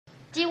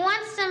Do you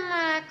want some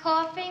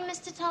coffee,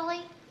 Mr. Tully?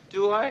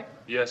 Do I?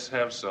 Yes,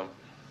 have some.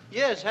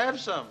 Yes, have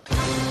some.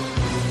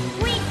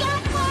 We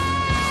got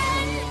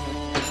one!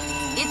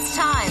 It's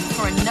time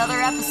for another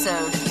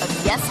episode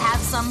of Yes Have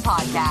Some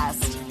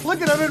Podcast.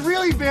 Look at I'm in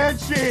really bad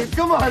shape.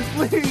 Come on,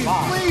 please,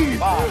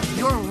 please.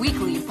 Your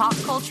weekly pop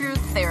culture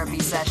therapy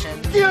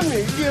session. Give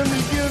me.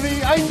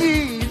 I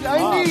need.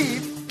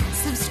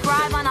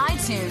 Subscribe on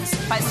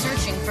iTunes by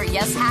searching for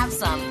Yes Have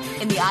Some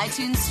in the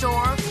iTunes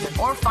store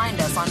or find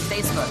us on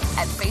Facebook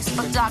at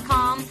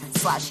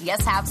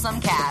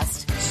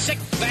facebook.com/YesHaveSomeCast. Sick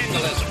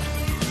vandalism.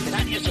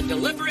 That is a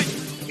deliberate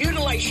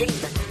mutilation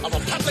of a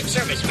public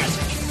service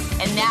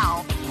message. And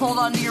now, hold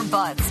on to your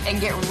butts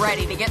and get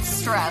ready to get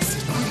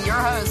stressed with your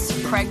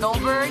hosts, Craig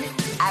Goldberg,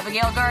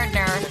 Abigail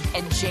Gardner,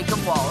 and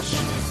Jacob Walsh.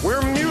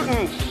 We're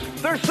mutants.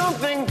 There's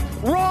something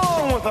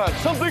wrong with us.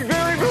 Something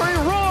very, very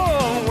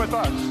wrong with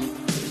us.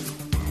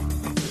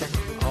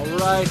 All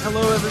right.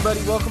 Hello, everybody.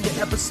 Welcome to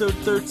episode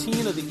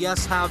 13 of the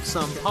Yes Have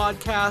Some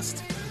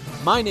podcast.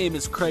 My name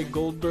is Craig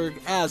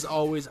Goldberg. As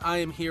always, I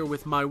am here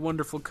with my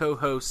wonderful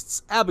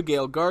co-hosts,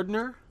 Abigail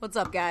Gardner. What's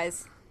up,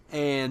 guys?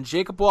 And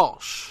Jacob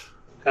Walsh.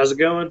 How's it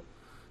going?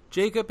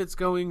 Jacob, it's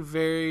going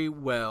very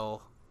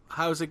well.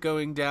 How's it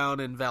going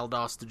down in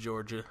Valdosta,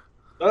 Georgia?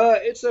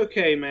 It's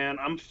okay, man.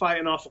 I'm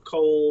fighting off a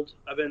cold.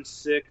 I've been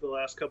sick the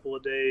last couple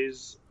of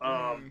days.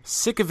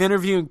 Sick of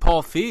interviewing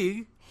Paul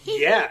Feig?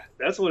 Yeah,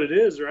 that's what it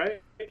is,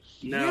 right?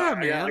 No,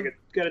 Yeah, I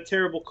got a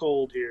terrible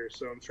cold here,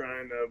 so I'm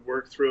trying to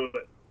work through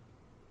it.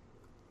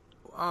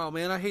 Oh,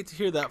 man, I hate to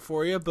hear that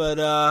for you, but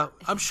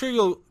I'm sure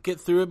you'll get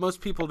through it. Most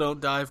people don't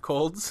die of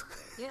colds.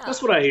 Yeah.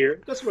 That's what I hear.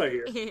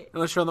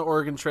 Unless you're on the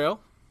Oregon Trail.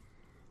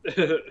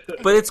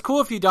 But it's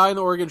cool if you die on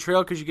the Oregon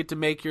Trail because you get to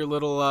make your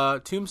little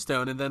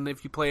tombstone, and then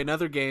if you play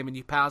another game and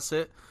you pass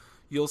it,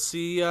 you'll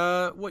see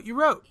what you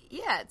wrote.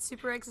 Yeah, it's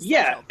super existential.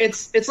 Yeah,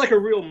 it's like a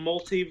real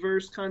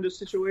multiverse kind of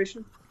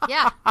situation.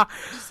 Yeah,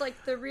 just like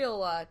the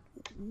real...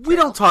 We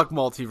don't talk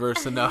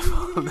multiverse enough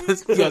on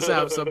this Yes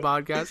Have Some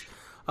podcast.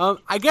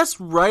 I guess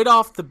right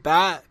off the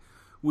bat,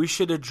 we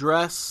should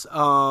address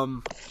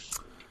the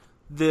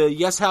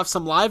Yes Have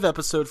Some live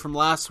episode from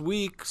last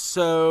week.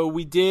 So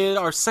we did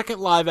our second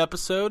live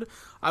episode.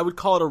 I would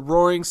call it a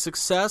roaring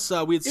success.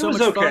 We had so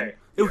much fun.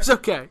 It was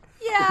okay.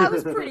 Yeah, it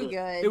was pretty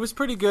good. It was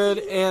pretty good.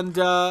 And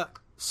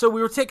so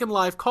we were taking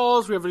live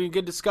calls. We were having a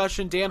good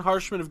discussion. Dan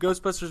Harshman of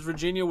Ghostbusters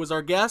Virginia was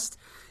our guest.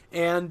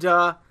 And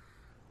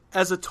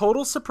as a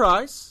total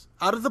surprise,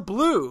 out of the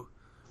blue,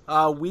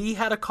 we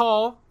had a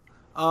call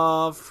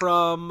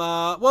from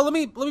let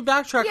me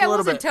backtrack a little bit. Yeah, it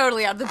wasn't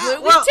totally out of the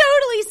blue. We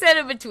totally sent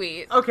him a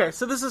tweet. Okay,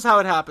 so this is how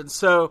it happened.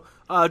 So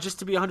just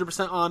to be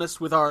 100%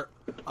 honest with our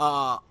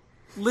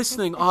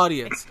listening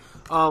audience,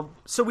 so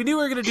we knew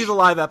we were going to do the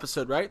live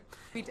episode, right?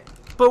 We did.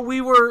 But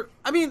we were,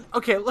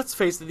 okay, let's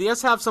face it, the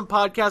Yes Have Some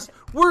podcast,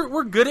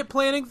 we're good at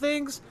planning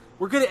things,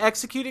 we're good at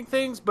executing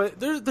things, but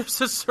there's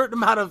a certain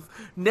amount of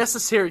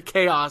necessary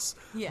chaos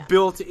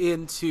built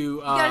into...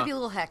 You gotta be a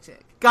little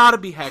hectic. Gotta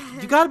be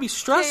hectic. You gotta be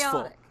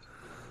stressful. Chaotic.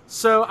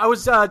 So I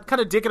was kind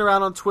of digging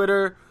around on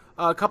Twitter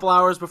a couple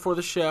hours before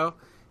the show,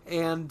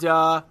 and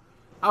I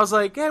was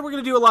like, hey, we're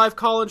going to do a live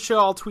call-in show.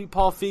 I'll tweet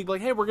Paul Feig,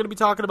 like, hey, we're going to be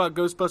talking about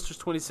Ghostbusters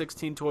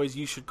 2016 toys.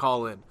 You should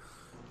call in.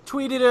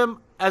 Tweeted him,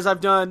 as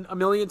I've done a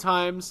million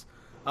times,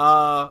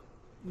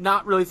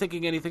 not really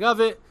thinking anything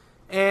of it.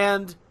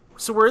 And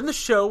so we're in the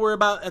show. We're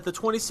about at the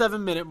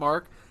 27-minute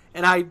mark,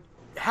 and I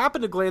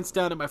happened to glance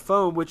down at my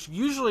phone, which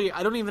usually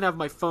I don't even have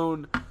my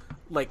phone...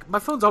 Like, my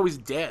phone's always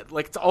dead.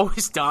 Like, it's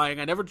always dying.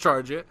 I never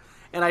charge it.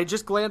 And I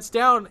just glanced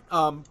down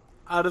out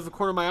of the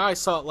corner of my eye,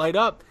 saw it light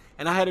up,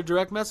 and I had a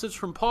direct message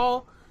from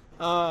Paul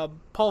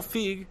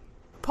Feig.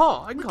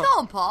 Paul. We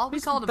call him Paul. We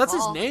called him That's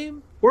Paul. his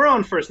name? We're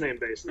on first name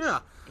basis. Yeah.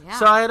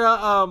 So I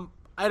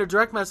had a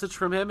direct message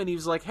from him, and he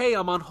was like, hey,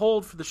 I'm on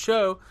hold for the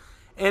show.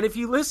 And if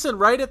you listen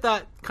right at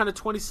that kind of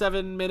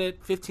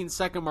 27-minute,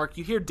 15-second mark,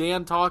 you hear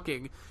Dan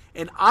talking,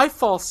 and I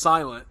fall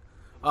silent,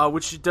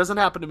 which doesn't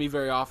happen to me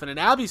very often, and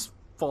Abby's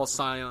falls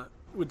silent,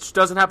 which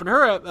doesn't happen to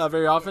her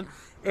very often.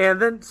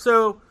 And then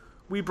so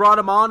we brought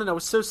him on, and I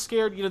was so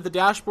scared. You know, the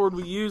dashboard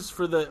we use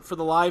for the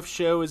live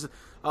show is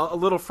a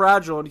little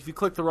fragile, and if you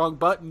click the wrong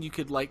button, you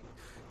could like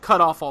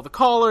cut off all the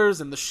callers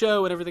and the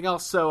show and everything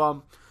else.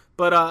 So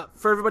but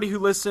for everybody who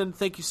listened,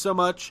 thank you so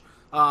much.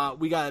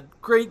 We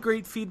got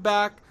great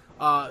feedback,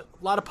 a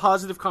lot of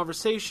positive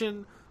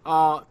conversation.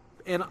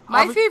 And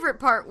my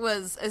favorite part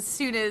was as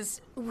soon as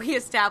we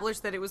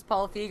established that it was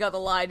Paul Feig on the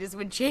line is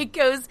when Jake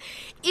goes,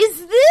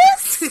 "Is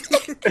this?"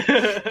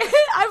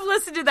 I've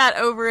listened to that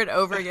over and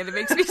over again. It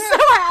makes me so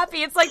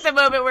happy. It's like the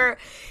moment where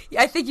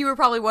I think you were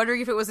probably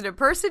wondering if it was an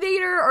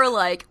impersonator or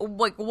like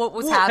what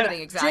was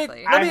happening exactly.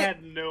 Jake, I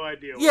had no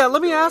idea.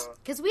 Let me ask,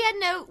 because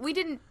we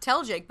didn't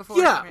tell Jake before.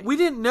 Yeah, we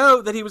didn't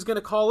know that he was going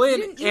to call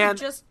in, you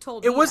just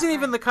told it me wasn't that,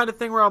 even right? the kind of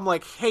thing where I'm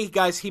like, "Hey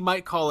guys, he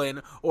might call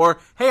in," or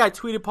 "Hey, I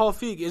tweeted Paul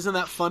Feig. Isn't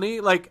that funny?"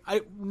 Like,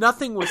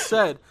 nothing was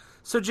said.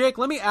 So, Jake,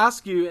 let me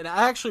ask you, and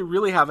I actually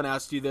really haven't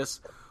asked you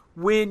this.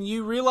 When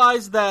you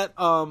realized that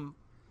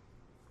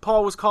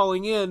Paul was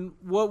calling in,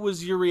 what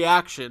was your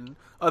reaction,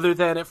 other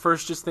than at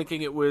first just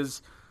thinking it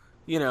was,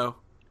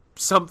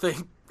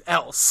 something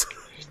else?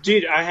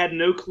 Dude, I had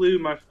no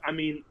clue.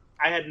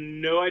 I had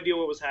no idea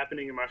what was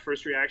happening, and my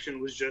first reaction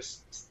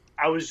was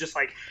I was just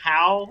like,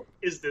 how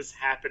is this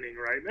happening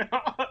right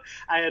now?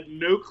 I had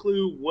no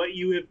clue what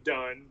you have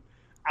done.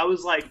 I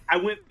was like, I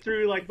went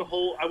through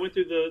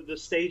the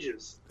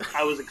stages.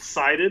 I was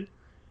excited,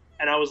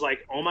 and I was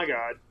like, oh my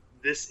God,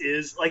 this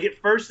is, like, at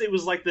first it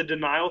was like the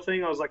denial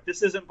thing. I was like,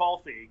 this isn't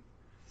Paul Feig.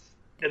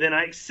 And then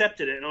I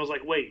accepted it, and I was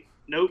like, wait,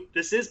 nope,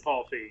 this is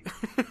Paul Feig.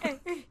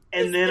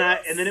 and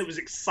then it was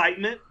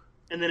excitement.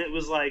 And then it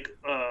was like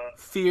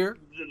fear.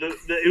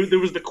 There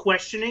was the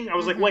questioning. I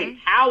was like, "Wait,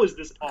 how is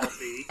this Paul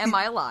Feig? Am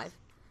I alive?"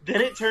 Then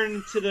it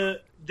turned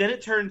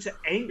to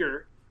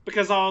anger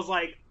because I was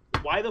like,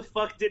 "Why the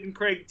fuck didn't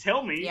Craig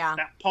tell me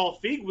that Paul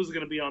Feig was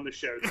going to be on the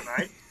show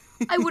tonight?"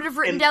 I would have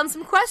written down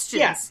some questions.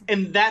 Yeah,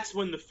 and that's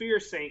when the fear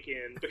sank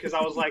in because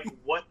I was like,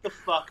 "What the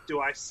fuck do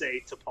I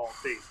say to Paul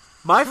Feig?"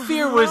 My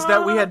fear was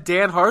that we had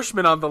Dan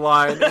Harshman on the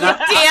line.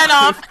 Dan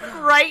off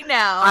right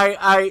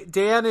now.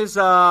 Dan is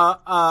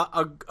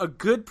a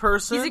good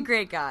person. He's a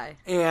great guy.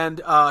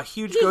 And a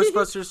huge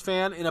Ghostbusters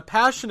fan and a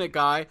passionate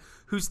guy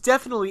who's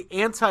definitely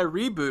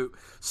anti-reboot.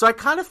 So I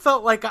kind of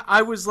felt like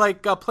I was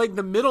like playing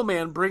the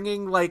middleman,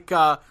 bringing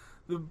the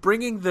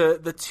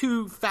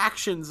two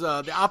factions,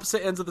 the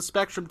opposite ends of the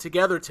spectrum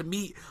together to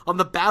meet on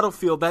the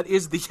battlefield that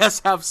is the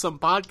Yes Have Some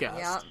podcast.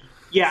 Yep.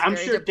 Yeah, I'm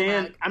sure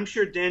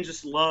Dan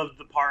just loved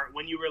the part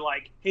when you were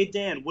like, "Hey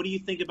Dan, what do you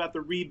think about the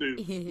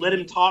reboot?" Let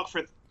him talk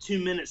for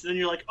 2 minutes, and then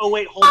you're like, "Oh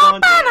wait, hold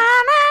on, Dan.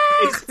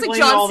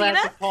 Explain all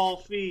that to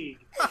Paul Feig."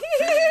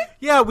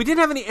 Yeah, we didn't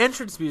have any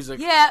entrance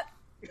music. Yeah,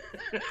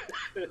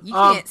 you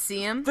can't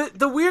see him.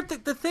 The weird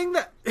the thing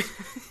that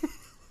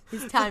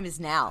his time is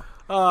now.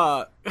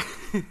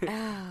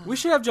 We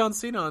should have John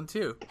Cena on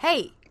too.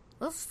 Hey,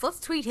 let's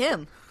tweet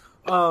him.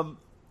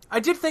 I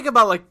did think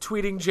about like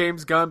tweeting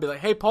James Gunn, be like,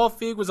 "Hey, Paul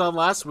Feig was on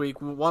last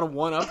week. We want to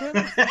one up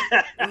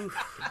him."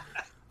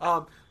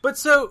 But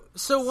so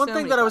one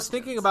thing that I was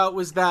thinking about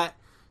was that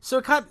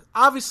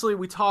obviously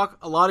we talk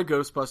a lot of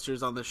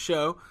Ghostbusters on this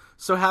show.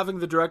 So having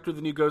the director of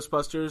the new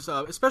Ghostbusters,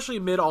 especially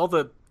amid all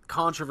the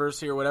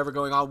controversy or whatever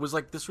going on, was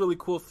like this really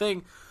cool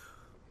thing.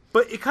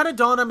 But it kind of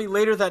dawned on me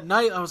later that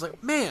night. I was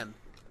like, man,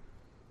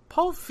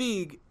 Paul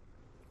Feig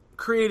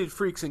created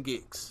Freaks and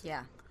Geeks.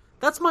 Yeah,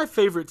 that's my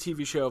favorite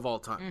TV show of all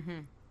time. Mm-hmm.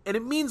 And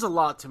it means a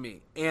lot to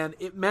me. And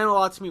it meant a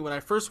lot to me when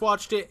I first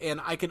watched it. And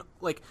I can,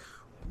 like,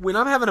 when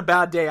I'm having a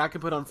bad day, I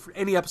can put on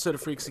any episode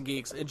of Freaks and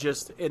Geeks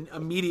and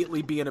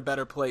immediately be in a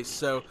better place.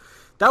 So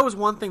that was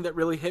one thing that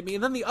really hit me.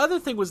 And then the other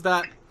thing was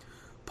that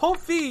Paul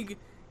Feig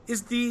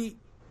is the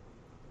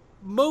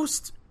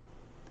most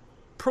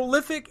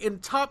prolific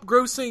and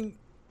top-grossing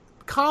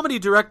comedy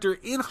director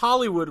in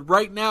Hollywood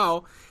right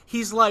now.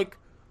 He's like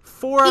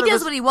He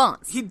does what he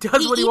wants. He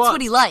does what he wants. He eats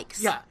what he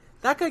likes. Yeah.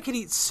 That guy can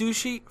eat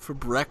sushi for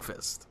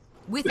breakfast.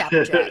 With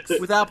Apple Jacks.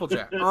 With Apple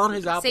Jack. On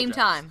his Apple Same Jacks.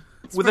 time.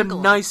 With a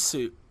nice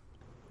suit.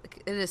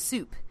 In a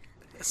soup.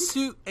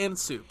 Suit and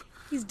soup.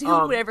 He's doing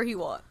whatever he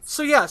wants.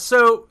 So yeah,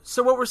 so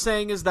what we're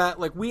saying is that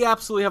like we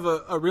absolutely have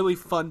a really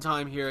fun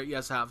time here at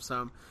Yes Have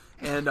Some.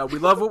 And we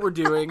love what we're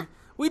doing.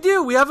 We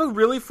do. We have a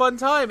really fun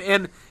time,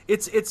 and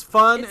it's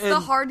fun. It's the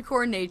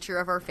hardcore nature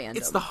of our fandom.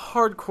 It's the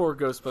hardcore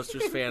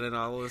Ghostbusters fan in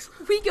all of us.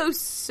 We go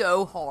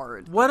so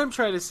hard. What I'm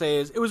trying to say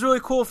is, it was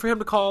really cool for him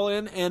to call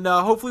in, and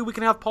hopefully we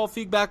can have Paul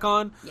Feig back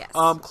on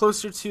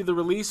closer to the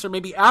release, or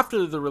maybe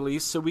after the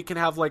release, so we can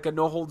have like a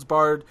no holds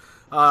barred,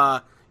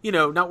 not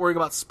worrying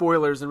about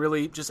spoilers, and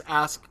really just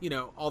ask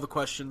all the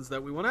questions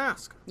that we want to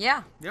ask.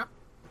 Yeah. Yeah.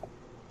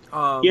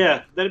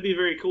 Yeah, that'd be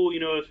very cool.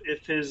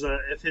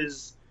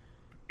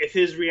 If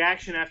his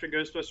reaction after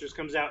Ghostbusters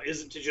comes out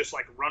isn't to just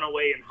like run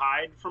away and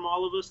hide from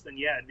all of us, then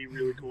yeah, it'd be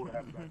really cool to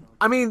have him back on.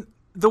 I mean,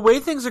 the way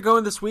things are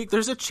going this week,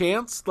 there's a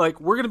chance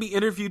like we're going to be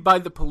interviewed by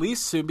the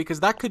police soon, because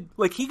that could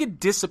he could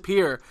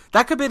disappear.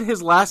 That could have been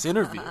his last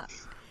interview.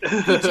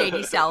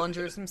 J.D.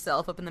 Salinger's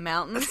himself up in the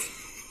mountains.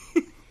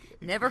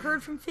 Never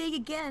heard from Feig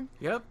again.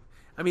 Yep.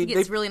 I mean, he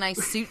gets really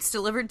nice suits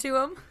delivered to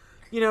him.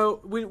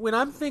 When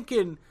I'm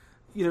thinking,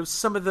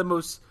 some of the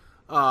most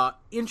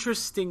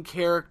interesting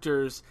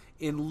characters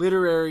in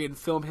literary and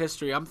film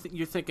history,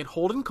 you're thinking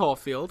Holden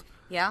Caulfield.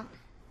 Yeah.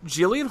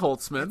 Gillian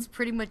Holtzman. That's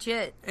pretty much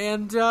it.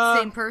 And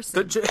same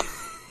person.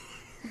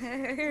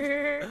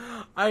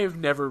 I have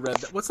never read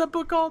that. What's that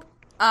book called?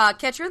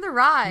 Catcher in the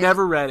Rye.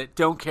 Never read it.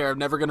 Don't care. I'm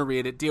never going to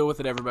read it. Deal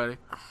with it, everybody.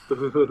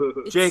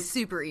 It's Jake,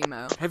 super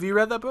emo. Have you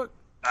read that book?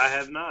 I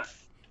have not.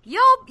 Y'all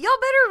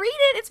better read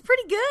it. It's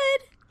pretty good.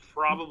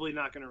 Probably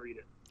not going to read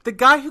it. The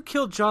guy who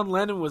killed John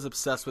Lennon was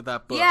obsessed with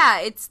that book.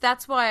 Yeah,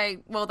 that's why.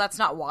 Well, that's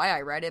not why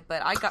I read it,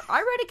 but I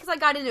read it because I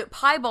got into it.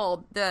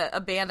 Piebald, a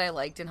band I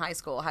liked in high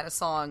school, had a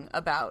song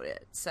about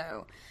it.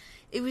 So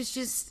it was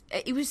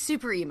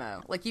super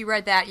emo. Like, you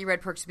read that, you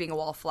read Perks of Being a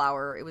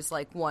Wallflower. It was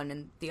like one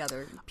and the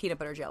other, peanut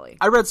butter jelly.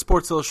 I read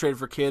Sports Illustrated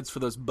for Kids for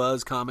those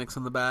Buzz comics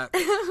in the back.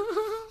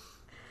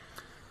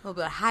 little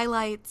bit of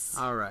highlights.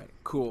 All right,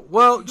 cool.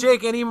 Well,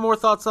 Jake, any more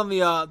thoughts on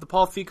the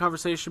Paul Feig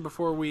conversation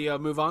before we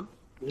move on?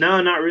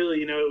 No, not really.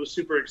 You know, it was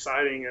super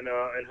exciting, and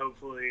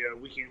hopefully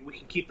we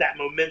can keep that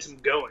momentum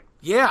going.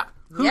 Yeah.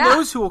 Who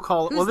knows who will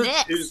call it? Who's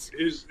next?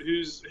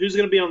 Who's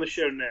going to be on the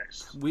show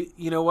next?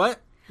 You know what?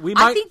 We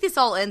might. I think this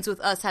all ends with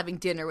us having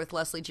dinner with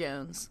Leslie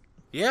Jones.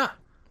 Yeah.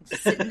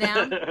 Sitting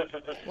down,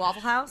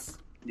 Waffle House.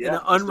 Yeah,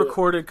 an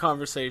unrecorded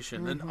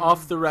conversation, an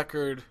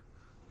off-the-record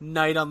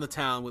night on the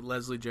town with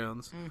Leslie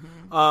Jones.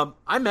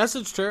 I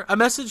messaged her. I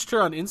messaged her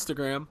on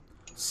Instagram.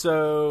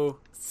 So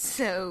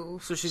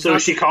she's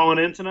is she calling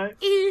in tonight?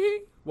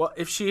 Well,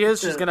 if she is,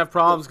 she's gonna have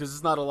problems because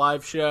it's not a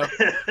live show.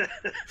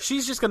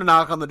 She's just gonna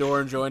knock on the door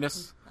and join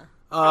us.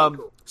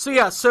 Cool.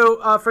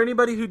 So for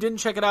anybody who didn't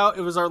check it out,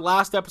 it was our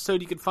last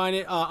episode. You can find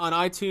it on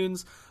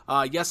iTunes,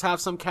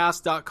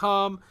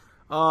 yeshavesomecast.com,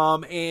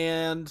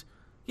 and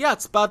yeah,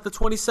 it's about the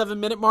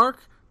 27-minute mark.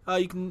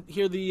 You can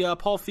hear the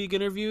Paul Feig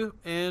interview,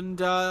 and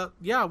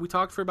we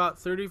talked for about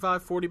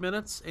 35-40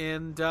 minutes,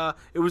 and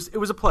it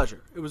was a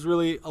pleasure. It was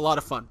really a lot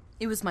of fun.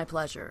 It was my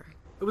pleasure.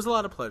 It was a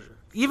lot of pleasure.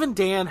 Even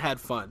Dan had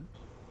fun.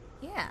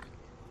 Yeah.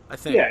 I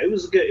think. Yeah, it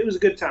was good. It was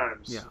good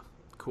times. Yeah.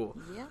 Cool.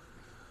 Yeah.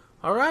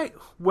 All right.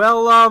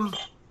 Well,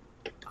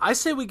 I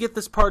say we get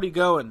this party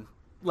going,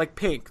 like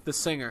Pink, the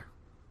singer.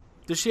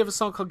 Does she have a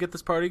song called "Get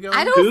This Party Going"?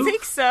 I don't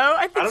think so.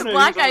 I think the know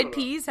Black who you're Eyed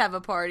talking Peas have a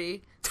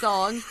party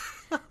song.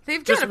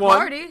 They've Just got a one?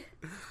 party.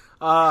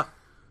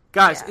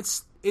 Guys, Yeah.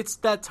 it's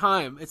that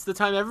time. It's the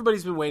time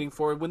everybody's been waiting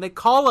for. When they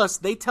call us,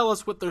 they tell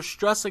us what they're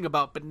stressing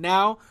about. But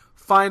now,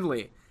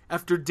 finally,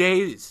 after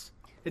days,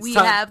 it's We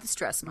time. have the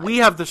stress, Mike. We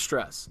have the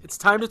stress. It's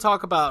time to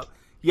talk about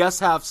Yes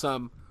Have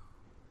Some.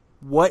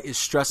 What is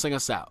stressing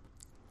us out?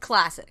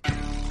 Classic.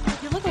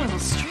 You look a little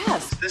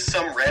stressed. Is this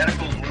some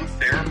radical new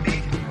therapy?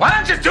 Why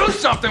don't you do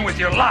something with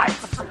your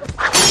life?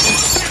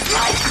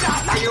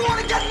 Now you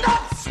want to get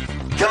nuts?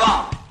 Come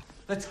on,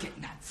 let's get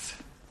nuts.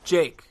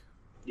 Jake,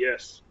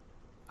 Yes.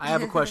 I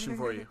have a question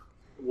for you.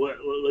 What?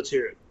 Let's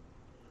hear it.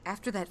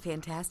 After that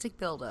fantastic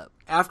build-up.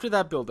 After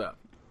that build-up,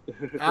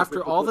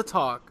 after all the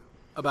talk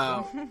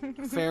about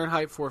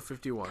Fahrenheit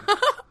 451,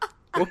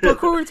 what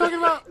book were we talking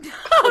about?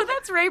 Oh,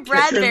 that's Ray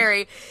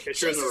Bradbury.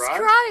 Catcher in the Jesus Rye?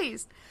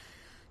 Christ.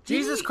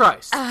 Jesus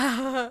Christ.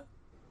 All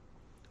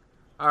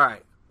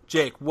right,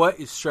 Jake, what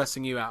is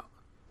stressing you out?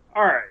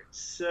 All right.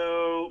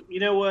 So you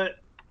know what?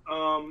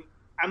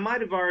 I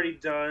might have already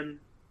done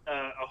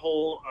a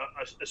whole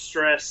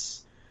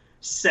stress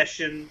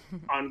session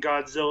on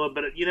Godzilla,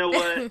 but you know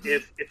what?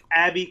 if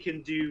Abby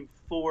can do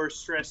 4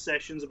 stress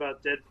sessions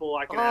about Deadpool,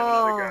 I can have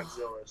another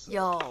Godzilla. So.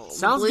 Yo,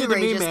 Sounds good to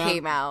Blu-ray me, just man.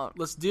 came out.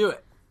 Let's do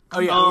it. Oh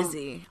yeah.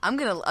 Easy. I'm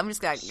gonna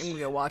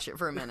go watch it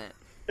for a minute.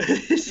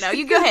 No,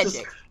 you go ahead,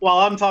 Jake. While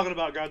I'm talking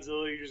about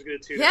Godzilla, you're just gonna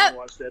tune in and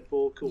watch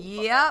Deadpool. Cool.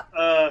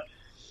 Yep.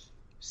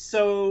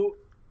 So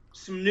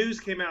some news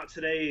came out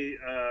today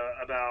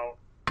about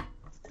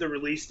the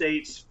release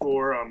dates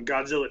for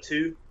Godzilla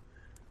 2,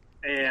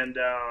 and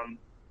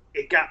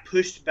it got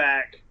pushed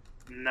back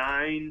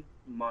 9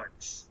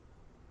 months,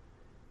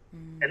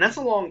 and that's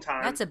a long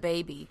time. That's a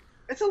baby.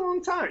 That's a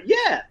long time.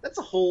 Yeah, that's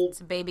a whole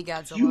It's a baby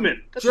Godzilla.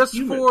 human. That's Just a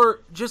human.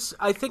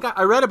 I think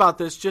I read about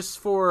this just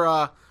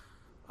for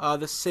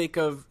the sake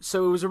of.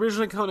 So it was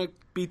originally going to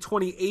be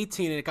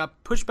 2018, and it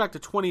got pushed back to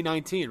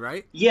 2019,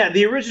 right? Yeah,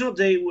 the original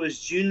date was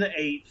June the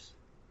 8th,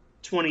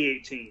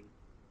 2018.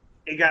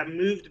 It got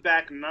moved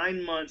back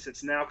 9 months.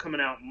 It's now coming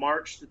out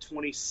March the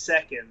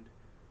 22nd,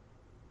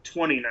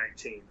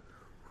 2019.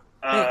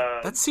 Man,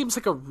 that seems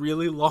like a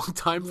really long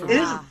time for It me.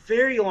 is a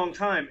very long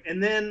time.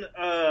 And then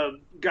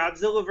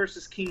Godzilla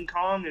vs. King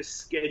Kong is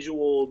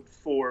scheduled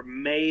for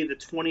May the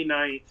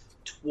 29th,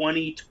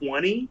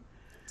 2020.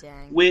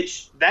 Dang.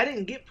 Which that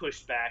didn't get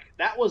pushed back.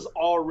 That was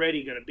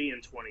already going to be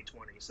in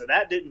 2020, so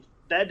that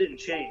didn't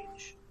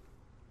change.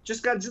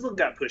 Just Godzilla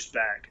got pushed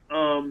back.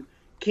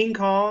 King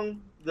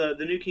Kong, the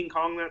new King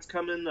Kong that's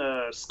coming,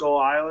 Skull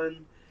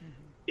Island,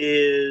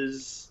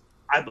 is,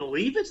 I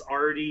believe it's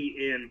already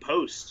in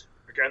post.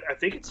 Like, I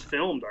think it's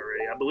filmed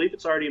already. I believe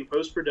it's already in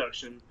post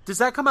production. Does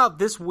that come out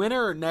this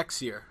winter or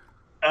next year?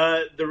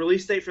 The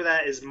release date for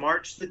that is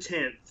March the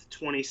 10th,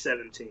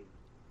 2017.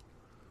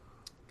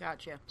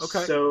 Gotcha.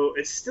 Okay. So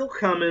it's still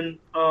coming.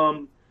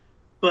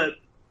 But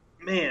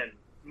man,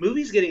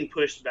 movies getting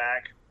pushed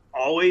back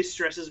always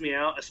stresses me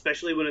out,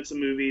 especially when it's a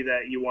movie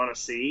that you want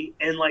to see.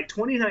 And like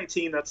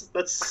 2019,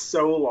 that's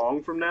so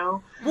long from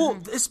now.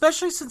 Well,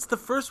 especially since the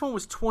first one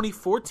was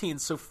 2014,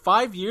 so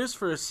 5 years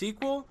for a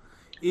sequel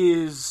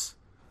is.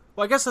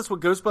 Well, I guess that's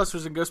what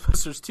Ghostbusters and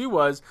Ghostbusters 2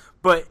 was,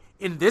 but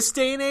in this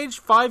day and age,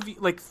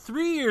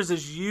 3 years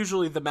is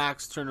usually the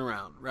max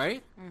turnaround,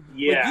 right?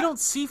 Yeah. Like, you don't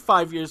see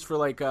 5 years for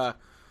like a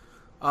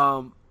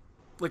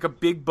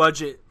big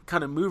budget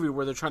kind of movie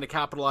where they're trying to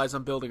capitalize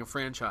on building a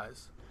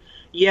franchise.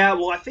 Yeah,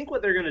 well, I think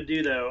what they're going to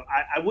do, though,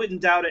 I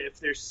wouldn't doubt it if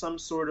there's some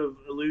sort of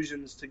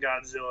allusions to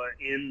Godzilla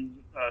in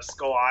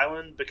Skull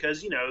Island,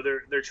 because, you know,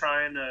 they're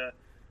trying to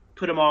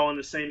put them all in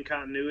the same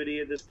continuity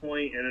at this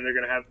point, and then they're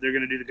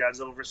going to do the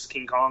Godzilla versus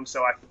King Kong.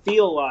 So I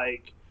feel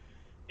like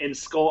in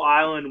Skull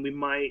Island we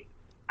might.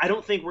 I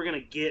don't think we're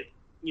gonna get,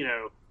 you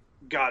know,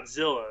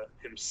 Godzilla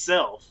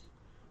himself,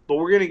 but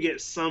we're gonna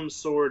get some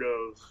sort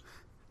of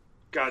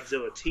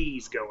Godzilla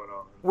tease going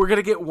on. We're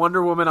gonna get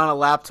Wonder Woman on a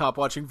laptop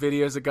watching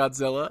videos of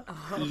Godzilla.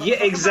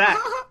 Yeah,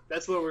 exactly.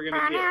 That's what we're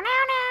gonna get.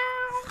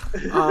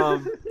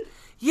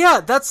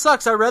 Yeah, that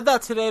sucks. I read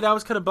that today and I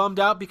was kind of bummed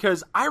out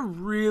because I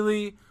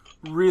really,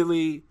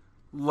 really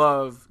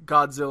love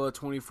Godzilla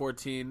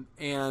 2014,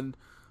 and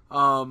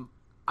I'm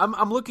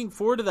looking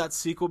forward to that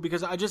sequel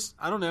because I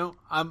don't know.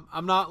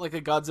 I'm not like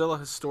a Godzilla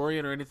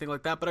historian or anything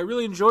like that, but I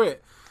really enjoy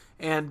it.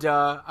 And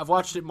I've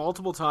watched it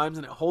multiple times,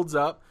 and it holds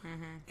up.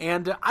 Mm-hmm.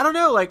 And I don't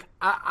know, like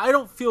I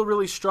don't feel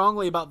really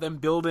strongly about them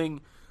building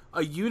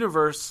a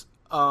universe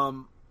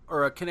or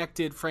a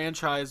connected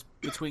franchise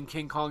between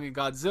King Kong and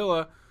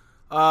Godzilla.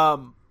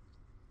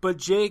 But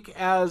Jake,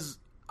 as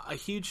a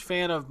huge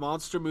fan of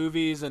monster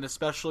movies, and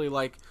especially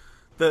like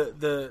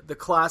the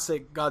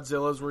classic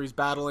Godzillas where he's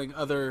battling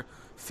other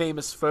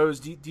famous foes,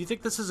 do you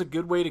think this is a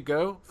good way to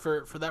go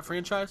for that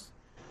franchise?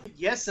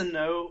 Yes and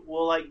no.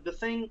 Well, like the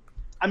thing,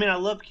 I mean, I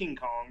love King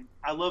Kong.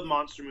 I love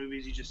monster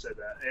movies. You just said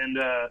that,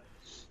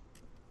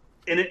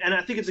 and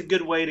I think it's a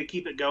good way to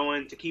keep it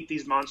going, to keep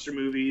these monster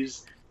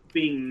movies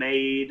being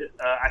made.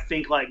 I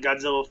think like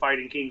Godzilla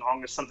fighting King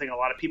Kong is something a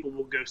lot of people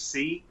will go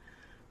see,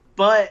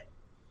 but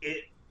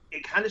it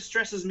kind of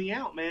stresses me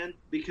out, man,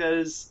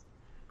 because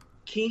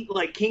King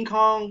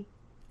Kong,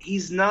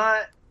 he's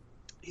not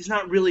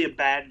really a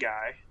bad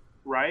guy,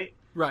 right?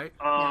 Right.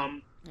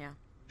 Yeah.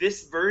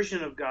 This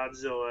version of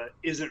Godzilla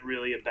isn't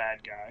really a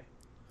bad guy.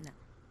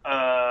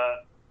 No.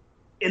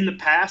 In the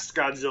past,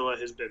 Godzilla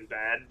has been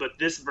bad, but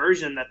this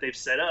version that they've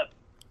set up,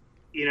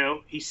 you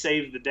know, he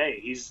saved the day.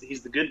 He's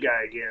the good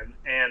guy again.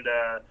 And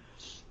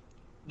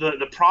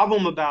the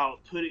problem about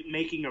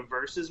making a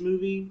versus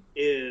movie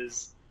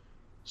is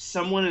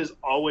someone is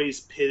always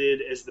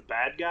pitted as the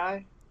bad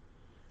guy,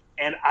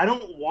 and I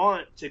don't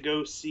want to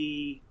go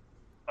see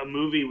a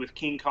movie with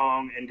King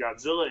Kong and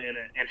Godzilla in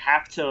it and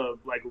have to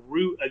like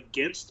root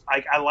against.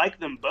 Like, I like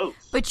them both.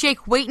 But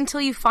Jake, wait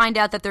until you find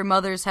out that their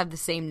mothers have the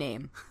same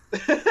name,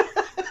 and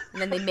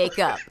then they make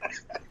up,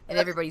 and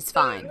everybody's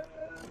fine.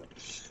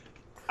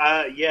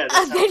 Yeah,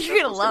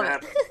 You're gonna love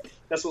it.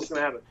 That's what's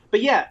gonna happen.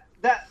 But yeah,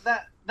 that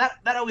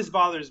always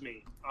bothers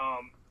me.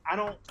 I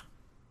don't.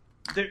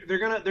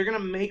 They're gonna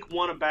make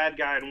one a bad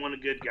guy and one a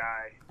good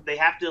guy. They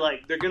have to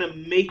they're gonna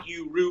make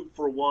you root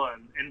for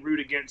one and root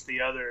against the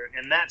other,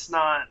 and that's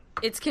not.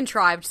 It's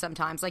contrived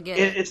sometimes. I get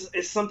it.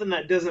 It's something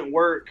that doesn't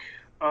work,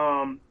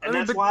 and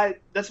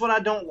that's what I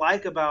don't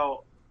like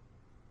about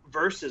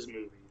versus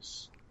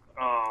movies.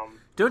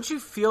 Don't you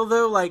feel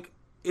though like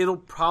it'll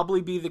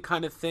probably be the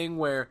kind of thing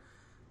where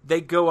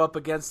they go up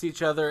against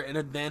each other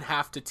and then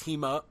have to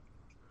team up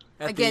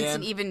against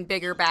an even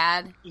bigger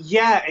bad?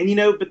 Yeah,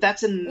 and but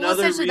that's another well,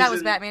 essentially reason. That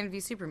was Batman v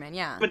Superman,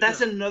 yeah. But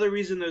that's another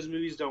reason those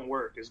movies don't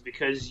work, is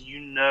because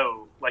you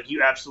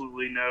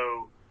absolutely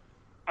know,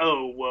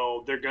 oh,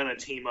 well, they're gonna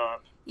team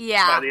up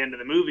by the end of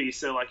the movie,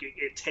 so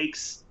it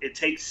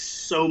takes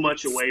so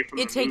much away from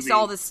the movie. It takes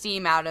all the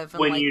steam out of them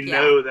when you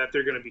know that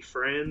they're gonna be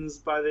friends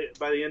by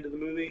the end of the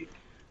movie.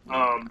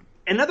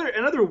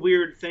 Another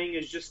weird thing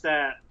is just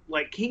that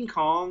King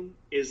Kong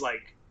is I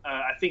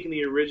think in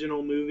the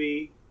original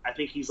movie, I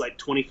think he's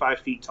 25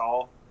 feet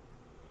tall,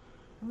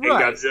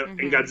 right.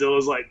 And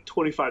Godzilla's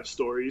 25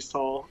 stories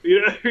tall.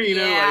 You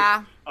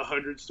know,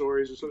 100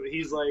 stories or something.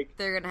 He's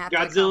they're gonna have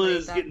Godzilla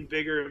is getting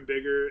bigger and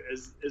bigger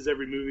as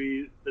every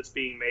movie that's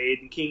being made,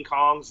 and King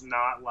Kong's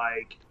not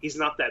he's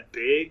not that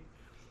big.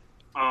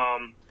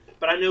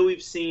 But I know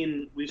we've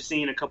seen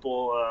a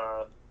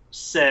couple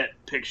set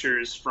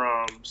pictures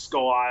from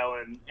Skull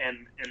Island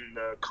and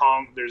the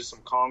Kong. There's some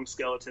Kong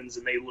skeletons,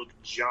 and they look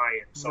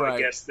giant. So right.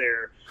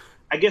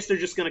 I guess they're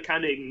just going to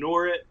kind of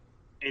ignore it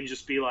and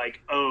just be like,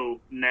 oh,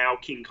 now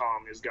King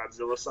Kong is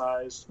Godzilla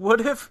size.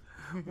 What if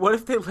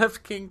they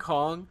left King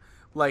Kong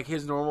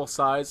his normal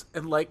size,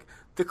 and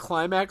the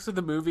climax of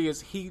the movie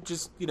is he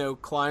just,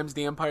 climbs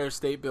the Empire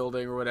State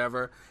Building or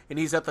whatever, and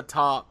he's at the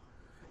top,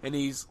 and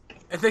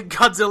then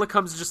Godzilla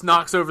comes and just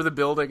knocks over the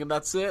building, and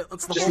that's it.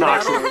 That's the whole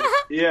battle.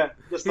 Yeah,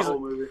 that's the whole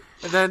movie.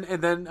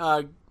 And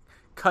then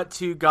cut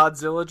to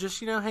Godzilla just,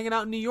 hanging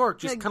out in New York,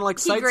 just kind of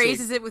sightseeing. He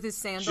grazes it with his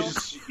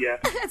sandals. Yeah.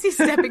 As he's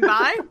stepping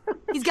by.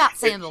 He's got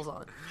sandals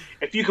on.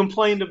 If you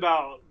complained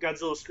about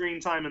Godzilla's screen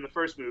time in the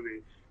first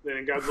movie, then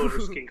in Godzilla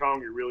vs. King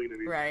Kong, you're really going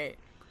to be... Right.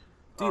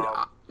 Dude,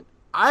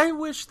 I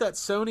wish that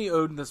Sony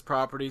owned this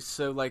property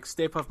so,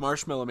 Stay Puft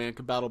Marshmallow Man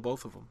could battle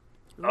both of them.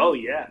 Oh,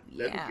 yeah.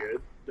 That'd be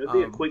good. That'd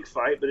be a quick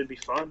fight, but it'd be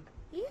fun.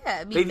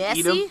 Yeah, it'd be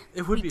messy.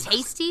 It would be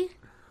tasty.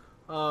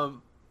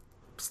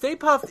 Stay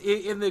Puft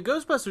in the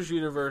Ghostbusters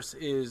universe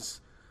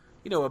is,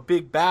 a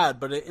big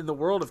bad, but in the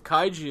world of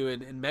kaiju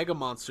and mega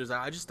monsters,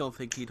 I just don't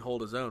think he'd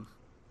hold his own.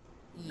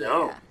 Yeah.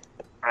 No.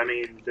 I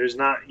mean,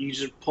 you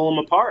just pull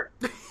them apart.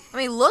 I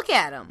mean, look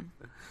at him.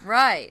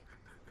 Right.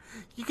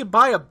 You could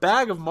buy a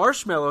bag of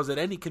marshmallows at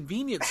any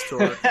convenience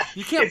store.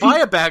 You can't buy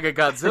a bag of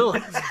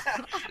Godzilla.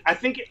 I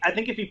think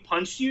if he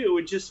punched you, it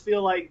would just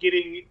feel like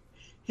getting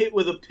hit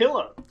with a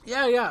pillow.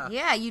 Yeah.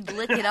 Yeah, you'd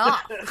lick it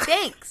off.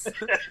 Thanks.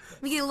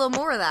 Let me get a little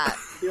more of that.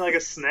 Be like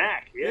a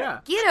snack. Yeah.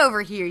 Get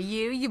over here,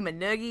 you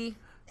manoogie.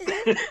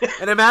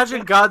 And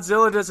imagine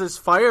Godzilla does his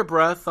fire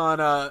breath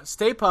on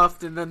Stay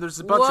Puft, and then there's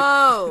a bunch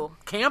of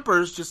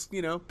campers just,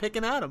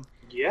 picking at him.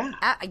 Yeah.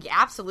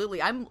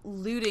 Absolutely. I'm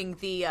looting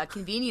the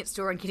convenience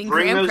store and getting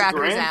Bring graham those crackers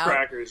graham out.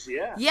 crackers,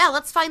 yeah. Yeah,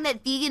 let's find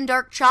that vegan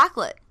dark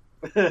chocolate.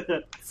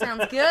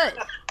 Sounds good.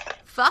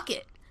 Fuck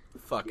it.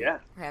 Fuck it. Yeah.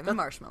 We're having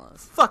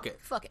marshmallows. Fuck it.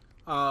 Fuck it.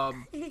 Well,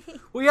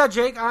 yeah,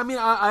 Jake, I mean,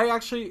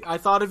 I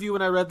thought of you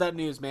when I read that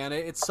news, man.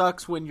 It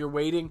sucks when you're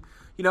waiting.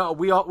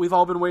 We've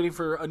all been waiting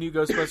for a new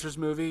Ghostbusters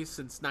movie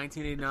since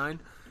 1989,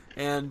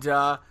 and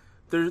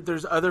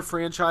there's other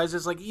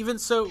franchises. Like, even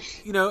so,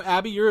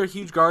 Abby, you're a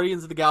huge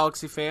Guardians of the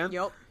Galaxy fan.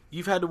 Yep.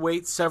 You've had to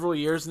wait several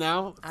years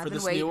now for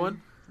this new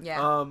one.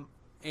 Yeah.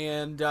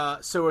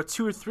 So a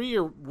 2 or 3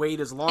 year wait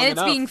is long and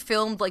enough. it's being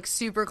filmed like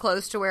super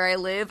close to where I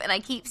live, and I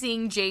keep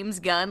seeing James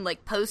Gunn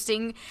like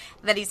posting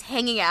that he's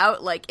hanging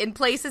out like in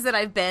places that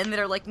I've been that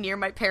are like near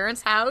my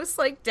parents' house,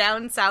 like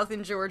down south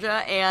in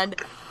Georgia, and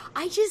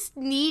I just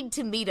need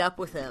to meet up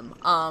with him.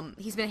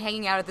 He's been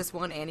hanging out at this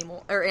one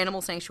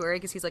animal sanctuary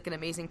because he's like an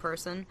amazing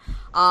person,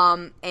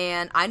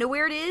 and I know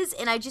where it is,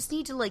 and I just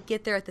need to like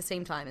get there at the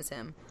same time as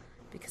him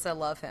because I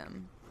love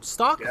him.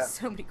 Stalker. Yeah.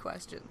 So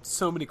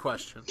many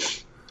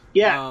questions.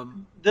 Yeah,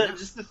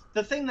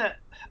 the thing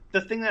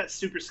that's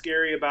super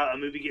scary about a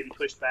movie getting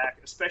pushed back,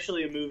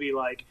 especially a movie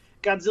like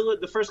Godzilla.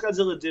 The first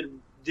Godzilla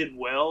did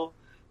well,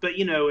 but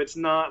it's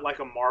not like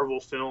a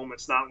Marvel film.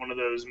 It's not one of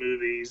those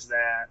movies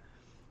that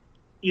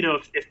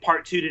if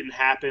part 2 didn't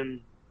happen,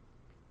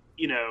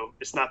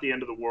 it's not the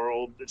end of the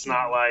world. It's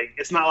not like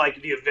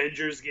the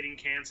Avengers getting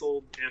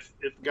canceled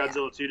if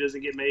Godzilla 2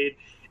 doesn't get made.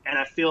 And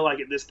I feel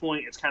like at this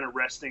point it's kind of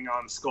resting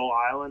on Skull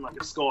Island. Like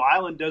if Skull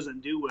Island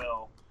doesn't do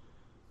well,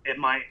 it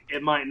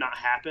might not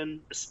happen,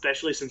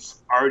 especially since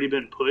it's already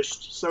been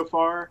pushed so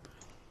far.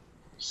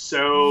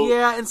 So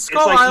yeah, and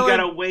Skull it's like Island, you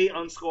gotta wait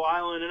on Skull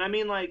Island. And I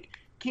mean, like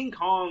King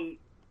Kong.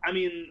 I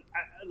mean,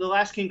 the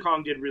last King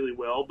Kong did really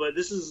well, but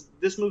this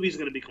movie is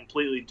going to be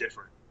completely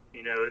different.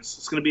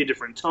 It's going to be a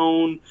different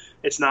tone.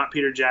 It's not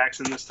Peter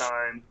Jackson this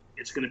time.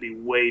 It's going to be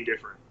way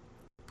different.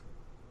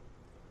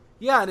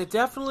 Yeah, and it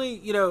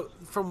definitely,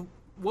 from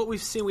what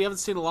we've seen, we haven't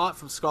seen a lot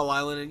from Skull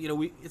Island,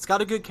 and it's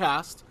got a good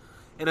cast.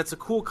 And it's a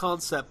cool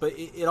concept, but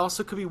it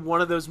also could be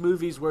one of those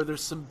movies where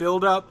there's some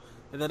build-up,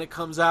 and then it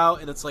comes out,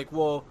 and it's like,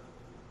 well,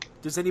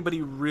 does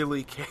anybody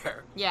really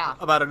care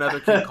about another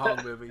King Kong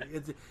movie?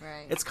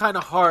 Right. It's kind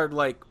of hard.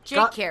 Like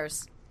Jake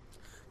cares.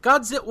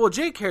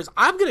 Jake cares.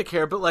 I'm going to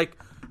care, but, like,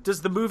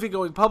 does the movie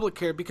going public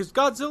care? Because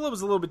Godzilla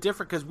was a little bit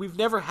different because we've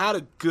never had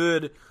a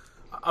good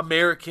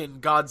American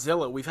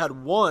Godzilla. We've had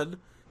one,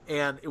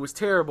 and it was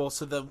terrible,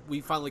 so then we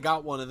finally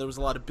got one, and there was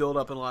a lot of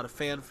build-up and a lot of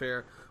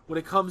fanfare. When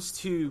it comes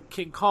to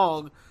King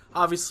Kong,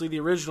 obviously the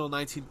original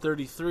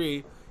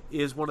 1933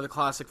 is one of the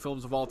classic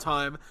films of all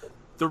time.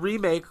 The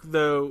remake,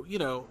 though,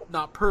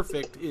 not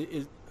perfect,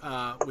 is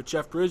with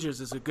Jeff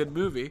Bridges, is a good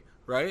movie,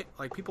 right?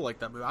 Like, people like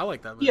that movie. I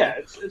like that movie. Yeah,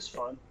 it's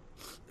fun.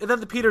 And then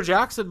the Peter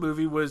Jackson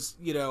movie was,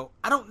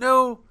 I don't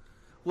know,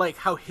 like,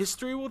 how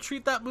history will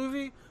treat that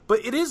movie,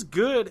 but it is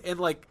good, and,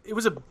 like, it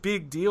was a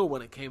big deal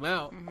when it came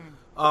out.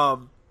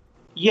 Mm-hmm.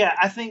 Yeah,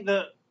 I think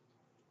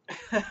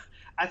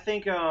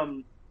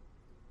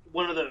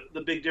one of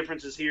the big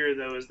differences here,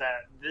 though, is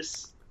that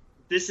this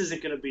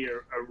isn't going to be a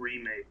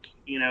remake.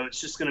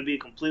 It's just going to be a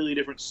completely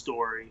different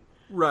story.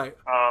 Right.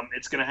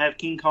 It's going to have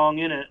King Kong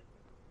in it,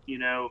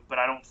 but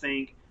I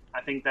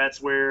think that's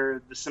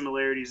where the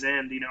similarities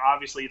end.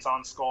 Obviously it's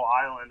on Skull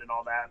Island and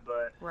all that,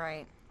 but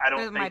right. I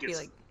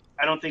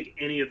don't think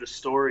any of the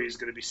story is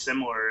going to be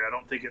similar. I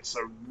don't think it's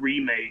a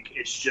remake.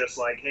 It's just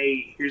like,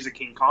 hey, here's a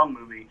King Kong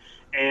movie,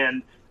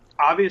 and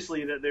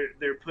obviously that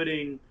they're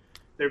putting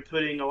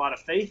a lot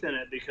of faith in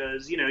it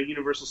because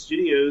Universal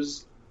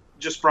Studios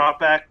just brought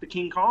back the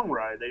King Kong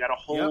ride. They got a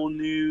whole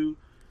new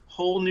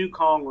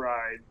Kong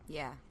ride.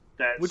 Yeah,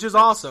 which is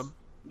awesome.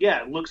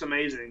 Yeah, it looks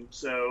amazing.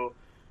 So,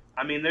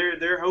 I mean,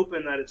 they're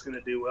hoping that it's going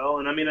to do well,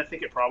 and I mean, I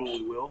think it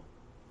probably will.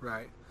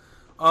 Right.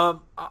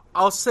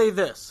 I'll say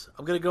this.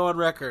 I'm going to go on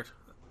record.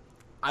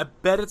 I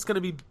bet it's going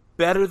to be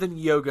better than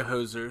Yoga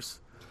Hosers.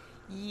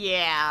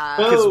 Yeah.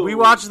 Because we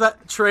watched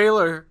that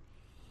trailer.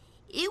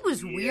 It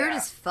was weird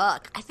as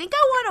fuck. I think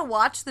I want to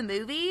watch the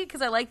movie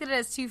because I like that it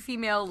has 2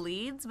 female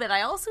leads, but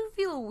I also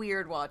feel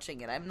weird watching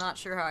it. I'm not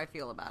sure how I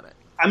feel about it.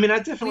 I mean, I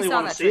definitely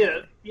want to see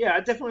it. Yeah, I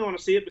definitely want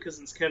to see it because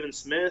it's Kevin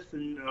Smith.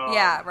 And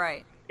yeah,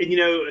 right.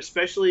 And,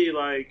 especially,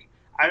 like,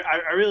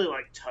 I really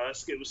like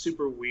Tusk. It was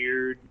super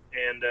weird,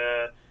 and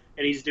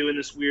he's doing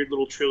this weird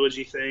little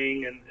trilogy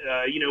thing, and,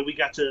 we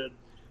got to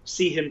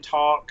see him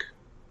talk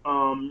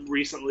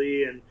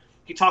recently, and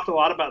he talked a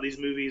lot about these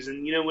movies,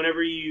 and,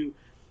 whenever you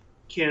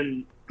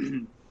can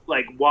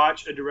like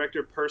watch a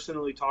director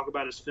personally talk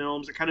about his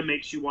films, it kind of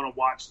makes you want to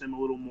watch them a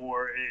little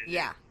more.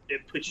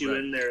 It puts you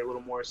in there a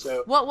little more.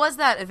 So what was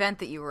that event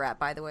that you were at,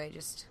 by the way?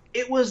 Just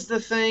it was the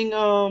thing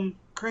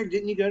Craig,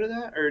 didn't you go to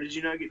that, or did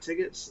you not get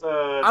tickets?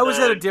 I was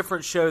at a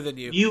different show than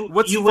you.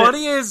 What's you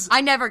funny is I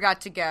never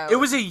got to go. it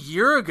was a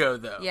year ago,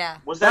 though. Yeah.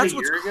 Was that That's a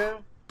year ago?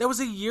 That was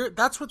a year.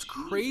 That's what's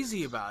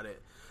crazy about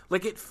it.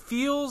 Like, it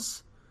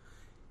feels.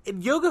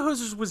 And Yoga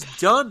Hosers was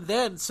done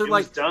then, so It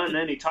like was done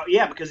then.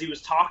 Yeah, because he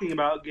was talking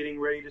about getting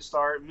ready to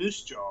start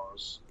Moose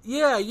Jaws.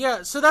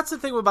 yeah. So that's the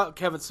thing about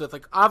Kevin Smith.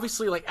 Like,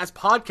 obviously, like as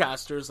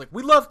podcasters, like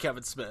we love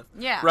Kevin Smith.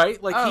 Yeah. Right.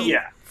 Like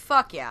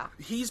Fuck yeah.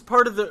 he's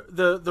part of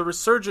the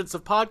resurgence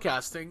of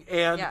podcasting,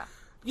 and Yeah.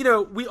 you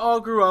know, we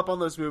all grew up on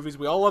those movies.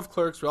 We all love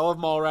Clerks. We all love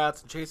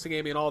Mallrats and Chasing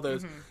Amy and all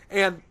those.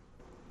 And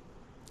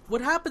what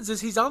happens is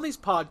he's on these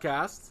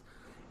podcasts.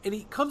 And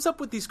he comes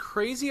up with these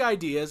crazy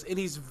ideas, and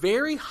he's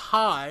very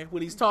high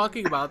when he's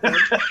talking about them.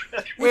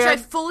 Which I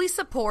fully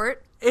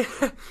support.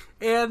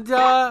 And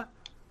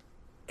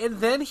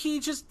then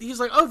he's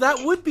like, oh,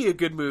 that would be a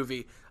good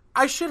movie.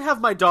 I should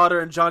have my daughter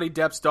and Johnny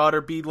Depp's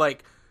daughter be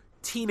like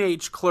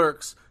teenage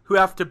clerks who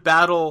have to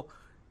battle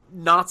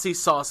Nazi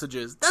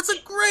sausages. That's a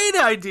great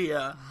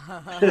idea.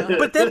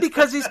 But then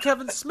because he's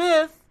Kevin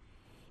Smith,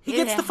 he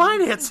gets the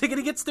financing and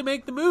he gets to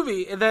make the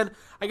movie. And then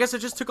I guess it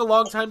just took a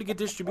long time to get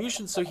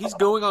distribution, so he's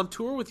going on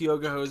tour with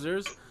Yoga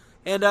Hosers.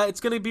 And it's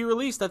going to be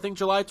released, I think,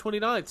 July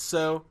 29th.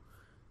 So,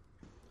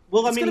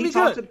 well, I mean, he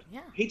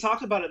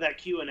talked about it at that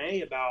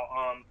Q&A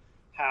about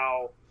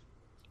how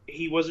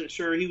he wasn't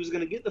sure he was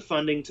going to get the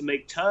funding to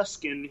make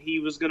Tusk, and he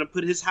was going to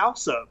put his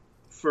house up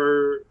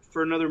for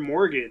another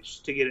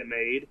mortgage to get it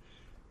made.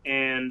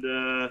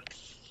 And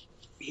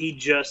he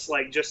just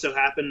so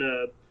happened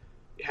to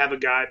have a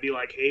guy be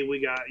like, hey, we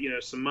got,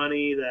 some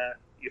money that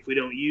if we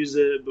don't use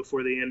it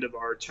before the end of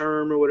our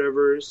term or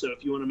whatever, so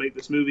if you want to make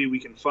this movie, we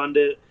can fund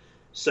it.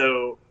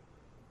 So,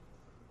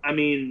 I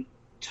mean,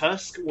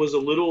 Tusk was a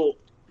little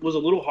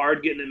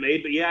hard getting it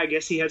made, but yeah, I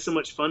guess he had so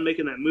much fun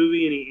making that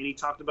movie, and he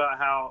talked about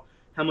how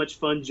much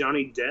fun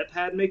Johnny Depp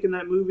had making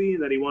that movie,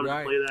 and that he wanted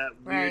to play that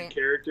weird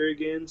character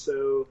again.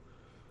 So,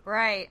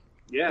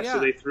 yeah, so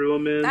they threw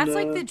him in. That's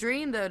like the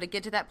dream, though, to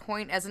get to that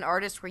point as an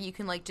artist where you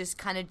can like just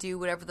kind of do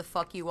whatever the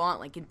fuck you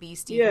want, like, and be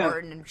Steve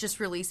Martin and just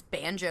release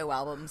banjo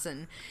albums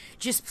and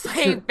just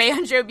play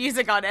banjo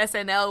music on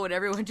SNL when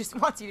everyone just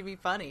wants you to be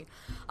funny.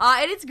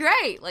 And it's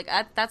great. Like,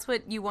 that's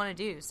what you want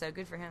to do, so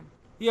good for him.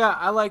 Yeah,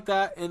 I like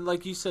that. And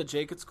like you said,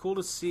 Jake, it's cool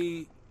to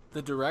see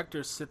the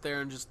directors sit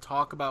there and just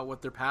talk about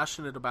what they're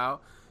passionate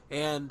about.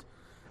 And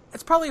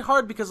it's probably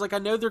hard because, like, I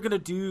know they're going to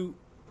do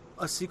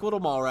a sequel to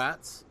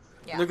Mallrats.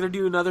 Yeah. They're going to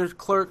do another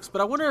Clerks,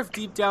 but I wonder if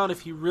deep down, if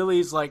he really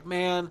is like,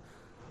 man,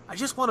 I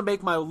just want to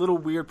make my little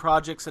weird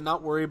projects and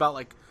not worry about,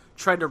 like,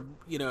 trying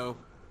to,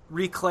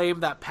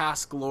 reclaim that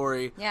past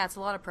glory. Yeah, it's a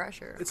lot of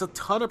pressure. It's a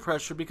ton of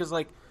pressure because,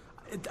 like,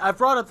 I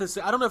brought up this,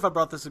 I don't know if I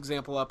brought this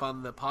example up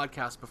on the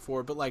podcast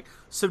before, but, like,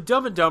 so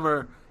Dumb and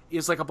Dumber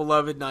is, like, a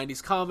beloved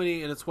 90s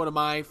comedy, and it's one of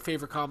my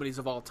favorite comedies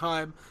of all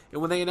time.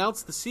 And when they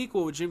announced the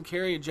sequel with Jim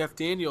Carrey and Jeff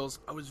Daniels,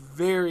 I was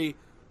very,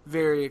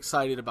 very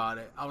excited about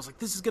it. I was like,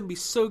 this is going to be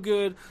so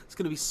good. It's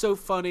going to be so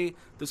funny.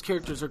 Those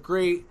characters are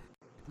great.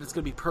 And it's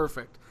going to be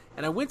perfect.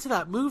 And I went to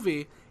that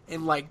movie,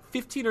 and like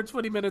 15 or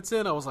 20 minutes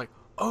in, I was like,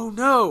 oh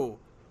no,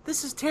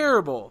 this is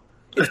terrible.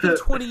 It's been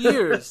 20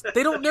 years.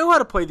 They don't know how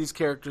to play these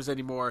characters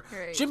anymore.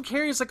 Right. Jim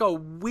Carrey is like a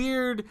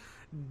weird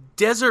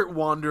desert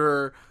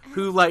wanderer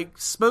who like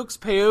smokes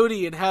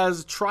peyote and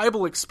has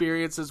tribal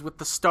experiences with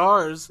the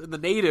stars and the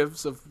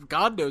natives of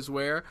God knows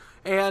where.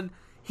 And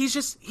he's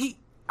just,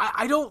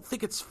 I don't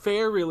think it's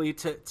fair, really,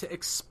 to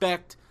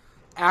expect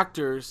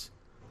actors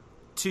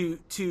to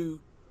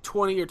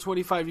 20 or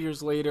 25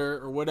 years later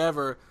or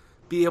whatever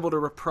be able to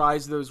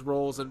reprise those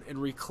roles and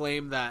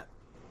reclaim that.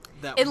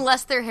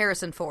 Unless they're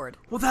Harrison Ford.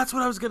 Well, that's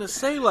what I was going to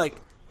say. Like,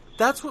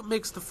 that's what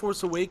makes The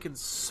Force Awakens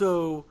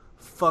so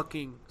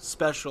fucking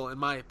special, in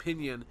my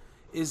opinion,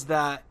 is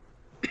that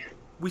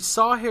we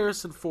saw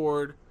Harrison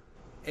Ford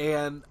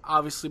and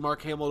obviously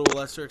Mark Hamill to a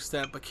lesser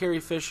extent, but Carrie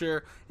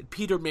Fisher and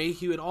Peter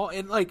Mayhew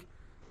and like,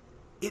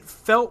 it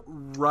felt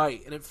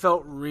right, and it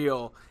felt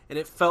real, and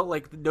it felt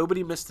like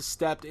nobody missed a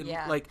step. And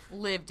like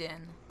lived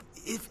in.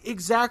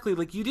 Exactly.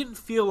 Like, you didn't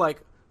feel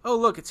like, oh,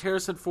 look, it's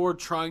Harrison Ford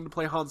trying to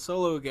play Han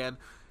Solo again.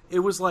 It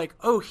was like,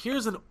 oh,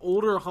 here's an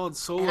older Han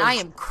Solo. And I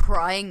am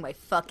crying my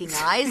fucking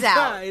eyes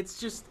out. Yeah,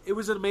 it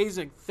was an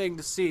amazing thing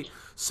to see.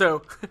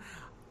 So,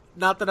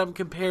 not that I'm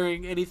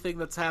comparing anything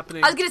that's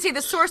happening. I was going to say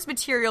the source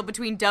material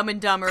between Dumb and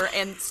Dumber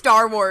and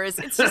Star Wars,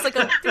 it's just like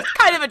it's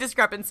kind of a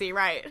discrepancy,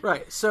 right?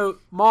 Right. So,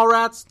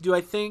 Mallrats, do I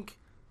think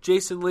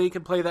Jason Lee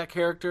can play that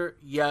character?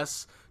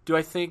 Yes. Do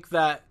I think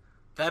that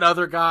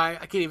other guy,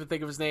 I can't even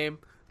think of his name.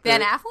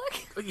 Ben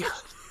Affleck? Yeah.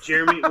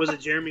 Was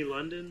it Jeremy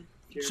London?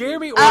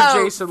 Jeremy or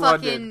Jason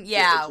London.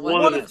 Yeah.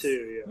 One of the two.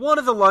 Yeah. One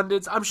of the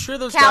Londons. I'm sure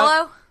those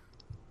Callow?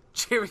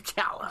 Jerry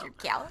Callow.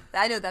 Callow?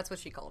 I know that's what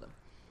she called him.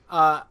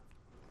 Right?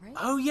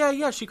 Oh,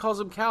 yeah. She calls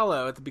him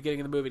Callow at the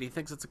beginning of the movie, and he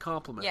thinks it's a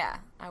compliment. Yeah,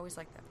 I always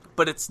like that.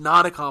 But it's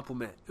not a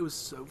compliment. It was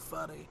so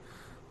funny.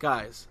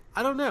 Guys,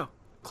 I don't know.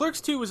 Clerks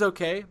 2 was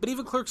okay, but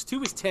even Clerks 2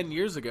 was 10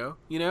 years ago,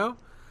 you know?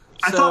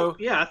 I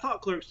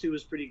thought Clerks 2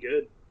 was pretty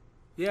good.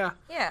 Yeah.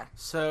 Yeah.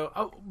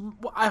 So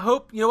I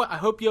hope, you know what? I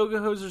hope Yoga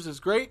Hosers is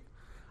great.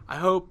 I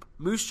hope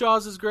Moose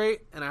Jaws is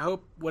great, and I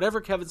hope whatever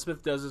Kevin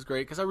Smith does is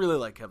great because I really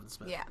like Kevin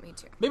Smith. Yeah, me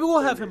too. Maybe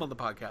we'll have him on the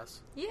podcast.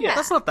 Yeah.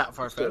 That's not that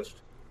far fetched.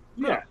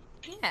 Yeah.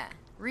 Yeah.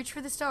 Reach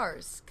for the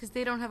stars because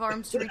they don't have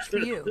arms to reach for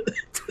you.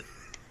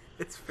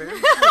 It's very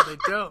true. They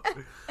don't.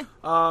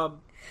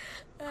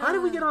 How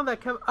did we get on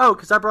that Kevin? Oh,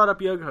 because I brought up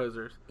Yoga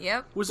Hosers.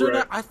 Yep. Was there?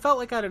 Right. I felt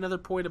like I had another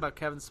point about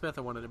Kevin Smith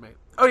I wanted to make.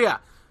 Oh yeah,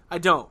 I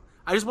don't.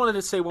 I just wanted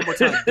to say one more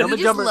time. Dumb and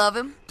just Dumber, love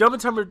him. Dumb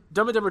and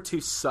Dumber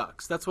 2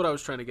 sucks. That's what I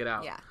was trying to get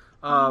out. Yeah.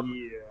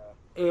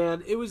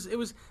 And it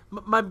was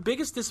my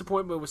biggest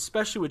disappointment was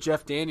especially with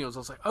Jeff Daniels. I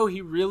was like, oh,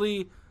 he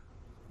really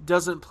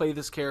doesn't play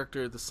this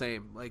character the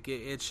same. Like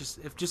it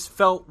just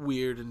felt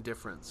weird and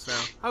different. So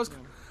I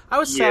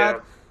was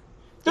sad.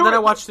 And then I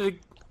watched it.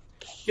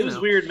 It was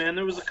weird, man.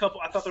 There was a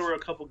couple. I thought there were a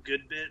couple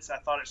good bits. I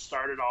thought it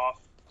started off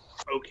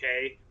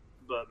okay,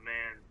 but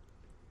man,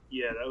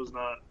 yeah, that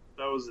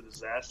was a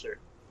disaster.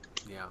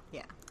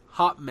 Yeah.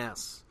 Hot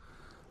mess.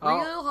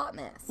 Real hot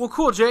mess. Well,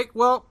 cool, Jake.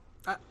 Well,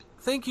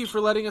 thank you for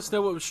letting us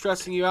know what was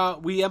stressing you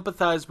out. We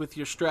empathize with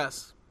your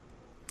stress.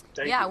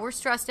 Thank you. We're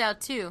stressed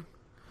out too.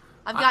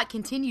 I've got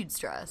continued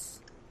stress.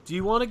 Do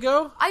you want to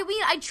go? I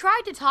mean, I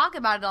tried to talk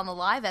about it on the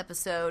live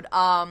episode,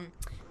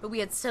 but we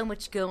had so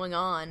much going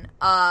on.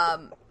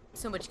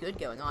 So much good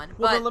going on.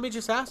 Well, but then let me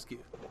just ask you.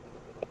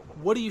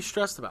 What are you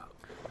stressed about?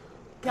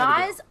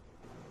 guys,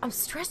 I'm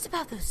stressed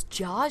about those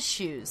Jaws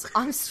shoes.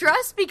 I'm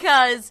stressed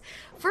because,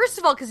 first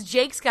of all, because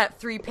Jake's got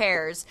 3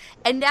 pairs,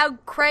 and now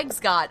Craig's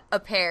got a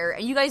pair,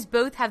 and you guys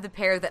both have the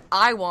pair that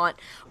I want,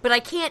 but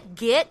I can't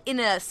get in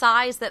a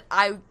size that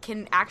I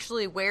can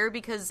actually wear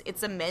because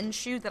it's a men's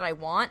shoe that I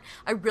want.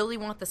 I really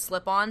want the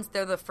slip-ons.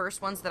 They're the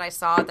first ones that I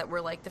saw that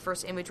were, like, the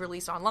first image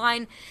released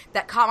online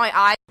that caught my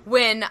eye.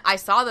 When I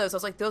saw those, I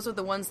was like, those are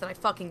the ones that I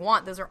fucking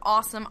want. Those are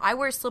awesome. I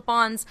wear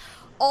slip-ons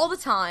all the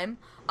time.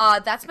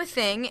 That's my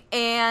thing.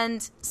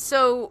 And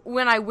so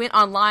when I went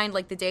online,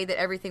 like the day that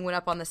everything went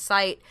up on the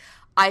site,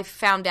 I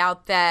found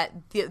out that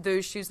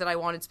those shoes that I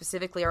wanted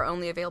specifically are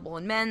only available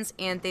in men's,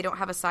 and they don't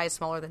have a size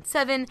smaller than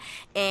 7.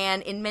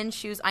 And in men's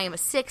shoes, I am a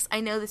 6. I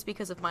know this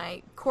because of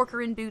my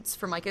Corcoran boots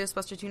for my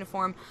Ghostbusters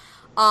uniform.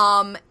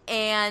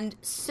 And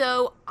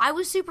so I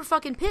was super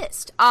fucking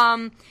pissed.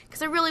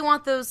 Because I really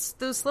want those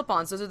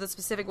slip-ons. Those are the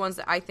specific ones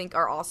that I think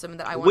are awesome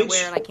that I want to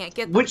wear, and I can't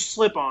get them. Which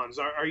slip-ons?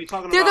 Are you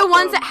talking about? They're the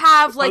ones that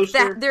have, like,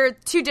 poster? they're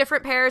 2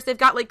 different pairs. They've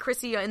got, like,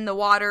 Chrissy in the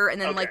water, and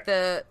then, Okay. like,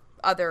 the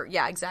other,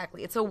 yeah,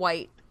 exactly. It's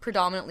a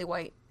predominantly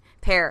white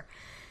pair.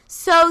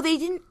 So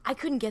I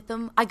couldn't get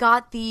them. I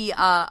got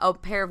a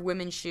pair of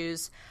women's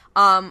shoes.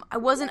 I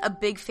wasn't a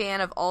big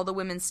fan of all the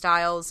women's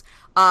styles.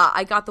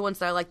 I got the ones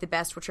that I like the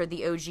best, which are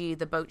the OG,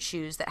 the boat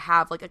shoes that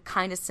have like a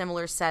kind of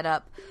similar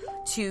setup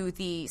to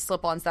the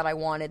slip-ons that I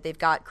wanted. They've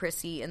got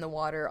Chrissy in the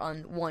water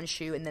on one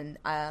shoe, and then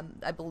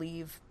I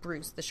believe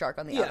Bruce the shark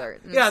on the other.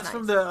 And Yeah, it's nice.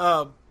 from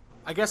the,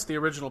 I guess the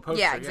original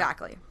poster. Yeah,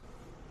 exactly.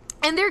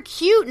 And they're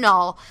cute and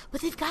all,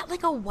 but they've got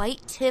like a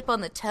white tip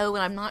on the toe,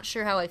 and I'm not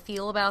sure how I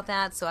feel about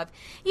that. So I'm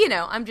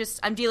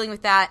dealing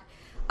with that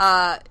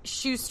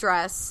shoe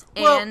stress.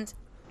 And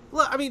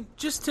well, I mean,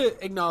 just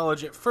to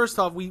acknowledge it, first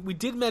off, we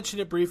did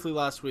mention it briefly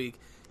last week.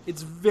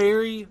 It's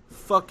very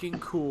fucking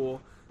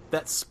cool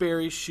that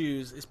Sperry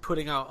Shoes is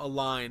putting out a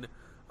line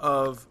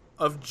of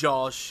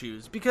Jaws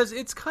shoes, because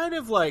it's kind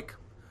of like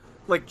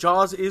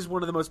Jaws is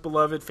one of the most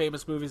beloved,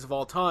 famous movies of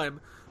all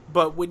time.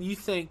 But when you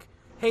think,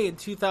 hey, in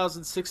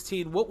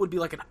 2016, what would be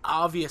like an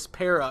obvious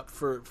pair up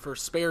for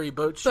Sperry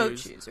boat shoes? boat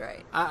shoes,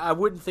 right? I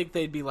wouldn't think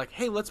they'd be like,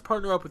 hey, let's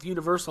partner up with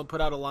Universal and put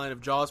out a line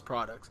of Jaws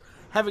products.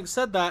 Having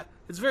said that,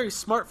 it's very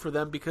smart for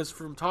them, because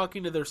from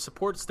talking to their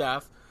support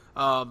staff,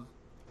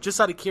 just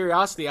out of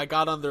curiosity, I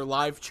got on their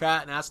live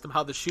chat and asked them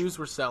how the shoes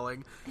were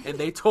selling, and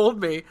they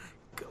told me,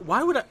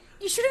 why would I...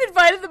 You should have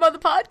invited them on the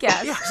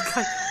podcast.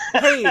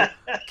 Hey,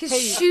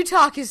 Because Shoe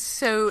Talk is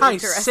so hi,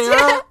 interesting.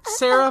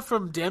 Sarah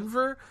from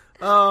Denver.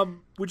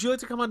 Would you like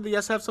to come on the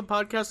Yes Have Some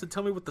podcast and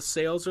tell me what the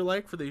sales are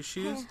like for these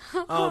shoes?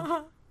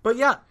 But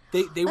yeah,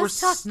 they were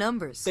talk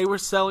numbers. They were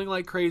selling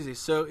like crazy,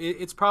 so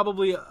it's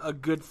probably a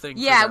good thing.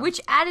 Yeah, for them. which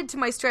added to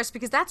my stress,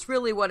 because that's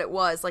really what it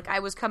was. Like, I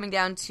was coming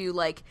down to,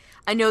 like,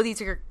 I know these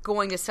are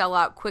going to sell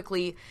out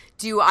quickly.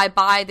 Do I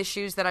buy the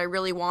shoes that I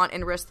really want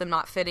and risk them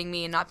not fitting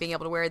me and not being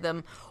able to wear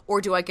them?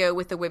 Or do I go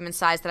with the women's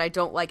size that I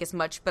don't like as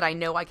much, but I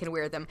know I can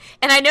wear them?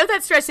 And I know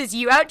that stresses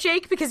you out,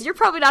 Jake, because you're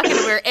probably not going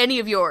to wear any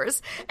of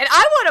yours. And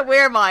I want to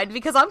wear mine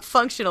because I'm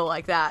functional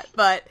like that.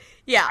 But,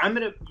 yeah. I'm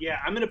at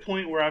a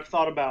point where I've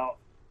thought about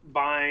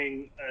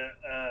buying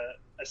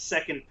a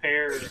second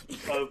pair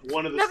of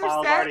one of the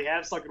styles I already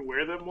have, so I can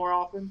wear them more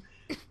often.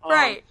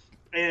 Right.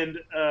 And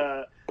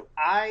so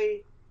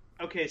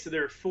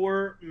there are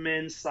 4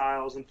 men's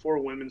styles and 4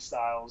 women's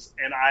styles,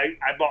 and I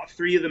bought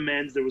 3 of the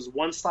men's. There was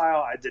one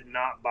style I did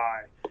not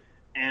buy,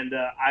 and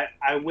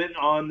I went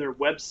on their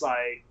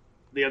website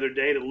the other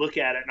day to look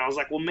at it, and I was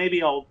like, well,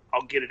 maybe I'll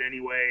get it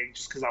anyway,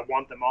 just because I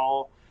want them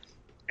all.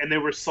 And they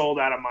were sold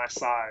out of my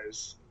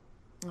size.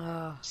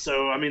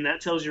 So, I mean, that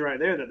tells you right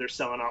there that they're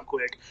selling out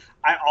quick.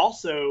 I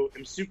also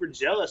am super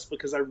jealous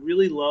because I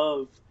really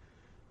love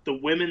the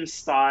women's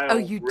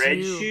style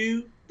red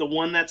shoe. The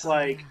one that's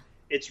like,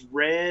 it's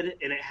red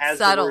and it has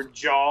Subtle. the word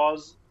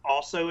Jaws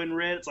also in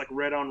red. It's like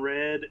red on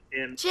red.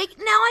 And Jake,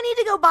 now I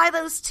need to go buy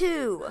those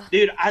too.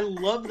 dude, I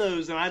love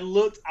those. And I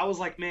was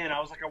like,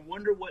 I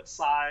wonder what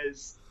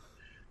size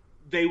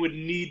they would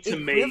need to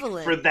make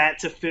for that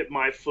to fit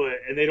my foot.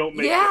 And they don't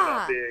make them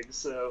that big.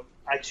 So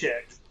I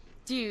checked.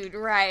 Dude,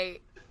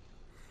 right.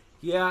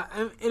 Yeah,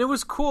 and it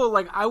was cool.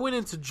 Like, I went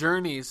into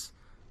Journeys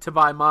to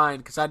buy mine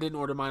because I didn't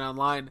order mine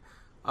online.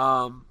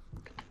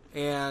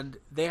 And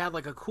they had,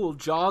 like, a cool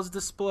Jaws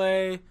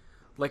display.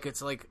 Like,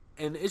 it's like,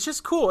 and it's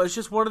just cool. It's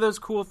just one of those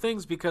cool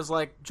things because,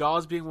 like,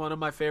 Jaws being one of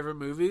my favorite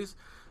movies,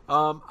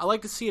 I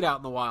like to see it out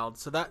in the wild.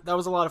 So that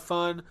was a lot of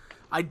fun.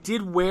 I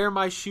did wear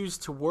my shoes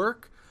to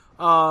work.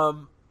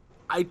 What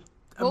was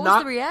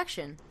the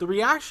reaction? The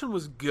reaction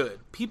was good.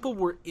 People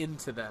were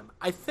into them,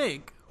 I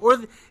think. Or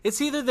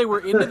it's either they were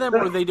into them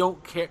or they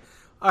don't care.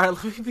 All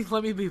right,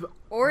 let me be.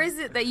 Or is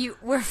it that you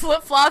wear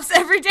flip-flops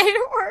every day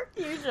to work,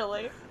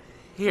 usually?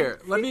 Here,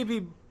 let me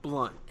be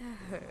blunt.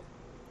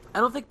 I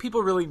don't think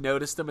people really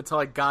noticed them until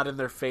I got in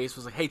their face,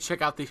 was like, hey,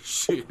 check out these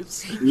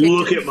shoes.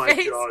 Look at my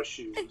Jaws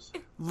shoes.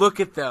 Look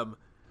at them.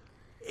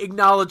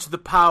 Acknowledge the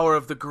power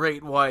of the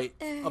great white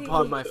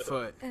upon my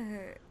foot.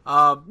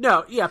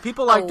 No, yeah,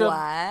 people liked them.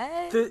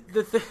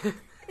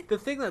 The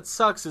thing that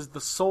sucks is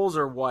the soles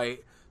are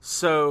white,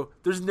 so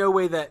there's no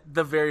way that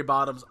the very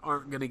bottoms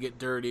aren't going to get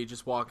dirty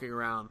just walking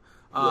around.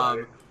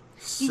 Right.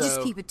 You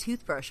just keep a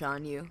toothbrush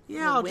on you.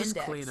 Yeah, I'll just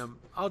clean them.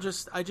 I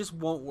just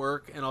won't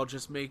work, and I'll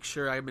just make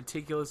sure I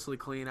meticulously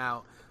clean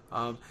out.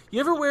 You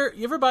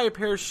ever buy a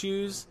pair of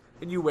shoes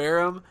and you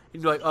wear them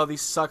and you're like, oh,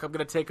 these suck, I'm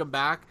gonna take them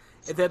back,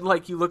 and then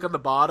like you look on the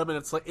bottom and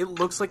it's like it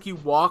looks like you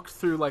walked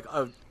through like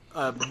a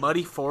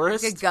muddy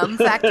forest, like a gum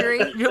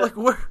factory. You're like,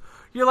 where?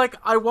 You're like,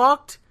 I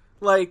walked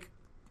like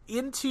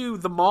into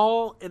the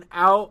mall and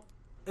out.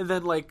 And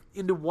then, like,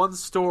 into one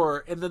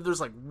store, and then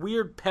there's, like,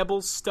 weird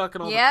pebbles stuck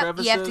in all the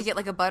crevices. You have to get,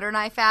 like, a butter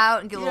knife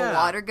out and get a little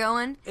water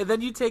going. And then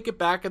you take it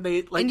back, and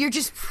they, like... And you're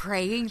just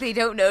praying they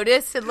don't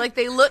notice, and, like,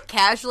 they look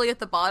casually at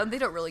the bottom. They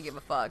don't really give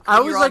a fuck. I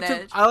always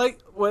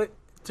like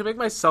to make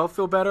myself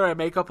feel better, I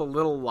make up a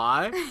little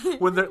lie.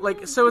 When they're,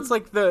 like... So it's,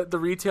 like, the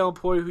retail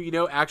employee who, you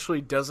know,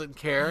 actually doesn't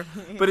care.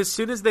 But as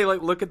soon as they,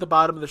 like, look at the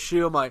bottom of the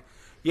shoe, I'm like,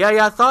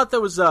 yeah, I thought that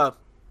was, yeah,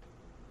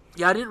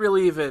 I didn't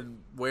really even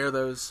wear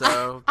those,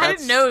 so... I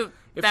didn't know...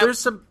 If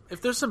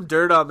there's some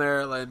dirt on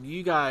there, then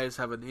you guys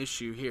have an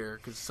issue here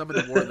because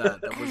somebody wore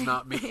that was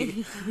not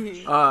me.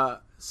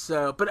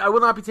 But I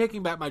will not be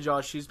taking back my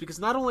Jaws shoes because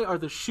not only are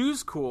the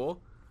shoes cool,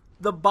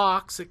 the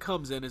box it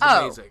comes in is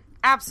amazing.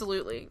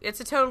 Absolutely. It's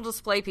a total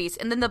display piece.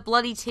 And then the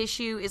bloody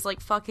tissue is,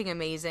 like, fucking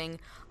amazing.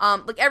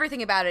 Like,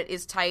 everything about it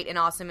is tight and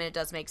awesome, and it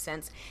does make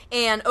sense.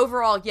 And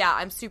overall, yeah,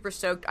 I'm super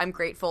stoked. I'm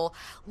grateful.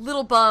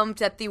 Little bummed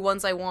that the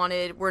ones I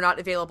wanted were not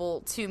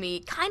available to me.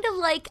 Kind of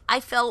like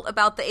I felt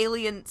about the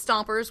Alien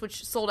Stompers,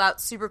 which sold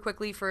out super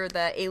quickly for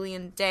the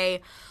Alien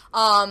Day.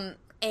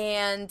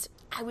 And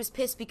I was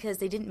pissed because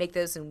they didn't make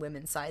those in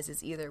women's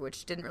sizes either,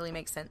 which didn't really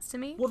make sense to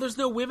me. Well, there's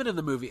no women in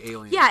the movie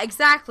Alien. Yeah,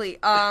 exactly.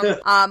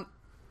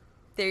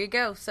 There you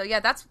go. So yeah,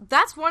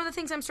 that's one of the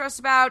things I'm stressed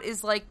about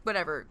is like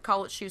whatever.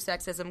 Call it shoe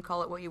sexism.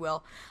 Call it what you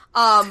will.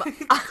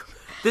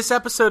 This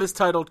episode is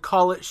titled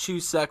 "Call It Shoe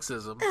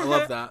Sexism." I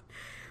love that.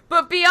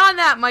 But beyond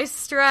that, my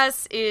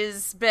stress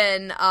is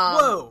been.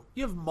 Whoa!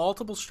 You have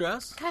multiple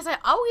stress? Guys, I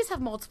always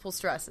have multiple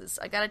stresses.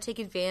 I gotta take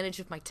advantage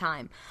of my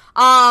time.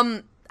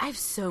 I have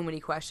so many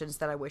questions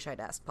that I wish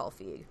I'd asked Paul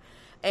Feig,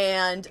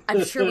 and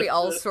I'm sure we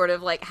all sort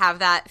of like have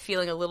that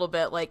feeling a little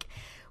bit like.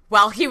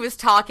 While he was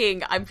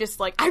talking, I'm just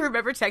like, I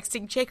remember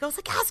texting Jake. I was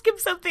like, ask him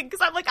something. Because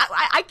I'm like,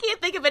 I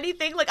can't think of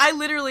anything. Like, I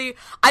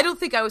don't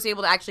think I was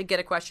able to actually get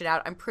a question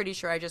out. I'm pretty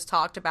sure I just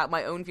talked about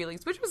my own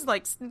feelings, which was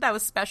like, that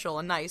was special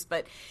and nice.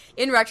 But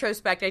in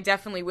retrospect, I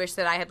definitely wish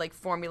that I had like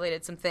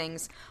formulated some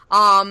things.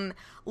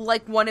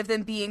 Like one of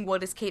them being, what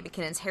does Kate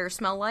McKinnon's hair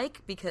smell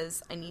like?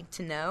 Because I need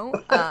to know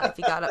if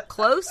he got up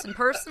close and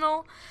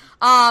personal.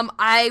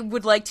 I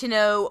would like to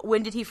know,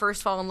 when did he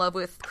first fall in love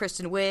with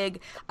Kristen Wiig?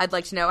 I'd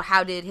like to know,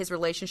 how did his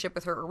relationship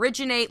with her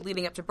originate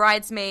leading up to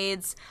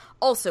Bridesmaids?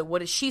 Also, what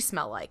does she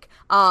smell like?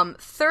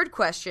 Third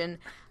question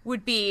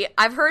would be,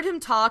 I've heard him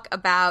talk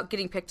about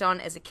getting picked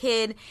on as a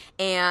kid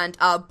and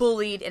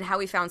bullied, and how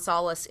he found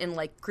solace in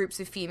like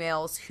groups of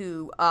females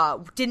who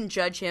didn't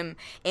judge him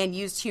and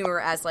used humor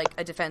as like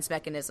a defense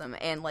mechanism,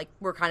 and like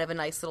were kind of a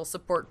nice little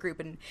support group,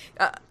 and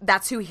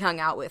that's who he hung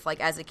out with like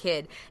as a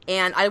kid.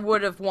 And I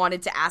would have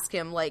wanted to ask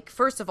him, like,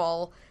 first of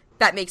all,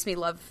 that makes me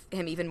love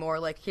him even more,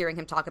 like hearing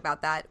him talk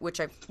about that,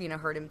 which I've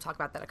heard him talk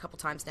about that a couple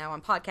times now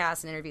on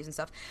podcasts and interviews and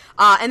stuff.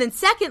 And then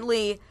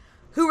secondly,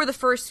 who were the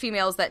first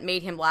females that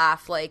made him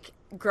laugh, like,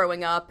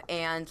 growing up,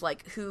 and,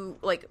 like, who,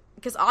 like,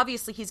 because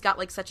obviously he's got,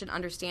 like, such an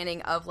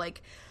understanding of,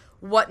 like,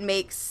 what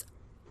makes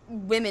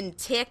women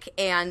tick,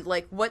 and,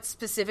 like, what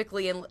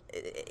specifically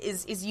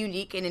is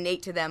unique and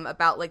innate to them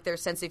about, like, their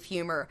sense of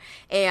humor.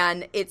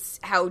 And it's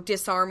how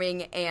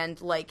disarming and,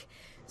 like,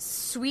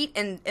 sweet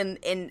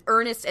and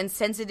earnest and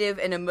sensitive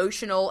and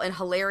emotional and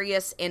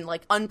hilarious and,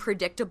 like,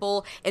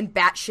 unpredictable and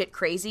batshit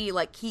crazy.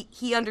 Like,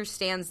 he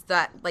understands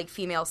that, like,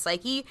 female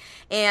psyche.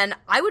 And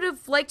I would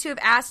have liked to have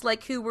asked,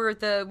 like, who were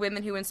the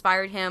women who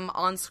inspired him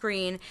on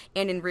screen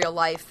and in real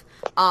life,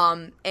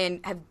 and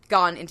have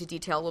gone into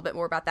detail a little bit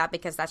more about that,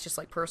 because that's just,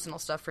 like, personal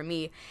stuff for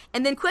me.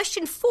 And then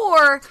question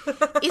 4,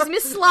 is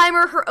Miss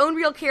Slimer her own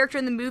real character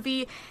in the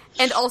movie?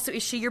 And also,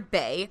 is she your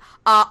bae?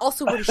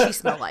 Also, what does she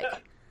smell like?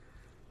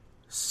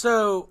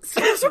 So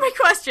those are my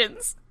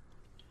questions.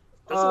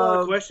 That's a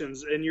lot of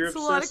questions, and you're It's a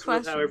lot of obsessed with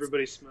how questions.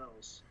 everybody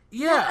smells.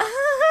 Yeah.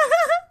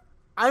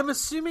 I'm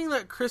assuming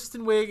that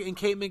Kristen Wiig and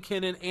Kate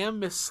McKinnon and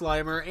Miss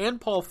Slimer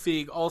and Paul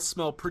Feig all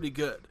smell pretty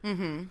good.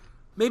 Mm-hmm.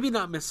 Maybe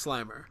not Miss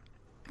Slimer.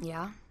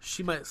 Yeah.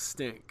 She might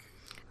stink.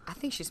 I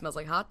think she smells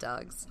like hot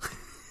dogs.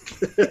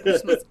 She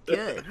smells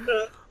good.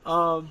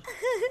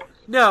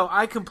 No,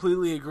 I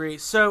completely agree.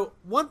 So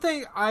one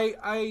thing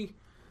I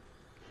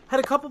had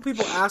a couple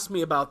people ask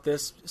me about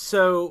this.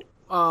 So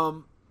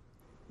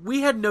we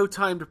had no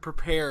time to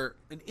prepare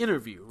an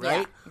interview,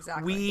 right? Yeah,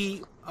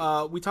 exactly.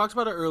 We talked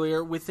about it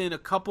earlier. Within a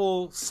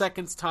couple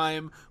seconds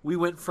time, we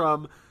went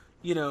from,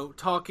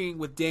 talking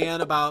with Dan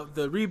about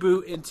the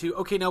reboot into,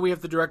 okay, now we have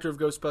the director of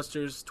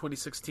Ghostbusters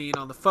 2016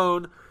 on the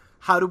phone.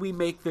 How do we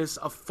make this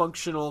a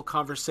functional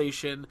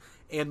conversation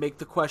and make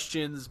the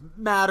questions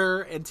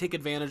matter and take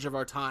advantage of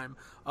our time?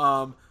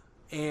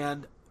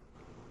 And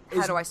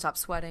how do I stop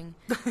sweating?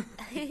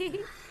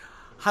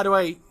 How do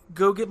I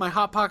go get my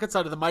Hot Pockets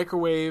out of the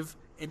microwave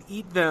and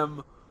eat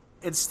them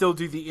and still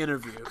do the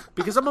interview?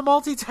 Because I'm a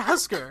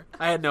multitasker.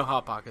 I had no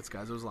Hot Pockets,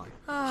 guys. I was lying.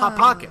 Hot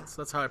Pockets.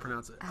 That's how I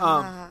pronounce it.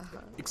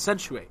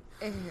 Accentuate.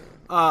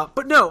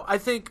 But no, I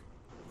think,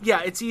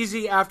 it's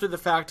easy after the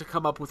fact to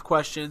come up with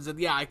questions. And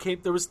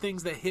there was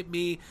things that hit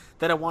me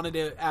that I wanted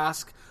to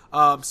ask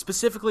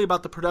specifically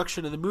about the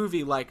production of the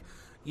movie. Like,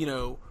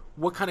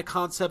 what kind of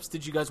concepts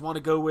did you guys want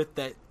to go with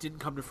that didn't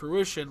come to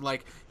fruition?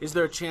 Like, is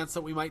there a chance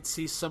that we might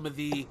see some of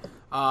the,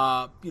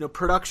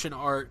 production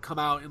art come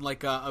out in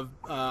like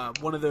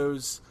one of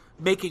those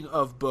making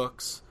of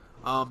books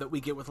that we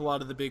get with a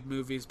lot of the big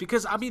movies?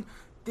 Because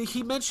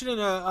he mentioned in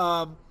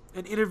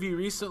an interview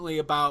recently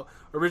about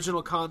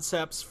original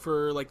concepts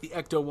for like the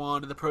Ecto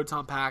Wand and the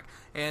Proton Pack,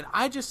 and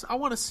I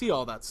want to see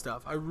all that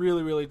stuff. I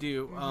really, really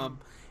do. Mm-hmm.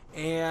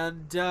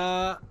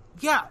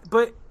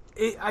 But.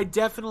 I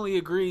definitely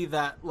agree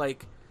that,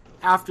 like,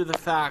 after the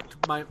fact,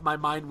 my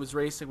mind was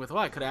racing with,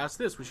 I could ask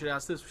this, we should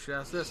ask this, we should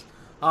ask this.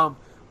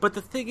 But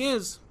the thing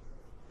is,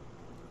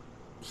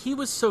 he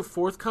was so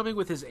forthcoming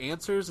with his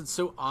answers and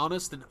so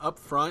honest and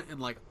upfront and,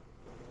 like,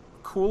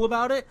 cool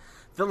about it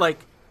that,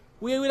 like,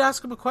 we would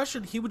ask him a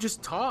question, he would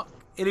just talk.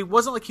 And it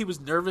wasn't like he was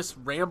nervous,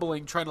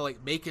 rambling, trying to,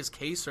 like, make his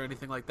case or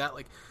anything like that.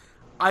 Like,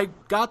 I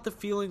got the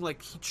feeling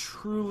like he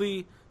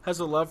truly has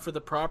a love for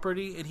the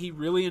property, and he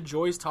really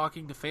enjoys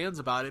talking to fans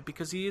about it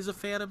because he is a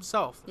fan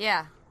himself.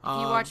 Yeah. If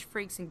you watch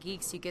Freaks and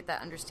Geeks, you get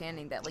that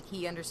understanding that, like,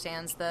 he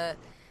understands the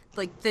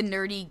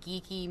nerdy,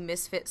 geeky,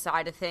 misfit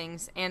side of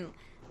things, and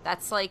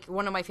that's, like,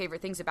 one of my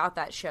favorite things about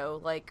that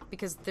show, like,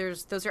 because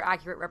those are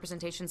accurate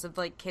representations of,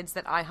 like, kids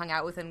that I hung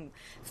out with and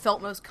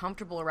felt most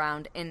comfortable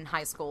around in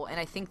high school, and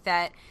I think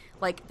that,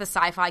 like, the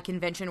sci-fi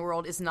convention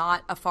world is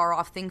not a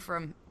far-off thing for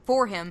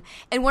him.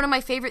 And one of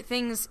my favorite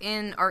things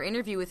in our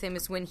interview with him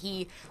is when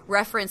he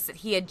referenced that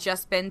he had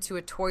just been to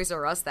a Toys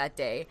R Us that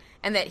day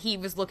and that he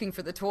was looking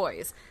for the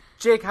toys.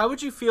 Jake, how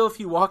would you feel if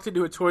you walked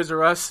into a Toys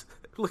R Us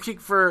looking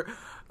for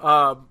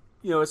a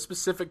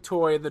specific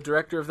toy and the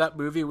director of that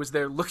movie was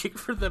there looking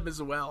for them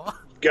as well?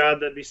 God,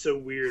 that'd be so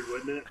weird,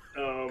 wouldn't it?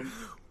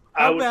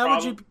 I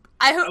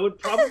would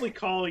probably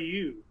call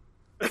you.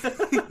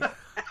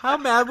 How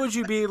mad would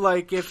you be,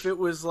 like, if it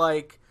was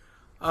like,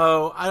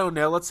 I don't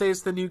know, let's say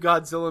it's the new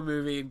Godzilla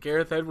movie and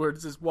Gareth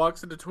Edwards just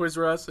walks into Toys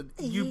R Us and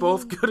you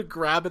both go to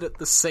grab it at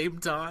the same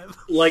time?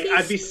 Like,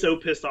 I'd be so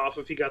pissed off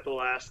if he got the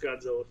last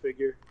Godzilla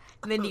figure.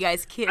 And then you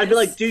guys kiss. I'd be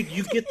like, dude,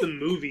 you get the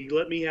movie.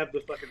 Let me have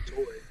the fucking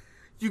toy.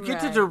 You get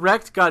to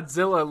direct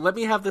Godzilla. Let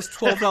me have this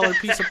 $12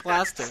 piece of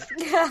plastic.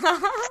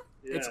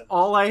 It's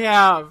all I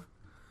have.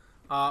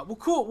 Well,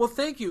 cool. Well,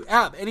 thank you.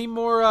 Ab, any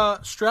more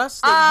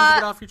stress that you need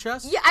to get off your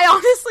chest? Yeah, I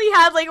honestly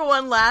had, like,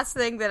 one last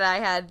thing that I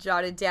had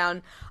jotted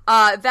down.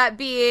 That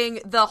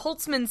being the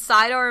Holtzman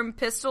sidearm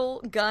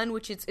pistol gun,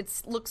 which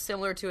it looks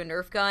similar to a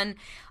Nerf gun.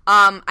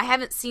 I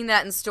haven't seen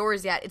that in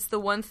stores yet. It's the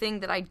one thing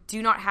that I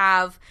do not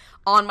have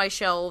on my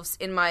shelves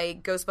in my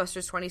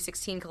Ghostbusters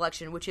 2016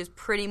 collection, which is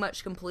pretty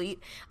much complete.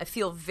 I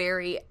feel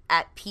very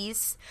at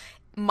peace.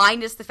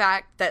 Minus the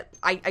fact that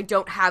I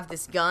don't have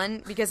this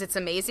gun because it's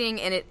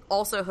amazing, and it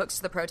also hooks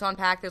to the Proton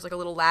Pack. There's like a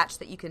little latch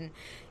that you can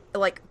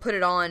like put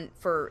it on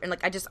and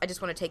like I just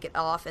want to take it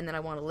off and then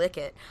I want to lick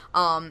it.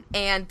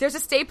 And there's a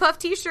Stay Puft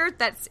t-shirt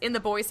that's in the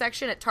boys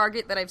section at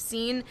Target that I've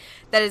seen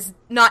that is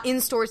not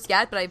in stores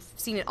yet, but I've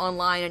seen it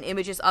online and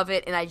images of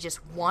it, and I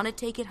just want to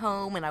take it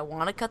home and I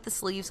want to cut the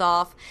sleeves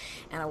off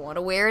and I want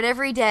to wear it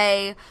every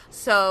day.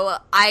 So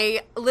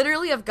I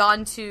literally have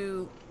gone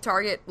to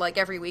Target like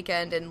every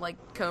weekend and like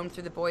combed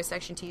through the boys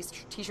section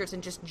t-shirts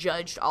and just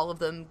judged all of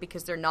them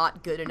because they're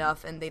not good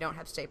enough and they don't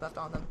have Stay Puft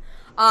on them.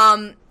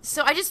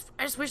 So I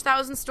just wish that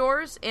was in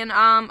stores, and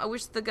I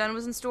wish the gun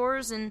was in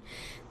stores, and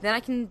then I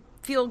can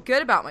feel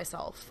good about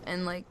myself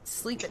and like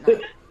sleep at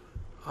night.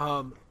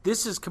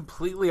 This is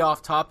completely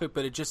off topic,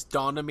 but it just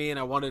dawned on me, and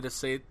I wanted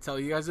to tell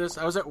you guys this.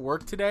 I was at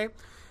work today,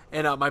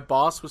 and my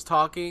boss was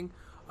talking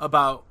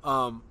about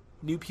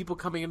new people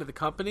coming into the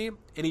company,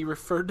 and he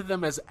referred to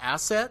them as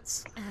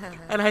assets.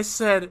 And I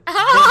said, they're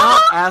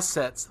not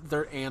assets,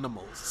 they're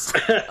animals.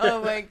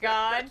 Oh my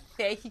god.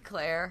 Thank you,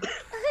 Claire.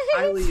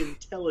 Highly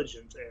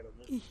intelligent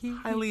animal.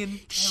 Highly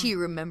intelligent. She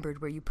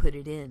remembered where you put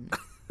it in.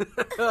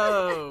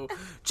 Oh,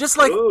 just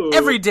like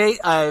every date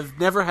I've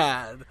never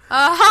had.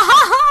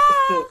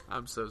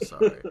 I'm so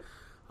sorry.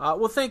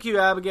 Well, thank you,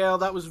 Abigail.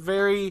 That was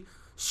very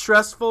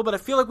stressful, but I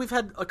feel like we've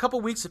had a couple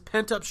weeks of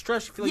pent-up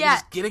stress. You feel like you're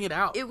just getting it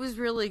out. It was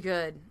really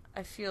good.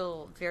 I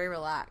feel very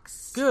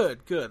relaxed. Good,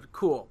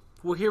 cool.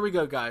 Well, here we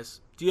go, guys.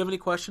 Do you have any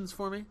questions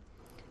for me?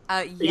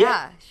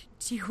 Yeah.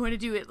 Do you want to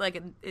do it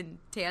like in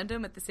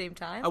tandem at the same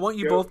time? I want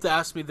you both to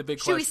ask me the big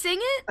question. Should we sing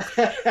it?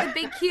 The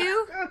big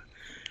cue?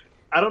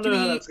 I don't know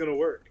how that's going to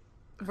work.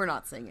 We're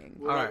not singing.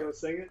 We're not going to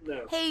sing it?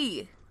 No.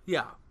 Hey.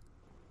 Yeah.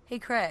 Hey,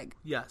 Craig.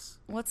 Yes.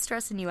 What's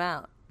stressing you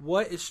out?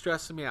 What is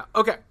stressing me out?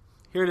 Okay,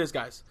 here it is,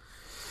 guys.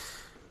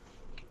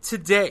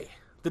 Today,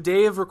 the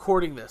day of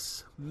recording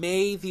this,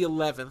 May the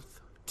 11th,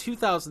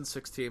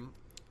 2016,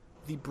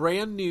 the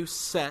brand new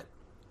set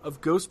of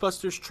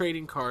Ghostbusters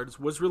trading cards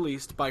was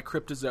released by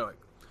Cryptozoic.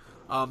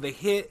 They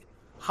hit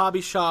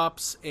hobby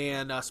shops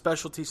and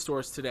specialty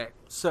stores today.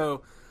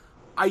 So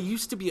I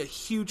used to be a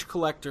huge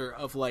collector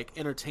of like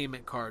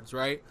entertainment cards,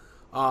 right?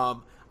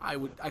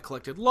 I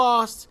collected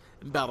Lost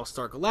and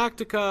Battlestar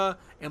Galactica,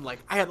 and like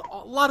I had a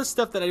lot of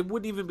stuff that I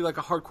wouldn't even be like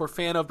a hardcore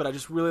fan of, but I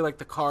just really liked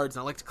the cards,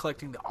 and I liked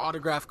collecting the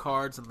autograph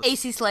cards and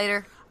AC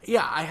Slater.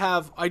 Yeah,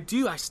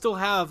 I still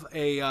have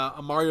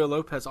a Mario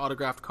Lopez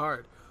autographed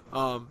card.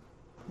 I'm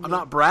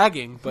not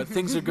bragging, but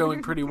things are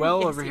going pretty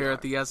well over here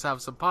at the Yes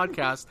Have Some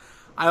podcast.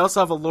 I also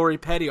have a Lori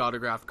Petty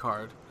autographed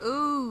card.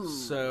 Ooh.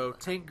 So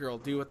Tank Girl,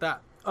 do with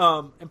that.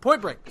 And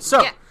Point Break.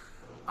 So,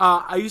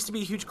 I used to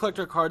be a huge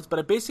collector of cards, but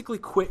I basically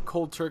quit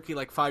cold turkey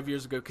like 5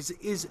 years ago because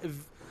it is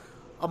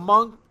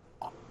amongst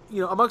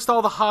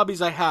all the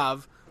hobbies I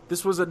have,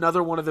 this was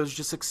another one of those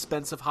just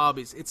expensive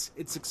hobbies.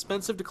 It's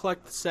expensive to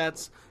collect the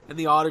sets and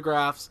the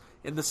autographs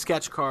and the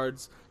sketch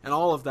cards and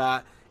all of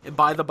that and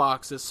buy the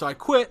boxes. So I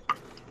quit.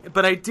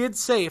 But I did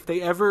say if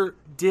they ever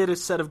did a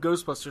set of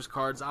Ghostbusters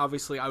cards,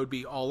 obviously I would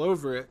be all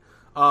over it.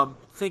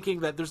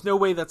 Thinking that there's no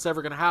way that's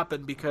ever going to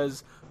happen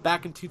because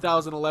back in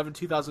 2011,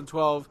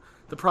 2012,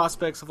 the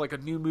prospects of like a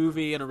new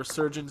movie and a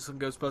resurgence in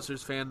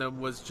Ghostbusters fandom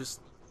was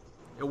just,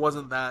 it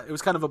wasn't that. It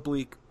was kind of a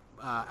bleak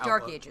outlook.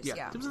 Dark Ages,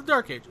 yeah. It was the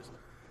Dark Ages.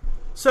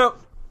 So,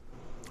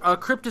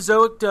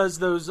 Cryptozoic does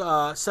those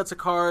sets of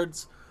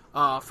cards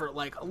for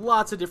like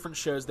lots of different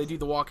shows. They do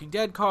the Walking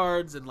Dead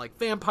cards and like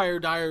Vampire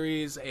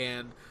Diaries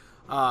and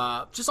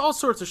just all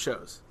sorts of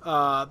shows.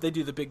 They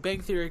do the Big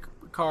Bang Theory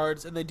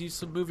cards, and they do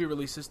some movie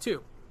releases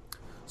too.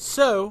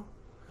 So,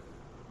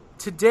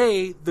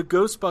 today, the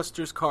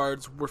Ghostbusters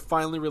cards were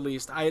finally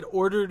released. I had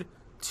ordered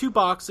 2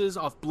 boxes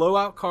off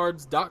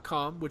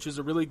blowoutcards.com, which is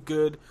a really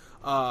good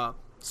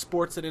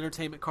sports and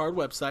entertainment card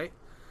website.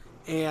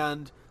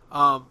 And,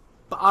 but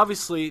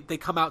obviously, they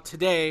come out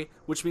today,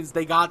 which means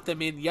they got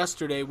them in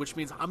yesterday, which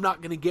means I'm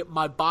not going to get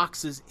my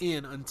boxes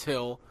in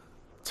until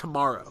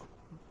tomorrow.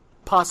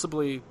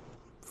 Possibly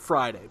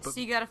Friday. But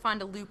so you got to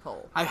find a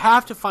loophole. I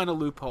have to find a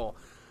loophole.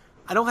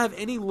 I don't have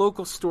any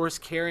local stores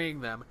carrying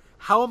them.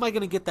 How am I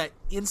going to get that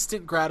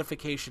instant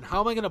gratification?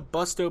 How am I going to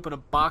bust open a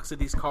box of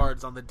these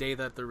cards on the day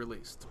that they're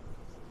released?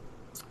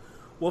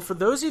 Well, for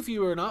those of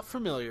you who are not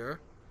familiar,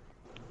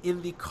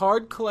 in the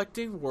card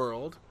collecting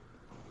world,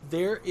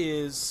 there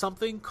is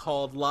something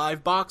called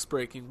live box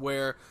breaking,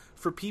 where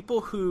for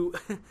people who,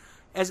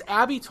 as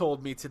Abby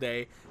told me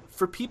today,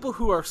 for people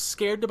who are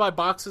scared to buy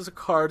boxes of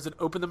cards and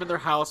open them in their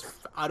house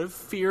out of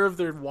fear of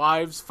their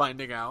wives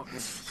finding out.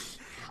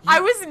 I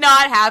was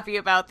not happy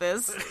about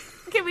this.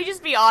 Can we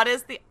just be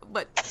honest?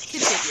 But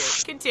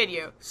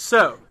continue.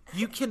 So,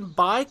 you can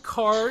buy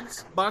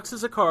cards,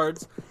 boxes of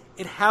cards,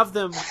 and have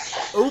them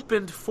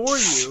opened for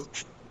you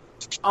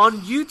on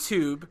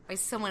YouTube. By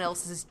someone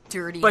else's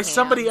dirty By hands.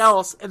 somebody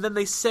else, and then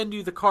they send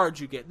you the cards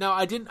you get. Now,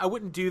 I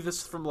wouldn't do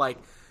this from like,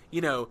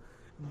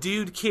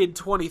 Dude Kid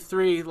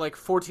 23, like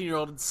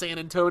 14-year-old in San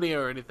Antonio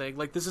or anything.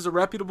 Like, this is a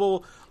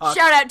reputable...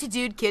 Shout out to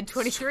Dude Kid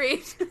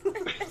 23.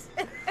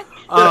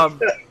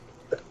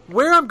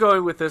 Where I'm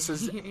going with this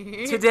is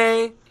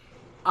today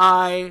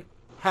I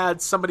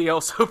had somebody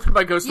else open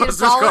my Ghostbusters You had a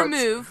baller cards.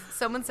 move.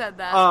 Someone said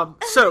that.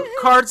 So,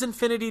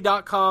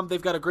 cardsinfinity.com,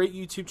 they've got a great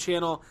YouTube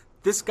channel.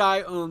 This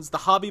guy owns the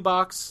Hobby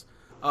Box,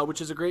 which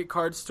is a great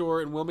card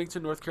store in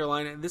Wilmington, North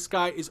Carolina, and this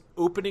guy is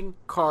opening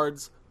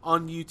cards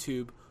on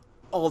YouTube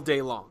all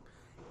day long.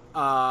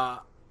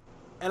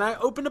 And I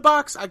opened a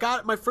box. I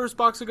got my first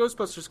box of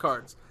Ghostbusters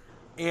cards.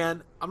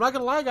 And I'm not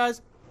going to lie,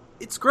 guys,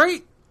 it's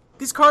great.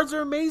 These cards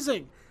are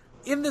amazing.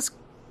 In this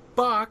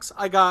box,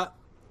 I got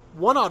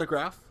one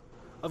autograph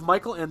of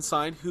Michael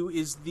Ensign, who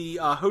is the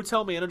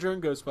hotel manager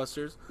in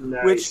Ghostbusters.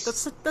 Nice. Which,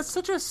 that's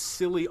such a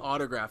silly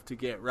autograph to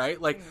get,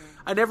 right? Like,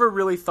 I never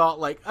really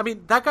thought,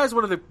 that guy's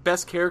one of the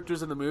best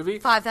characters in the movie.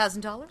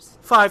 $5,000?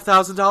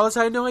 $5,000.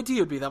 I had no idea it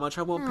would be that much.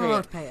 I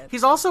won't pay it.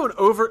 He's also an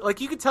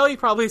you could tell he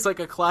probably is like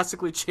a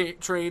classically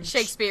trained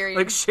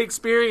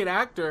Shakespearean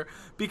actor,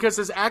 because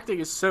his acting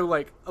is so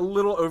a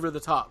little over the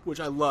top, which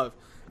I love.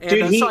 And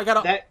Dude, so I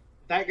got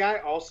that guy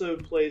also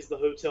plays the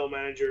hotel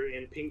manager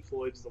in Pink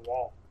Floyd's The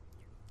Wall.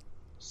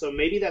 So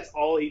maybe that's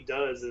all he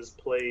does is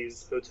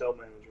plays hotel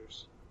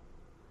managers.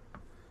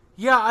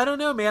 Yeah, I don't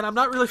know, man. I'm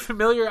not really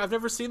familiar. I've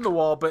never seen The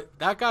Wall, but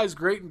that guy's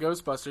great in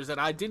Ghostbusters,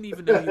 and I didn't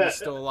even know he was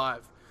still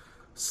alive.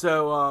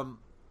 So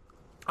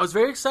I was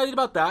very excited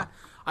about that.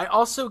 I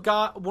also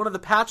got one of the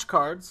patch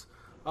cards,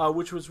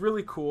 which was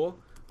really cool.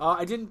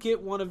 I didn't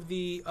get one of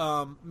the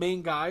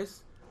main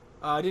guys.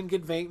 I didn't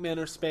get Venkman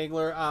or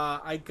Spangler.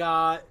 I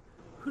got...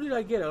 Who did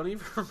I get? I don't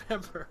even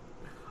remember.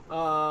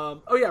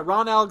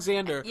 Ron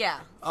Alexander. Yeah.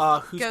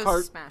 Who's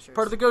Ghost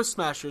part of the Ghost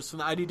Smashers from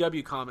the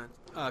IDW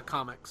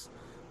comics.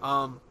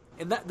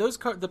 And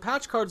the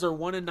patch cards are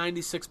 1 in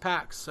 96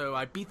 packs, so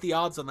I beat the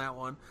odds on that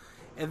one.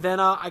 And then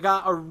I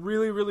got a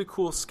really, really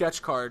cool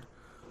sketch card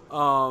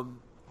so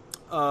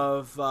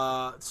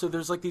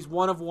there's these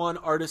 1-of-1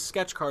 artist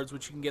sketch cards,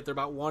 which you can get. They're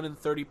about 1 in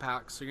 30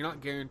 packs, so you're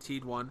not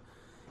guaranteed one.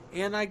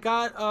 And I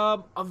got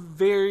a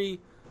very,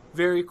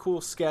 very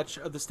cool sketch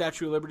of the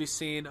Statue of Liberty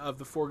scene of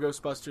the 4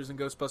 Ghostbusters and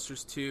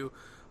Ghostbusters 2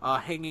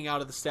 hanging out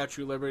of the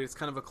Statue of Liberty. It's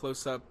kind of a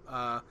close-up.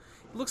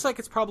 It looks like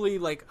it's probably,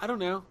 I don't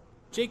know.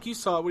 Jake, you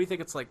saw it. What do you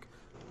think? It's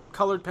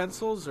colored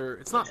pencils, or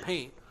it's not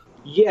paint?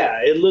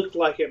 Yeah, it looked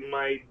like it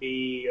might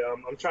be.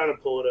 I'm trying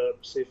to pull it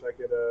up, see if I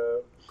could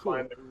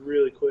find it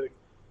really quick.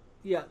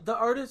 Yeah, the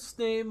artist's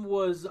name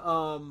was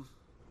Urin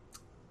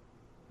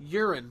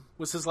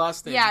was his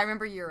last name. Yeah, I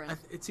remember Urin.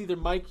 It's either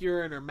Mike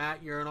Urin or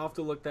Matt Urin. I'll have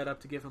to look that up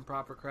to give him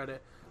proper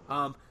credit.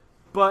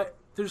 But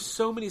there's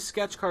so many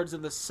sketch cards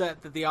in the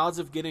set that the odds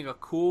of getting a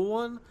cool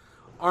one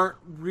aren't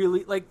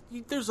really...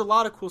 there's a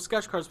lot of cool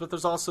sketch cards, but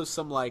there's also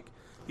some,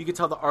 you could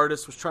tell the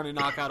artist was trying to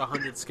knock out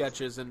 100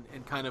 sketches and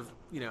kind of,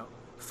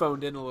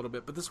 phoned in a little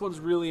bit. But this one's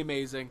really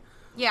amazing.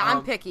 Yeah,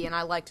 I'm picky, and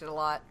I liked it a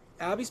lot.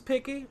 Abby's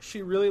picky.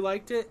 She really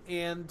liked it,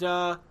 and...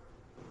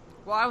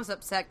 Well, I was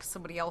upset because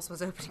somebody else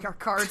was opening our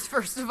cards,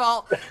 first of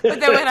all. But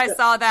then when I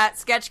saw that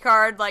sketch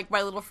card,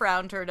 my little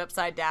frown turned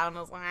upside down. I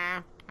was like,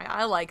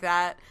 I like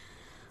that.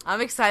 I'm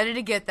excited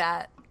to get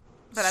that.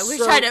 But I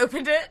wish I'd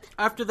opened it.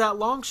 After that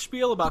long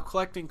spiel about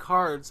collecting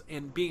cards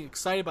and being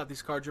excited about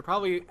these cards, you're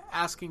probably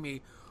asking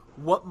me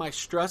what my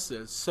stress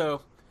is.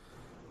 So,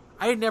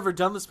 I had never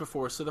done this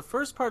before. So the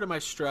first part of my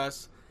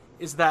stress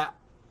is that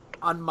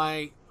on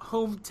my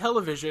home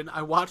television,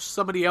 I watched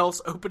somebody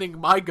else opening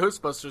my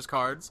Ghostbusters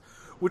cards,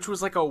 which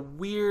was a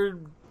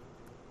weird...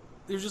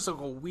 There's just a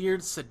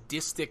weird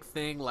sadistic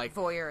thing.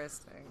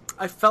 Voyeuristic.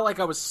 I felt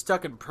like I was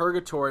stuck in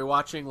purgatory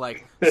watching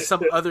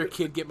some other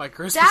kid get my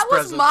Christmas That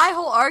was presents. my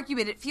whole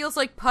argument. It feels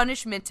like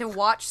punishment to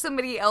watch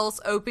somebody else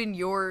open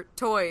your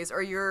toys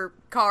or your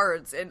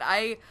cards. And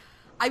I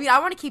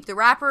want to keep the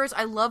wrappers.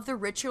 I love the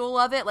ritual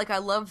of it. I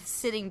love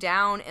sitting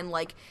down and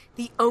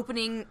the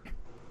opening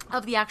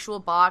of the actual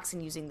box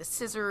and using the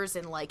scissors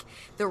and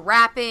the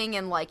wrapping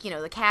and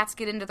the cats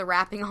get into the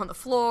wrapping on the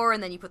floor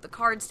and then you put the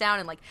cards down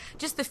and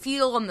just the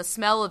feel and the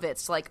smell of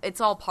it's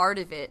it's all part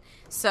of it.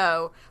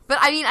 So, but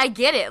I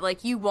get it.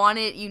 You want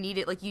it, you need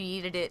it, you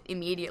needed it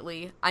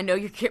immediately. I know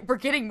we're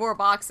getting more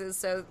boxes,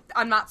 so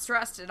I'm not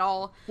stressed at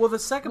all. Well, the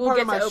second part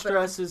of my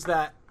stress is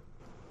that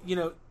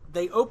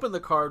they open the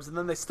cards and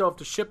then they still have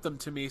to ship them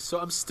to me, so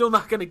I'm still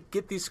not going to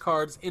get these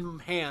cards in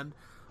hand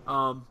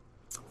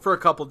for a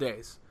couple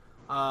days.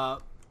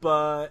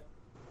 But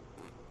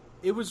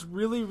it was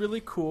really,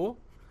 really cool,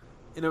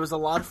 and it was a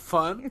lot of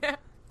fun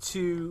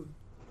to,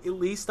 at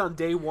least on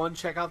day one,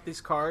 check out these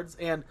cards.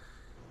 And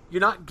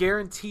you're not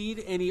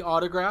guaranteed any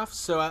autographs,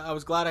 so I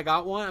was glad I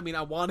got one. I mean,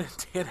 I wanted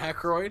Dan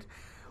Aykroyd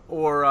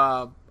or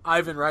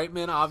Ivan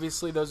Reitman.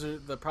 Obviously, those are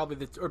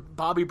or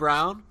Bobby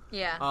Brown.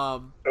 Yeah.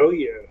 Oh,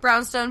 yeah.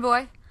 Brownstone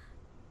Boy.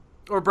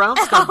 Or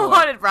Brownstone Boy. I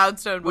wanted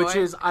Brownstone Boy. Which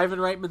is Ivan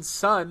Reitman's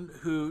son,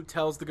 who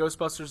tells the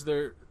Ghostbusters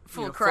they're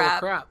full of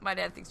crap. My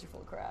dad thinks you're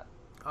full of crap.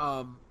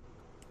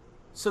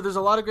 So there's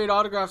a lot of great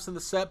autographs in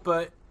the set,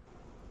 but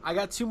I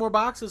got 2 more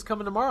boxes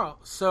coming tomorrow,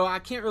 so I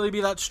can't really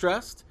be that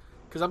stressed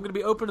because I'm going to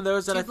be opening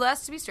those. Too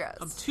blessed to be stressed.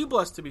 I'm too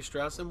blessed to be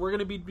stressed, and we're going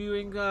to be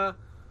doing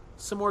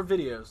some more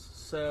videos.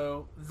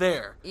 So,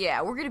 there.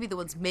 Yeah, we're going to be the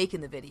ones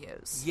making the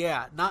videos.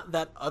 Yeah, not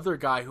that other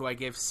guy who I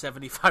gave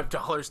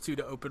 $75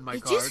 to open my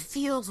It cards. just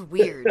feels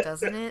weird,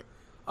 doesn't it?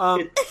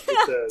 It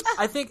does.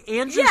 I think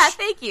Andrew... Yeah,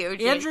 thank you,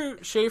 Jake. Andrew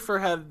Schaefer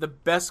had the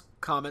best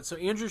comment. So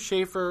Andrew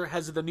Schaefer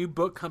has the new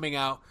book coming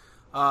out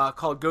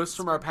called Ghosts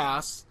from Our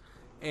Past.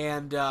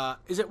 And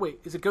is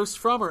it Ghosts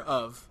from or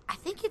of? I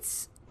think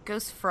it's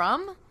Ghosts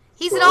from.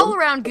 He's an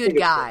all-around good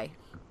guy.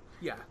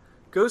 Yeah.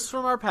 Ghosts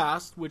from Our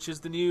Past, which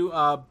is the new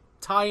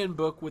tie-in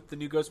book with the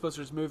new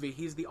Ghostbusters movie.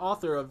 He's the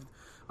author of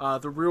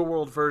the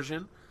real-world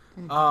version.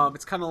 Mm-hmm.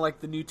 It's kind of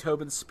like the new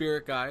Tobin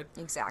Spirit Guide.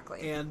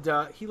 Exactly. And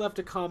he left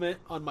a comment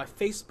on my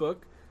Facebook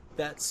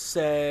that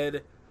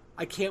said,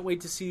 I can't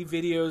wait to see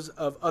videos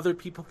of other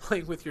people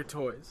playing with your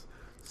toys.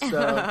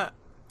 So,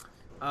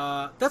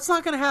 that's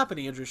not going to happen,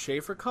 Andrew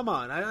Schaefer. Come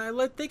on.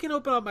 They can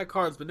open up my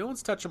cards, but no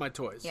one's touching my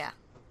toys. Yeah.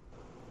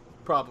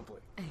 Probably.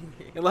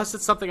 Unless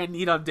it's something I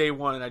need on day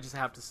one and I just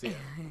have to see it.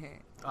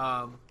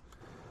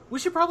 We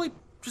should probably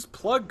just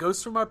plug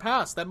Ghosts from Our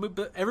Past.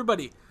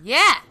 Everybody.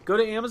 Yeah. Go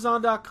to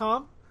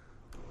Amazon.com.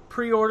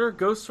 Pre-order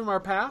Ghosts from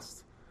Our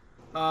Past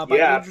by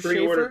Andrew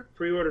Schaefer.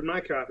 Pre-ordered my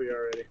copy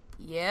already.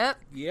 Yep.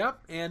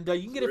 And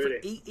you can get it for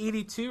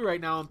 $8.82 right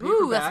now on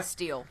paperback. Ooh, that's a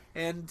steal.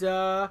 And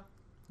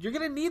you're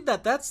gonna need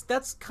that.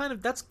 That's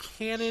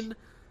canon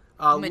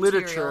Material,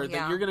 literature that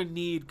yeah. you're gonna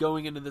need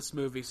going into this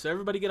movie. So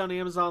everybody get on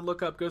Amazon,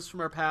 look up Ghosts from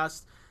Our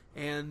Past,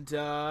 and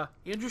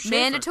Andrew Schaefer.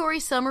 Mandatory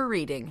summer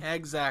reading.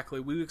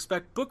 Exactly. We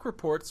expect book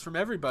reports from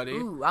everybody.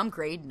 Ooh, I'm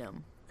grading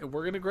them. And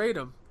we're gonna grade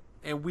them.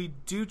 And we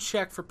do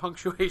check for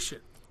punctuation.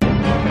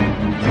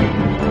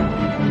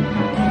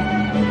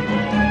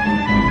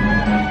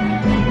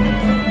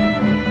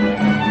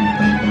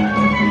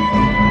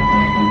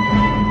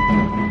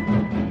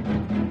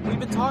 We've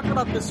been talking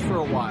about this for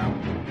a while,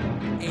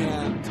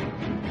 and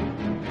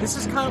this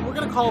is we're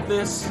going to call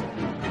this,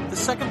 the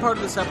second part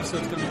of this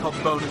episode is going to be called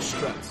Bonus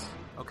Stress,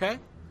 okay?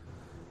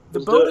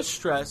 The bonus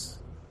stress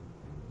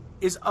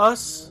is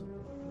us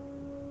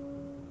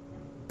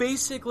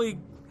basically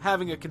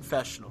having a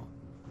confessional.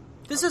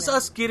 This is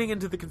us getting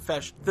into the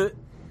confession. The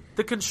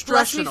constressional.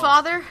 Bless me,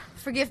 Father.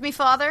 Forgive me,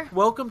 Father.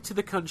 Welcome to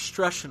the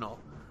constressional.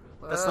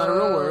 That's not a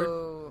real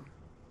word.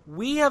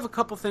 We have a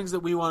couple things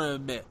that we want to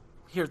admit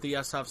here at the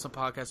Yes Have Some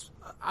podcast.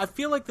 I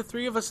feel like the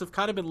three of us have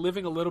kind of been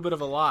living a little bit of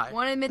a lie. I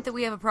want to admit that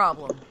we have a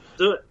problem.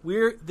 Do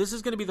it. This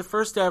is going to be the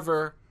first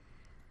ever.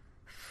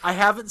 I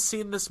haven't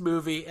seen this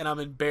movie, and I'm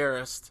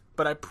embarrassed,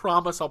 but I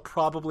promise I'll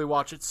probably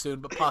watch it soon,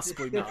 but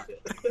possibly not.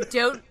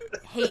 Don't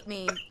hate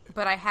me,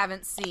 but I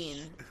haven't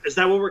seen. Is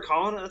that what we're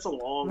calling it? That's a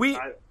long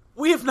title.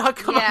 We have not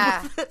come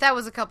up with it. That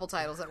was a couple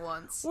titles at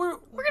once. We're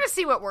going to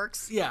see what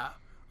works. Yeah.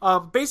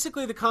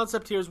 Basically, the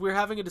concept here is we were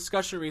having a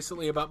discussion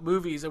recently about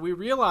movies, and we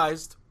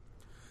realized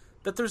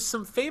that there's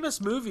some famous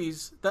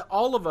movies that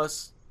all of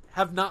us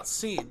have not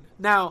seen.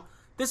 Now,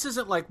 this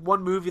isn't like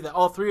one movie that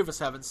all three of us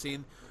haven't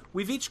seen.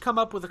 We've each come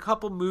up with a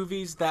couple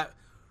movies that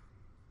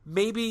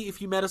maybe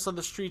if you met us on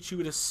the streets, you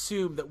would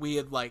assume that we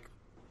had been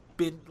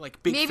big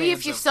fans Maybe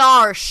if you of.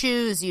 saw our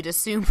shoes, you'd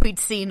assume we'd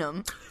seen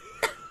them.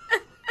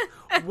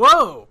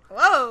 Whoa!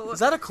 Whoa! Is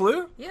that a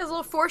clue? Yeah, it's a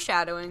little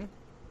foreshadowing.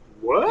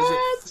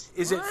 What?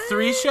 Is it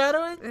three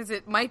shadowing?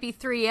 It might be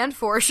 3 and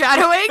 4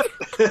 shadowing.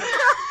 Don't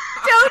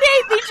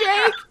hate me,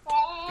 Jake.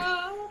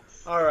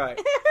 All right.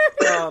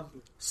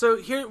 So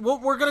here,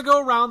 we're gonna go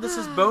around. This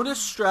is bonus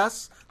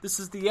stress. This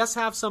is the Yes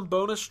Have Some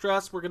bonus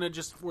stress. We're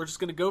just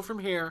gonna go from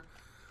here.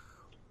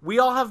 We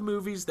all have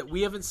movies that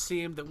we haven't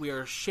seen, that we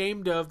are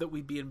ashamed of, that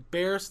we'd be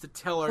embarrassed to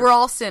tell our. We're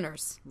all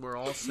sinners. We're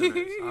all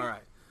sinners. All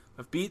right.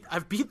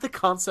 I've beat the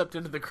concept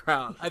into the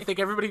ground. I think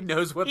everybody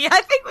knows what. Yeah,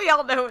 I think we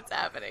all know what's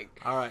happening.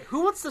 All right.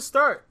 Who wants to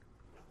start?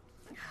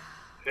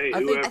 Hey,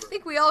 I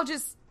think we all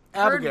just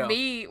Abigail. heard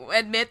me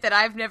admit that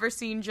I've never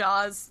seen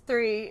Jaws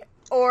 3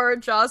 or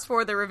Jaws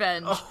 4: The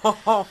Revenge.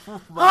 Oh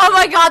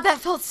my God, that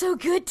felt so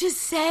good to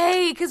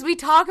say because we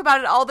talk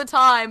about it all the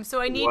time.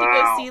 So I need to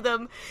go see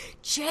them.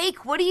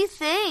 Jake, what do you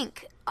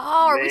think?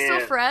 Oh, are we still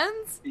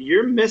friends?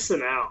 You're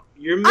missing out.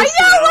 You're missing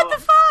I know, out what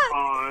the fuck?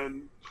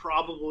 on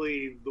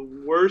probably the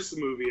worst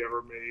movie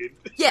ever made.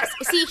 Yes.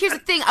 See, here's the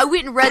thing. I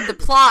went and read the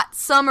plot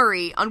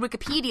summary on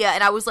Wikipedia,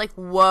 and I was like,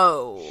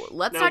 whoa,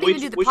 let's not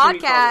even do the which one are you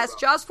talking podcast. about?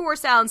 Jaws 4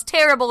 sounds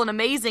terrible and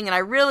amazing, and I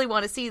really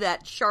want to see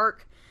that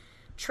shark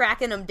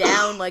tracking him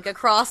down,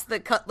 across the...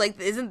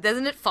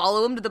 doesn't it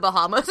follow him to the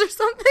Bahamas or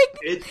something?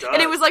 It does.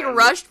 And it was, man.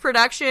 rushed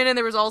production, and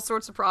there was all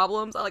sorts of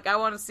problems. I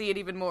want to see it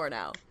even more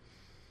now.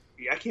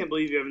 Yeah, I can't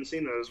believe you haven't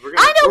seen those. We're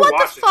I know, what the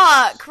watching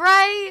fuck,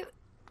 right?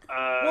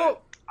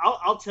 Well,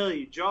 I'll tell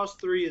you, Jaws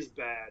 3 is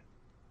bad.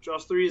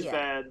 Jaws 3 is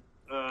bad.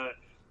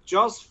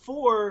 Jaws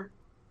 4,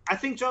 I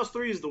think Jaws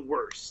 3 is the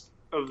worst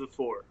of the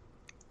 4.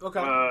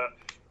 Okay.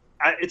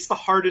 It's the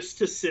hardest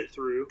to sit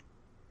through.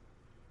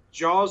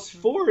 Jaws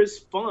 4 is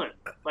fun.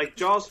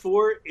 Jaws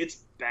 4, it's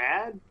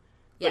bad,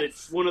 but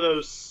it's one of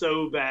those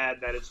so bad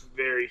that it's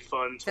very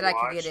fun to watch.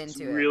 I could get into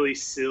it's really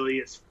silly.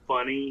 It's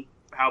funny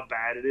how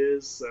bad it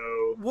is.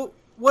 So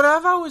what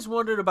I've always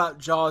wondered about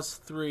Jaws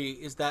 3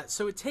 is that,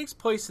 so it takes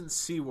place in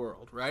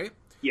SeaWorld, right?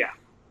 Yeah.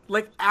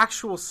 Like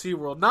actual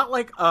SeaWorld, not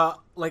like a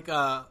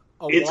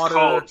It's water...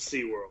 called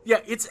SeaWorld.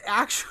 Yeah, it's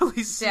actually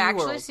SeaWorld. They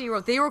actually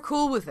SeaWorld. They were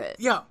cool with it.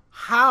 Yeah,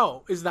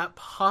 how is that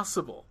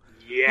possible?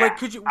 Yeah, Like,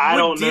 could you? I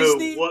don't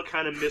Disney... know what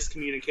kind of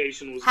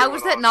miscommunication was. How going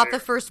was that on not there.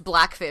 the first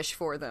Blackfish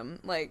for them?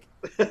 Like,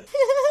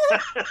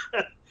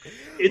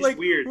 It's like,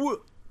 weird.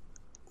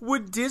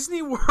 Would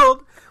Disney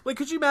World, like,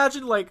 could you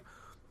imagine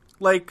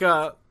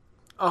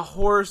a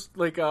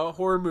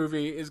horror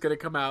movie is going to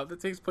come out that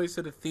takes place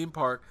at a theme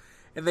park,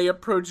 and they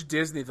approach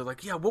Disney. They're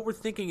like, yeah, what we're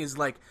thinking is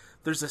like,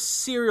 there's a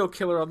serial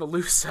killer on the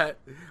loose at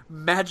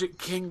Magic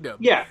Kingdom.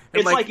 Yeah,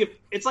 And,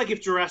 it's like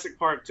if Jurassic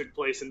Park took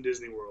place in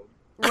Disney World.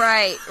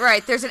 right.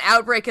 There's an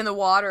outbreak in the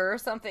water or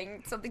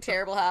something. Something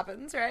terrible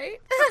happens,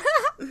 right?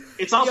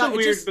 It's also Yeah, it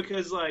weird just-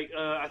 because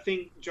I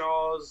think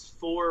Jaws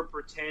 4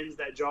 pretends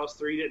that Jaws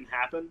 3 didn't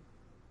happen.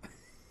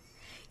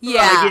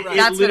 Yeah, Like, it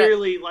that's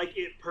literally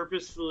it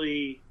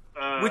purposefully.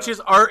 which is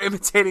art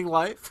imitating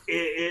life.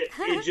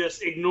 It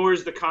just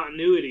ignores the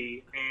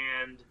continuity,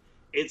 and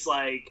it's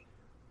like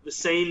the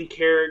same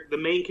character.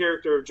 The main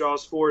character of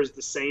Jaws 4 is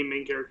the same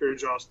main character of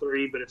Jaws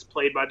 3, but it's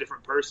played by a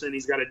different person.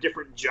 He's got a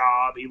different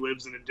job. He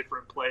lives in a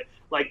different place.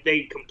 Like,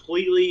 they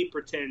completely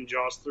pretend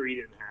Jaws 3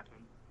 didn't happen.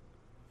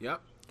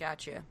 Yep.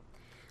 Gotcha.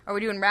 Are we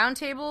doing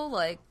roundtable?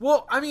 Like,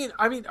 Well, I mean,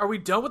 are we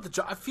done with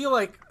the? I feel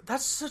like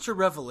that's such a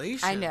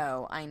revelation. I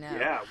know.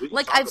 Yeah, we can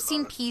Like, talk I've about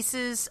seen it.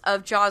 pieces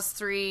of Jaws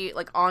 3,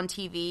 like, on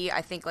TV,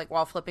 I think, like,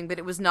 while flipping, but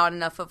it was not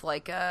enough of,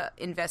 like, a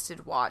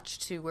invested watch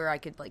to where I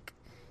could, like,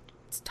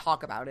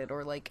 talk about it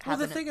or, like, Well,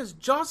 have the thing is,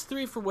 Jaws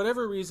 3, for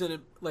whatever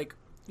reason, like,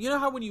 you know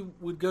how when you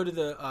would go to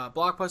the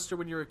Blockbuster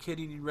when you were a kid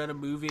and you rent a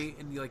movie,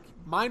 and you, like,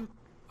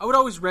 I would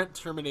always rent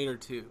Terminator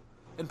 2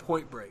 and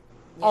Point Break.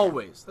 Yeah.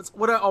 Always. That's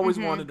what I always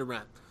wanted to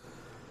rent.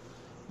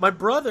 My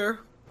brother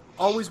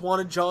always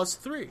wanted Jaws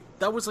 3.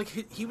 That was like,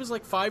 he was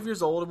like 5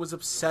 years old and was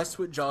obsessed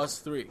with Jaws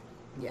 3.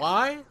 Yeah.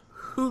 Why?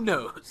 Who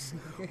knows?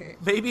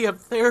 Maybe a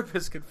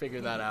therapist could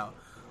figure that out.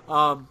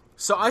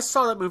 So I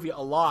saw that movie a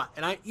lot,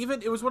 and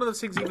it was one of those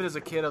things, even as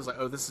a kid, I was like,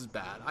 oh, this is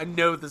bad. I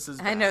know this is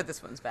bad. I know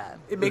this one's bad.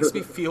 It makes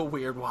me feel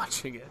weird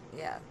watching it.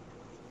 Yeah.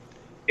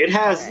 It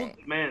has,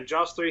 Right. man,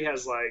 Jaws 3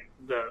 has, like,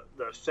 the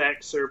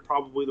effects are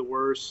probably the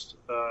worst.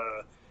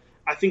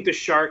 I think the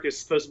shark is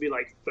supposed to be,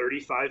 like,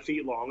 35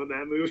 feet long in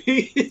that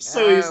movie.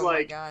 So he's, Oh,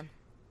 like, my God.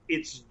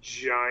 it's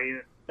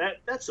giant.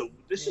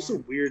 This is a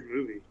weird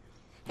movie.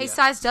 Hey,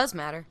 size does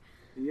matter.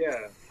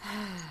 Yeah.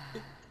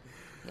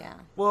 Yeah.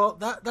 Well,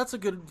 that's a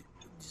good...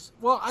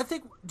 Well, I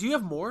think... Do you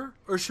have more?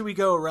 Or should we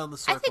go around the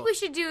circle? I think we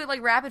should do,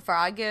 like, rapid fire.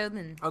 I go,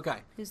 then Okay.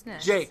 who's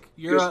next? Jake,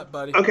 you're up,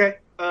 buddy. Okay.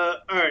 All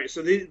right.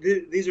 So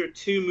these are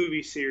two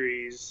movie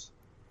series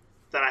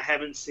that I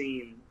haven't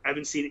seen. I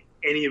haven't seen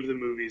any of the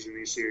movies in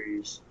these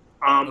series.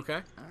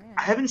 Okay.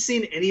 I haven't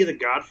seen any of the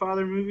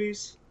Godfather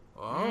movies,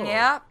 Oh.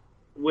 Yeah.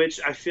 which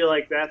I feel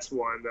like that's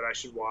one that I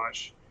should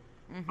watch.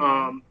 And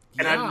Yeah.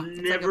 I've It's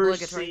like never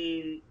obligatory.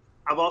 seen.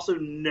 I've also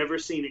never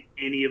seen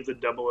any of the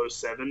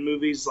 007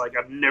 movies. Like,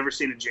 I've never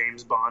seen a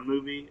James Bond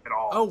movie at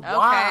all. Oh,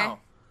 wow.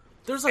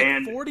 There's like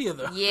And- 40 of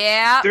them.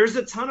 Yeah. There's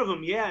a ton of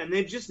them, yeah, and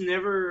they've just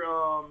never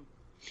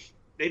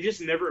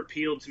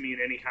appealed to me in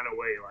any kind of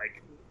way.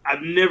 Like,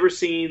 I've never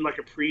seen like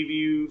a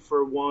preview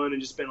for one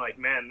and just been like,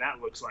 man, that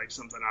looks like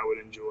something I would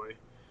enjoy.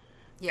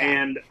 Yeah.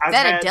 And I've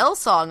that had, Adele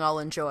song I'll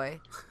enjoy.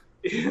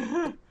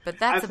 But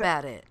that's I've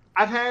about it.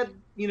 I've had,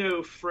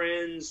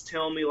 friends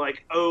tell me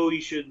like, oh, you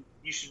should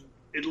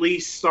at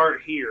least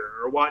start here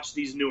or watch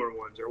these newer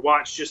ones or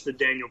watch just the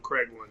Daniel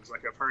Craig ones.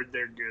 Like, I've heard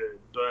they're good,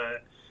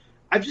 but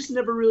I've just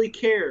never really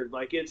cared.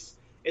 Like, it's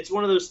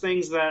one of those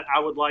things that I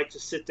would like to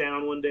sit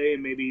down one day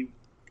and maybe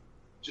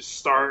just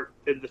start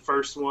at the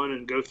first one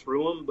and go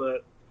through them,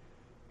 but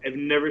I've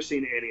never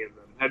seen any of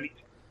them.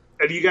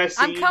 Have you guys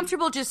seen? I'm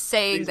comfortable just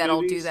saying these that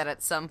I'll do movies? that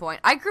at some point.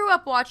 I grew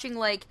up watching,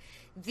 like,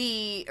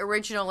 the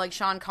original, like,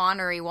 Sean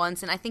Connery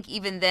ones, and I think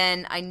even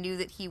then I knew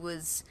that he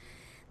was...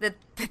 that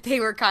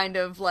they were kind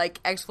of,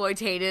 like,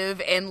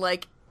 exploitative and,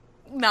 like,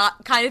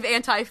 not kind of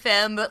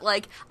anti-femme, but,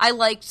 like, I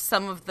liked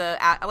some of the...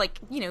 like,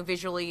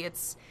 visually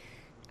it's...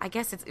 I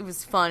guess it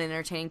was fun and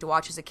entertaining to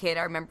watch as a kid.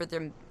 I remember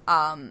them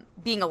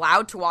being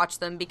allowed to watch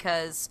them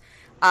because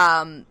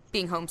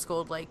being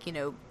homeschooled, like,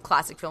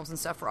 classic films and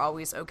stuff were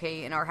always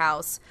okay in our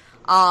house.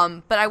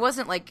 But I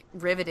wasn't, like,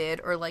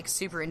 riveted or, like,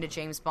 super into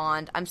James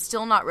Bond. I'm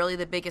still not really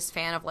the biggest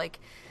fan of, like,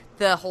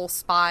 the whole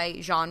spy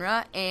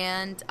genre.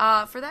 And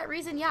for that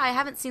reason, yeah, I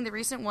haven't seen the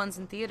recent ones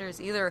in theaters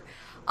either.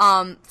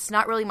 It's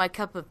not really my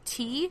cup of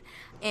tea.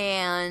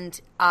 And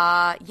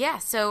yeah,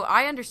 so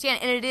I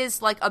understand, and it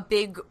is like a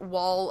big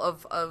wall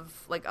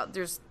of like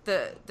there's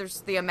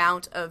the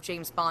amount of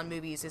James Bond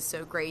movies is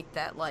so great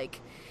that like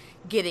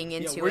getting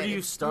into where it. do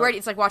you start?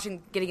 It's like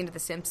getting into The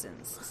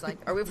Simpsons. It's like,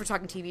 or if we're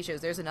talking TV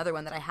shows, there's another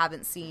one that I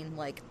haven't seen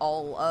like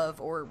all of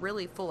or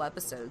really full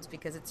episodes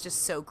because it's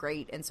just so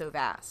great and so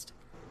vast.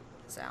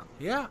 So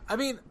Yeah, I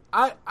mean,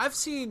 I've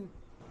seen,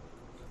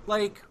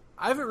 like,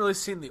 I haven't really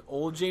seen the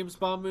old James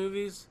Bond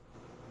movies,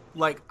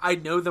 like, I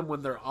know them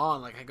when they're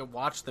on. Like, I can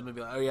watch them and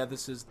be like, oh, yeah,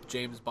 this is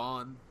James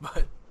Bond.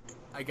 But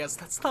I guess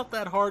that's not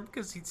that hard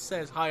because he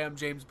says, hi, I'm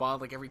James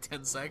Bond, like, every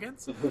 10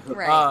 seconds.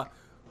 Right.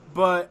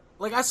 But,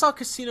 like, I saw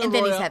Casino and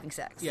Royale. then he's having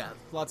sex. Yeah,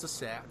 lots of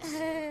sex.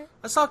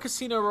 I saw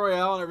Casino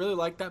Royale, and I really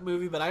liked that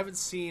movie, but I haven't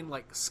seen,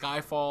 like,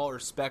 Skyfall or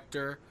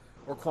Spectre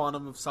or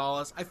Quantum of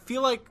Solace. I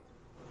feel like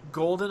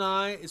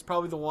GoldenEye is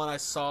probably the one I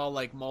saw,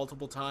 like,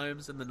 multiple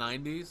times in the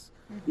 90s.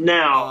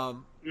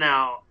 Now,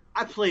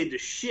 I played the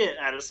shit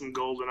out of some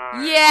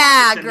GoldenEye.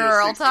 Yeah, Nintendo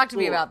girl, 64. talk to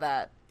me about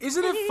that.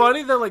 Isn't it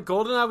funny that, like,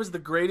 GoldenEye was the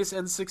greatest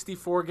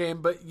N64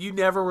 game, but you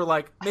never were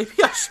like, maybe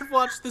I should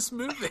watch this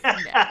movie? No,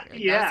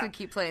 Yeah. I was gonna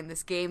keep playing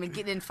this game and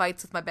getting in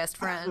fights with my best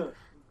friend.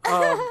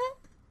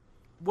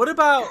 What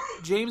about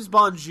James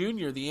Bond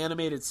Jr., the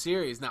animated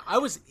series? Now, I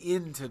was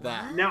into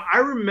that. Now, I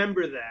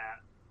remember that,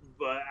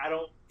 but I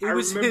don't... I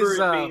was remember his,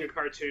 it being a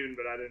cartoon,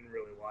 but I didn't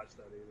really watch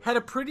that either. Had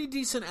a pretty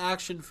decent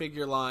action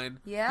figure line.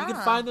 Yeah. You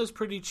can find those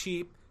pretty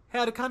cheap.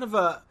 Had a kind of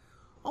a...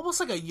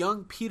 almost like a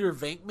young Peter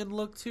Venkman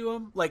look to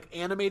him, like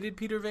animated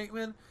Peter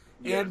Venkman.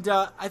 Yeah. And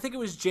I think it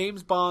was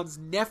James Bond's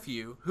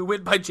nephew, who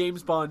went by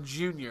James Bond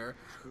Jr.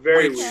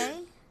 Very which, weird.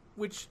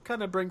 Which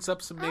kind of brings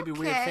up some maybe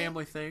weird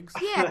family things.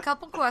 Yeah, a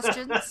couple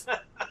questions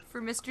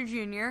for Mr.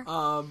 Jr.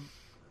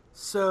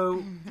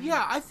 So,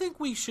 yeah, I think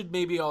we should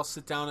maybe all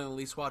sit down and at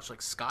least watch, like,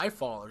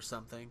 Skyfall or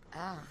something.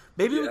 Oh.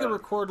 Maybe we can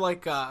record,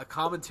 like, a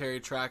commentary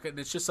track, and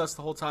it's just us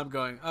the whole time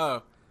going,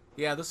 oh,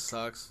 yeah, this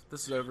sucks.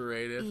 This is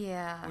overrated.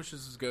 Yeah. Wish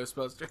this was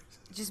Ghostbusters.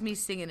 Just me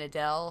singing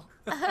Adele.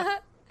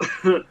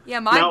 Yeah,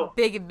 my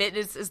big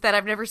admittance is that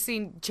I've never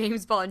seen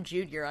James Bond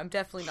Jr. I'm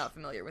definitely not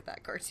familiar with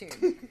that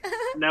cartoon.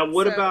 Now,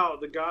 what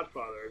about The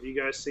Godfather? Have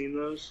you guys seen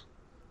those?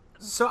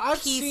 So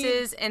I've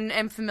Pieces and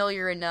am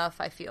familiar enough,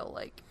 I feel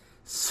like.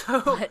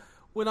 So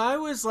when I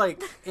was,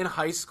 like, in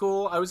high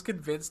school, I was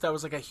convinced I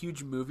was, like, a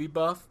huge movie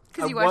buff.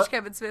 Because you watched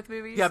Kevin Smith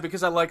movies? Yeah,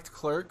 because I liked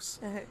Clerks.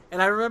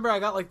 And I remember I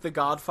got, like, The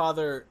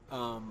Godfather,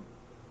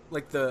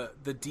 like, the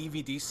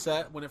DVD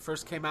set when it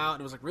first came out,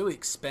 and it was, like, really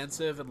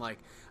expensive, and, like,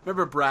 I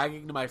remember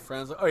bragging to my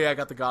friends, like, oh, yeah, I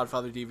got The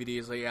Godfather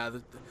DVDs. Like, yeah,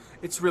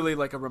 it's really,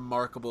 like, a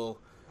remarkable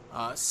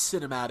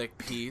cinematic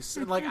piece.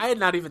 And, like, I had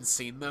not even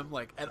seen them,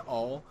 like, at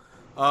all.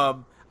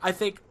 I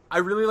think I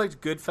really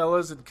liked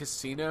Goodfellas and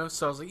Casino,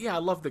 so I was like, yeah, I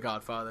love The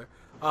Godfather.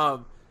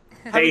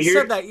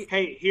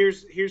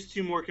 Here's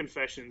two more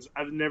confessions.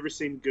 I've never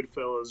seen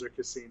Goodfellas or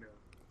Casino.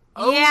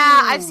 Oh.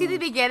 Yeah, I've seen the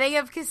beginning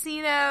of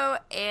Casino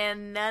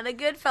and none of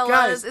Goodfellas.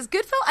 Guys, is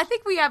Goodfellas? I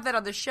think we have that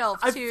on the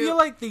shelf, too. I feel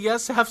like the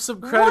Yes have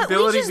some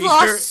credibility. We just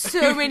lost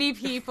so many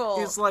people.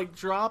 It's like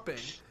dropping.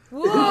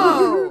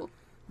 Whoa.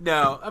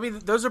 No, I mean,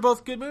 those are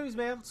both good movies,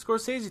 man.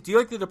 Scorsese. Do you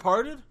like The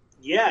Departed?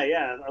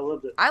 Yeah, I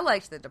loved it. I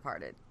liked The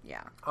Departed,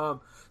 yeah.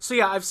 So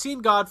yeah, I've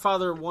seen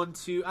Godfather 1,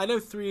 2. I know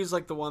 3 is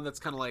like the one that's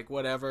kind of like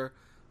whatever.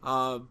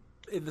 And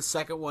the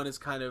second one is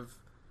kind of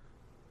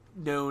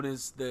known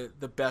as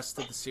the best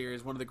of the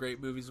series, one of the great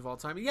movies of all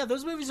time. And yeah,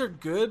 those movies are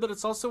good, but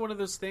it's also one of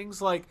those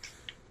things like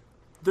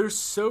they're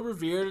so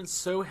revered and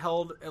so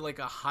held at like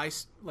a high,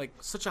 like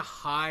such a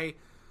high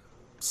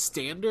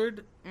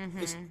standard,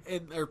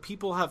 or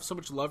people have so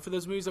much love for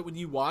those movies that when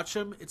you watch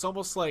them, it's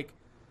almost like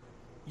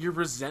you're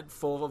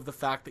resentful of the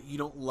fact that you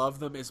don't love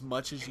them as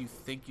much as you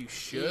think you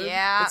should.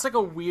 Yeah. It's like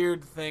a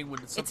weird thing when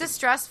it's a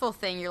stressful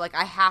thing. You're like,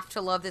 I have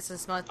to love this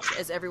as much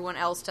as everyone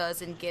else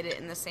does and get it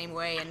in the same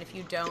way, and if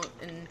you don't...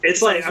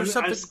 It's like, I'm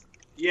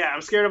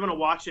scared I'm going to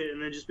watch it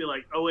and then just be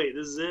like, oh wait,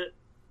 this is it?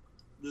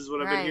 This is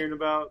what I've been hearing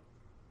about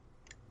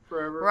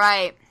forever?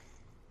 Right.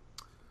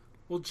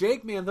 Well,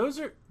 Jake, man, those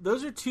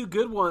are two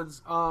good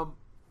ones.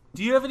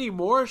 Do you have any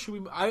more? Should we?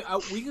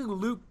 We can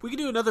loop. We can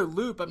do another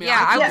loop. I mean,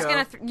 yeah, I was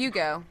gonna. You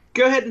go.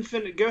 Go ahead and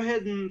finish. Go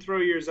ahead and throw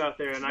yours out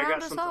there, and I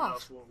got something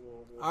else. We'll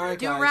all right,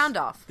 do guys. a round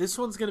off. This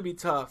one's gonna be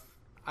tough.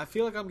 I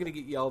feel like I'm gonna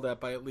get yelled at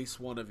by at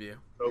least one of you.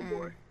 Oh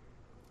boy.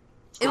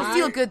 It'll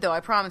feel good though. I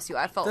promise you.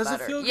 I felt better.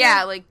 Does it feel good?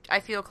 Yeah, like I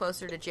feel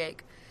closer to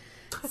Jake.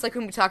 It's like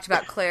when we talked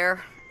about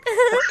Claire.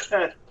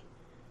 It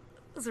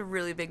was a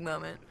really big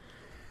moment.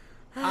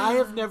 I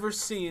have never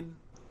seen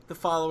the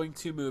following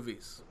two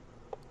movies.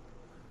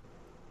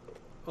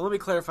 Well, let me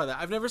clarify that.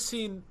 I've never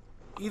seen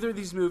either of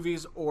these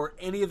movies or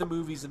any of the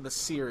movies in the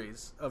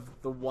series of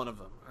the one of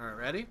them. All right,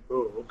 ready?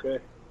 Oh, okay.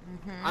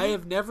 I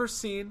have never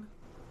seen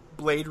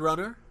Blade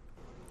Runner.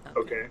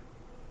 Okay.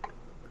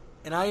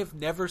 And I have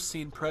never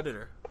seen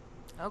Predator.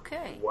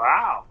 Okay.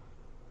 Wow.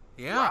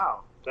 Yeah.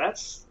 Wow.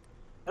 That's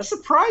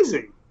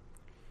surprising.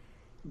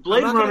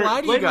 Blade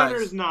Runner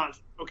is not...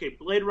 Okay,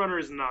 Blade Runner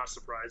is not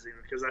surprising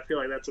because I feel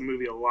like that's a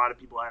movie a lot of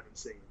people haven't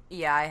seen.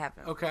 Yeah, I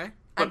haven't. Okay.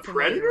 But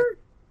Predator?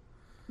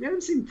 You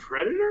haven't seen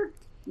Predator?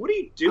 What are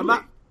you doing?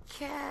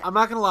 I'm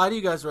not going to lie to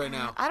you guys right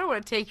now. I don't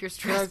want to take your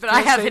stress, but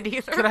I haven't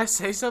either. Can I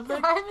say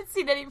something? I haven't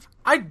seen any.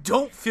 I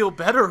don't feel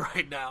better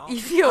right now. You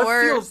feel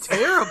worse. I feel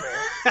terrible.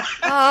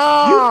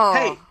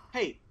 Oh.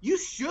 Hey, you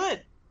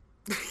should.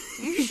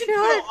 You should. feel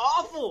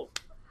awful.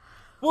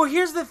 Well,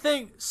 here's the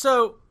thing.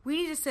 So We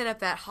need to set up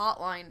that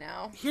hotline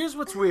now. here's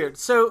what's weird.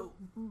 So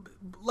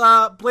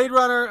Blade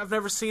Runner, I've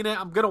never seen it.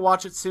 I'm gonna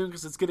watch it soon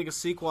because it's getting a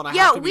sequel, and I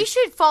Yeah, have to we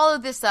should follow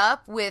this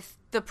up with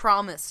the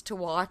promise to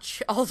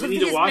watch all of We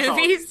need these to watch all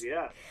movies. these,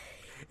 yeah.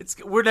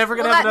 We're never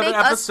gonna Will have that another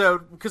make us-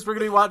 episode because we're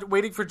gonna be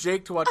waiting for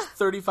Jake to watch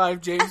 35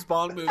 James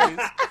Bond movies.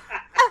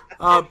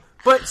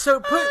 But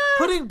so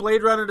putting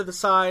Blade Runner to the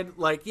side,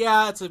 like,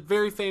 yeah, it's a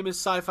very famous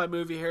sci-fi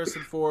movie.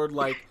 Harrison Ford,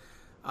 like,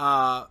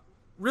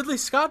 Ridley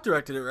Scott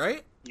directed it,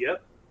 right?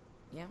 Yep.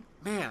 Yeah.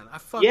 Man, I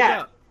fucked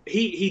Yeah, up.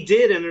 he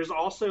did, and there's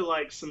also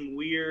like some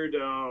weird,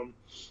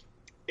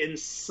 in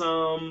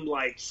some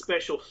like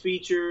special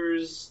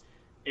features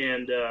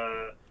and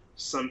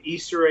some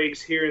Easter eggs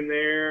here and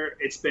there.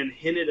 It's been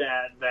hinted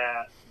at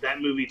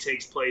that movie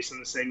takes place in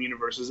the same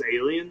universe as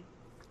Alien.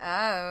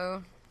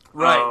 Oh.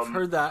 Right,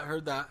 heard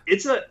that.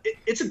 It's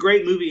a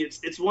great movie.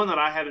 It's one that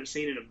I haven't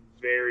seen in a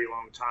very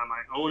long time.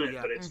 I own it,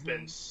 Yeah. but it's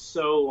been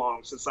so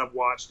long since I've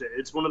watched it.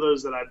 It's one of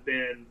those that I've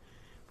been.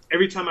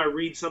 Every time I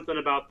read something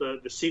about the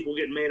sequel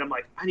getting made, I'm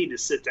like, I need to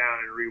sit down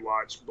and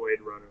rewatch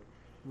Blade Runner.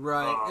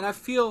 Right, and I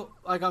feel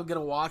like I'm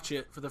gonna watch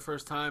it for the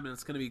first time, and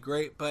it's gonna be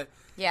great. But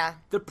Yeah.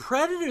 the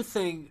Predator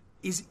thing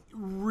is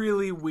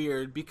really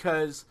weird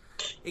because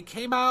it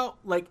came out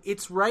like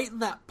it's right in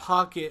that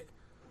pocket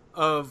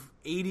of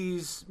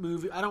 80s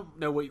movie. I don't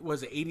know what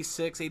was it,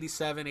 86,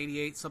 87,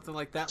 88, something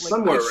like that. Like,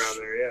 Somewhere around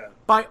there, yeah.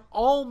 By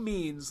all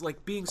means,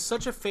 like being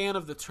such a fan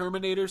of the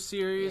Terminator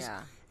series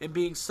Yeah. and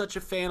being such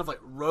a fan of like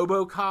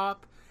RoboCop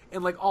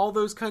and like all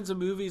those kinds of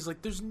movies,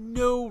 like there's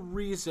no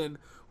reason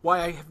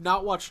why I have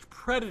not watched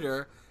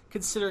Predator,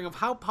 considering of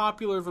how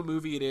popular of a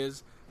movie it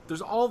is.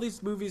 There's all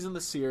these movies in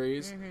the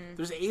series.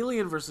 There's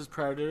Alien versus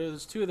Predator.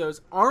 There's two of those.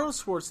 Arnold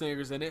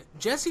Schwarzenegger's in it.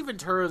 Jesse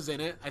Ventura's in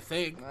it, I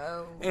think.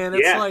 Oh. And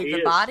it's Yeah, like he The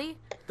is. body?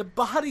 the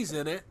body's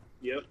in it.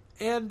 Yep.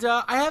 And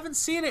I haven't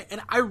seen it,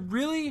 and I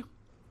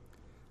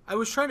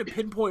was trying to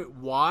pinpoint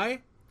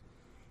why,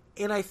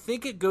 and I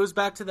think it goes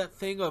back to that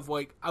thing of,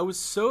 like, I was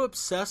so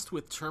obsessed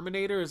with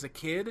Terminator as a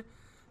kid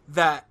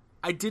that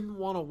I didn't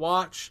want to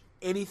watch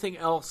anything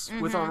else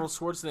with Arnold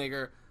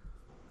Schwarzenegger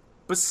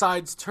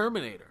besides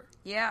Terminator.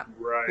 Yeah.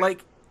 Right.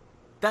 Like,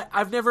 that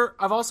I've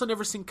also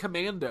never seen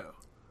Commando.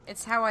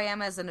 It's how I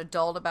am as an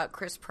adult about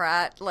Chris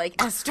Pratt,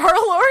 like, as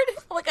Star-Lord.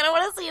 Like, I don't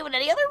want to see him in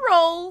any other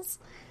roles.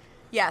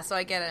 Yeah, so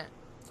I get it.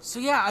 So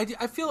yeah,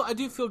 I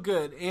do feel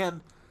good,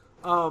 and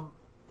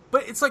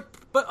but it's like,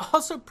 but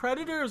also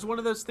Predator is one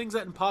of those things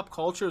that in pop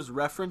culture is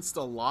referenced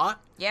a lot.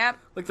 Yep.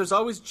 Like there's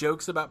always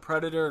jokes about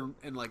Predator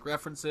and like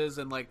references,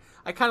 and like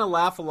I kind of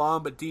laugh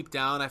along, but deep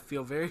down I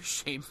feel very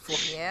shameful.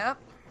 Yep.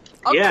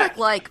 I'll Yeah. click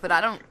like, but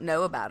I don't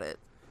know about it.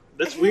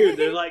 That's weird.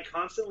 They're like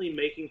constantly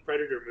making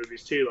Predator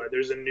movies too. Like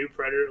there's a new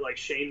Predator. Like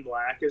Shane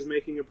Black is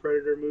making a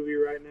Predator movie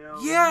right now.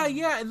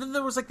 Yeah, and then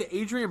there was like the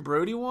Adrian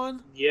Brody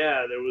one.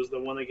 Yeah, there was the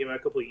one that came out a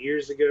couple of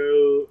years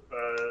ago.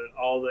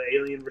 All the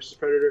Alien versus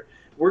Predator.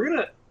 We're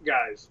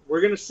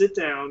gonna sit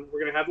down. We're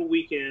gonna have a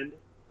weekend.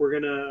 We're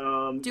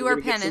gonna Do we're our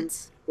gonna get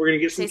penance. we're gonna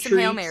get Say some some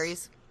Hail treats,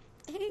 Marys.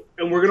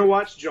 and we're gonna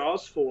watch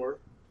Jaws 4,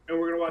 and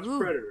we're gonna watch Ooh.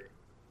 Predator.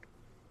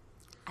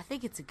 I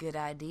think it's a good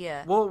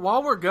idea. Well,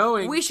 while we're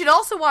going, We should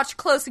also watch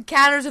Close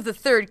Encounters of the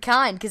Third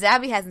Kind, because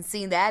Abby hasn't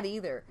seen that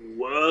either.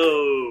 Whoa,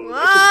 Whoa,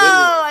 that's a good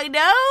one. I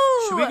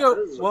know! should we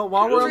go? Well,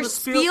 while we're We're on the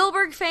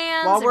Spielberg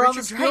fans, while and we're on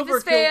Richard the Dreyfuss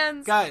Spielberg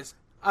fans. guys,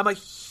 I'm a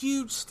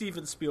huge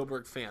Steven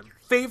Spielberg fan.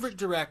 Favorite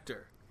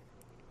director.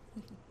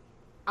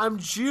 I'm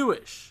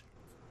Jewish.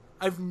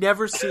 I've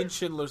never seen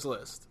Schindler's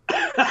List.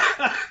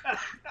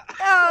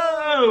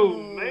 Oh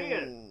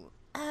man,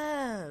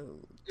 Oh.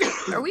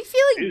 Are we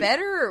feeling Dude,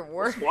 better or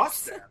worse? let's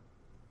watch that.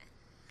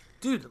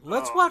 Dude,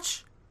 let's Oh.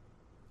 watch Let's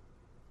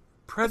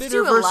Predator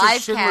do a live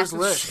versus Schindler's cast of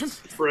List. Schindler's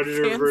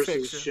Predator Fan versus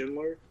fiction.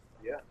 Schindler.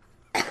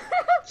 Yeah.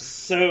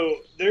 So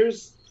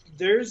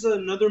there's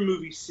another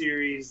movie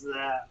series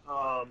that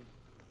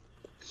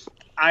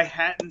I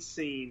hadn't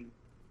seen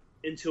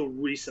until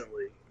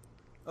recently,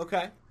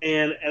 Okay.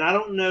 and I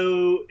don't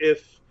know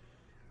if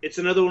it's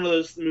another one of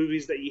those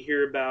movies that you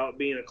hear about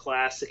being a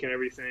classic and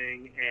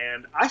everything.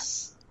 And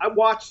I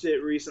watched it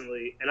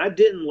recently, and I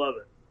didn't love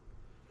it.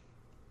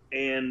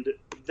 And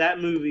that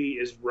movie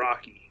is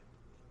Rocky.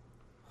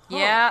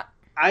 Yeah.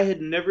 I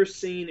had never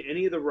seen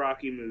any of the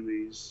Rocky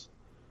movies,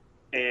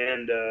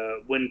 and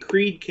when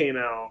Creed came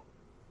out,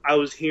 I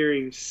was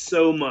hearing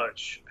so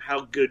much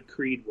how good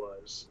Creed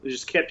was. I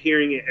just kept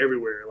hearing it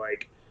everywhere.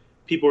 Like,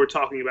 people were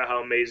talking about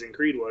how amazing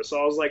Creed was.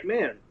 So I was like,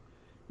 man,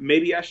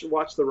 maybe I should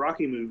watch the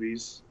Rocky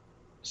movies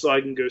so I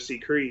can go see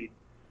Creed.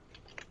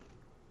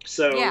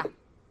 So Yeah.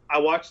 I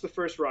watched the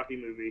first Rocky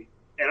movie,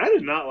 and I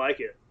did not like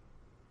it.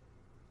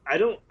 I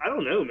don't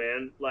know,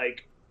 man.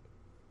 Like,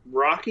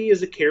 Rocky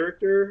as a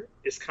character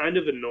is kind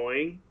of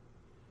annoying.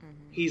 Mm-hmm.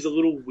 He's a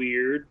little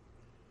weird.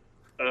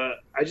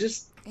 I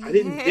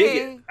didn't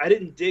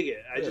dig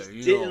it. I just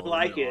didn't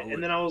like it.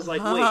 And then I was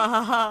like, wait.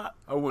 I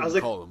wouldn't was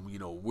like- call him,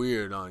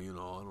 weird. I don't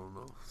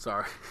know.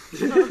 Sorry.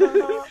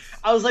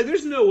 I was like,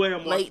 there's no way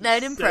I'm Late watching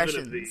night 7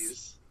 impressions. of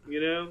these.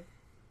 You know?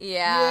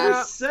 Yeah.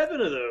 There's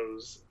 7 of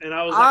those. And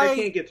I was like, I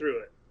can't get through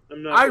it.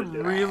 I'm not. I gonna do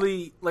it.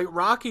 really like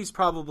Rocky's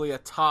probably a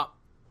top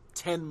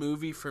 10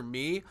 movie for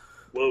me.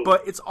 Whoa.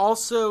 But it's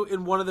also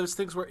in one of those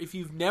things where if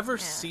you've never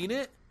seen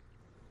it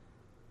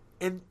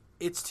and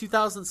it's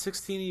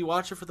 2016 and you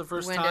watch it for the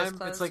first Windows time,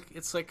 closed.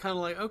 it's like kind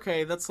of like,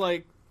 okay, that's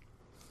like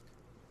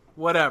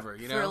whatever,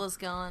 you know. Thrill is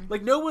gone.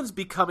 Like no one's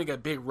becoming a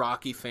big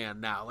Rocky fan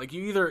now. Like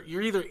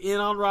you're either in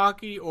on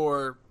Rocky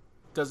or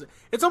doesn't.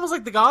 It's almost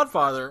like The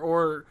Godfather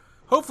or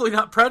hopefully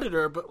not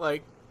Predator, but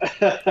like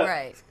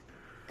Right.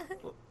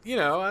 you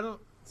know, I don't.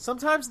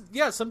 Sometimes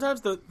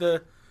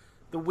the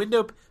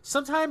window.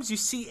 Sometimes you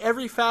see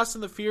every Fast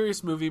and the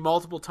Furious movie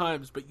multiple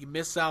times, but you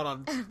miss out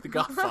on The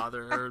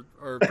Godfather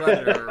or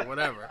Predator or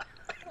whatever.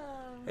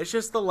 It's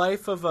just the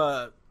life of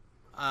a.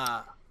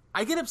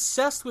 I get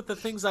obsessed with the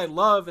things I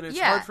love, and it's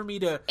hard for me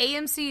to.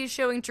 AMC is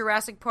showing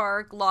Jurassic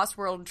Park, Lost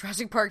World, and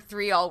Jurassic Park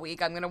 3 all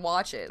week. I'm gonna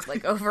watch it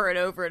like over and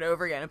over and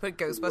over again, and put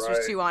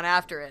Ghostbusters 2 on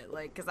after it,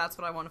 like because that's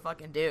what I want to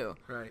fucking do.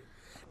 Right.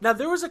 Now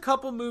there was a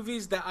couple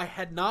movies that I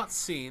had not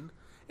seen.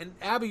 And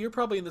Abby, you're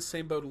probably in the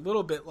same boat a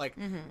little bit. Like,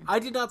 I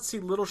did not see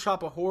Little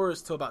Shop of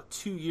Horrors till about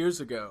 2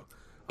 years ago.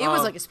 It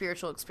was like a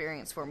spiritual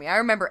experience for me. I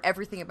remember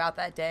everything about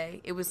that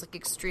day. It was like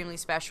extremely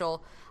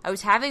special. I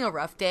was having a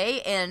rough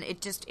day, and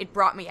it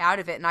brought me out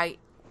of it. And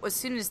as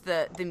soon as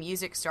the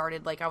music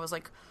started, like I was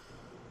like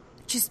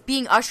just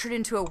being ushered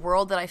into a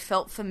world that I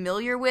felt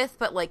familiar with,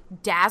 but like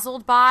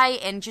dazzled by,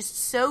 and just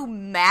so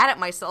mad at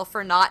myself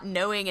for not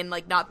knowing and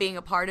like not being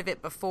a part of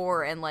it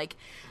before. And like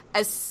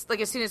as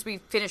soon as we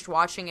finished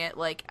watching it,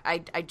 like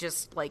I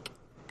just like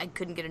I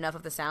couldn't get enough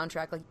of the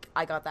soundtrack. Like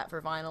I got that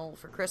on vinyl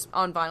for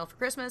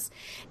Christmas,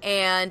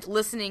 and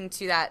listening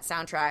to that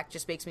soundtrack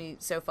just makes me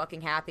so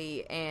fucking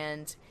happy.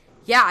 And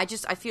yeah,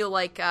 I feel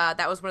like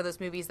that was one of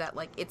those movies that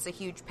like it's a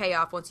huge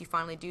payoff once you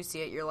finally do see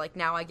it. You're like,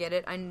 now I get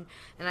it, and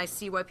I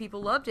see why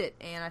people loved it,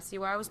 and I see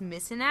why I was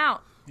missing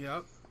out.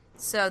 Yep.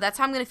 So that's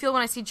how I'm gonna feel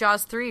when I see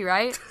Jaws 3,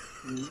 right?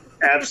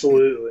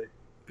 Absolutely.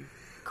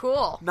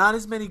 Cool. Not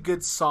as many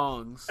good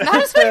songs. Not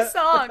as many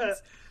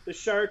songs. The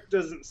shark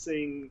doesn't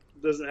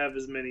have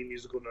as many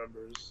musical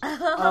numbers.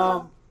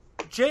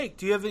 Jake,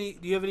 do you have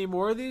any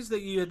more of these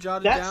that you had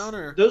jotted down,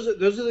 or those are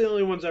the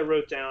only ones I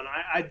wrote down.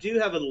 I do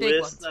have a Big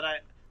list ones.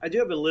 I do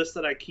have a list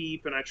that I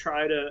keep, and I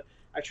try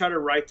to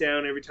write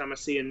down every time I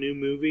see a new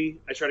movie.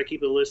 I try to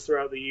keep a list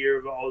throughout the year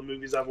of all the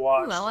movies I've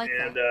watched. Ooh, I like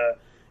and that.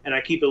 And I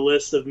keep a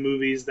list of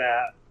movies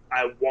that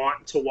I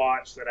want to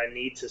watch, that I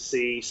need to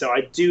see. So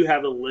I do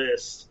have a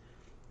list,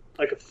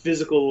 like a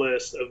physical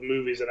list of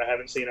movies that I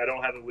haven't seen. I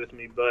don't have it with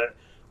me, but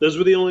those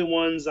were the only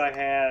ones I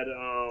had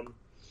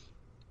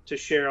to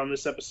share on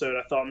this episode.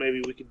 I thought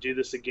maybe we could do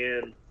this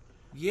again.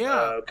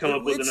 yeah, Come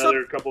up with it's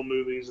another couple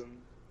movies and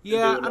Yeah,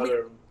 do I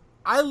another. mean,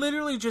 I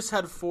literally just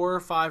had 4 or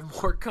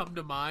 5 more come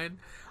to mind.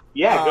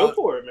 Yeah, go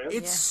for it, man.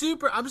 It's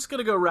super. I'm just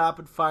gonna go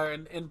rapid fire,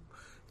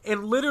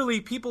 and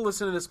literally people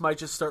listening to this might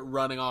just start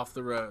running off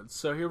the road.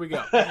 So here we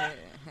go.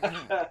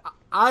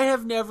 I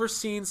have never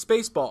seen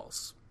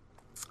Spaceballs.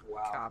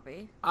 Wow.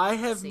 Copy. I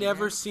have Seen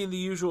never it. seen The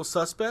Usual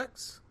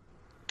Suspects.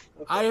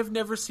 I have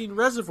never seen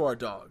Reservoir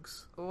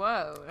Dogs.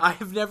 Whoa. I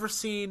have never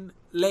seen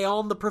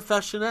Léon the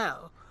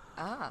Professionnel.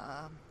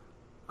 Ah.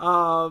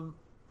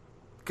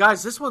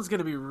 Guys, this one's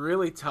gonna be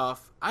really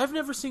tough. I've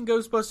never seen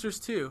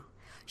Ghostbusters 2.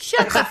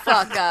 Shut the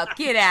fuck up.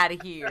 Get out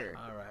of here.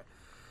 All right,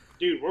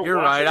 Dude, we're you're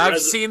watching right. I've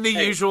seen The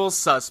Hey, Usual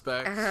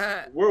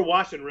Suspects. We're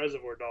watching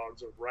Reservoir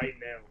Dogs right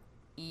now.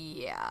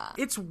 Yeah.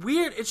 It's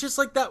weird. It's just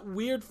like that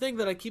weird thing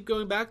that I keep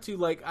going back to.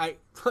 Like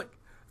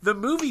the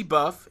movie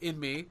buff in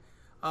me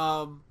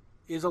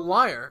is a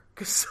liar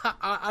because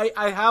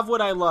I have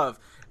what I love.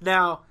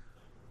 Now,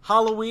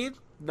 Halloween,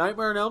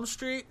 Nightmare on Elm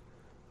Street,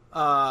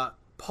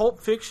 Pulp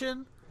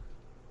Fiction.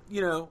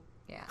 You know,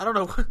 Yeah. I don't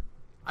know.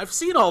 I've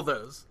seen all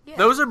those. Yeah.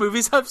 Those are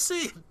movies I've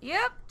seen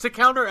Yep. to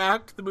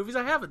counteract the movies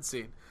I haven't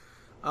seen.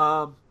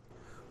 But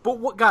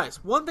what,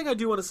 guys? One thing I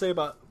do want to say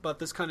about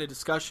this kind of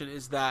discussion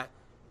is that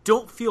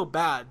don't feel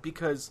bad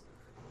because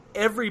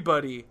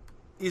everybody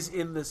is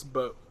in this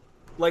boat.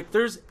 Like,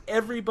 there's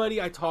everybody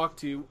I talk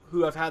to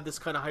who I've had this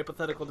kind of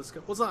hypothetical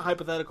discussion. Well, it's not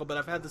hypothetical, but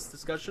I've had this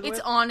discussion It's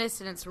with.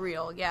 honest and it's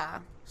real,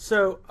 yeah.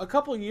 So, a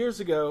couple years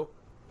ago,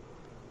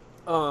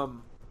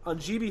 on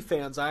GB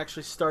Fans, I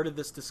actually started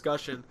this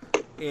discussion.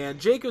 And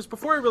Jake, it was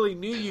before I really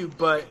knew you,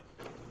 but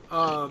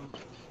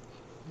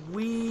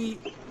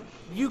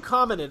you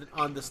commented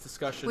on this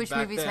discussion. Which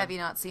back movies then. have you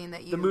not seen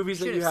that you The movies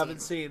that should you have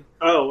haven't seen.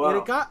 Oh, wow.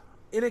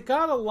 And it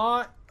got a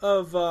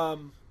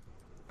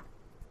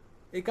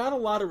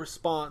lot of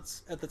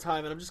response at the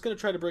time, and I'm just going to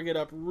try to bring it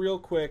up real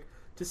quick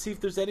to see if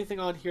there's anything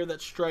on here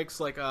that strikes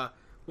like a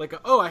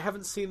oh, I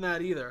haven't seen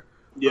that either.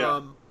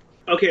 Yeah.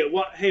 Okay,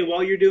 well, hey,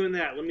 while you're doing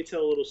that, let me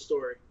tell a little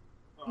story.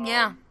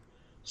 Yeah.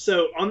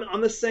 So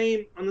on the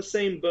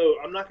same boat,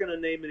 I'm not going to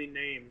name any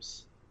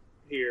names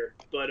here,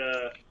 but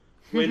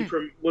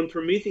when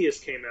Prometheus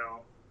came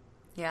out,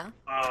 Yeah.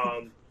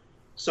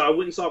 so I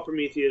went and saw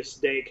Prometheus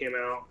the day it came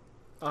out,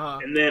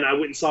 and then I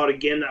went and saw it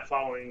again that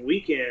following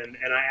weekend,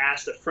 and I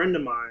asked a friend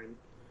of mine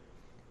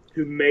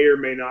who may or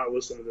may not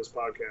listen to this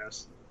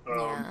podcast,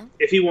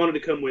 if he wanted to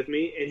come with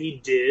me, and he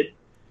did.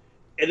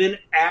 And then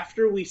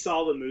after we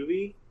saw the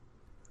movie,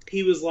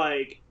 he was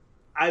like,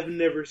 I've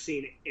never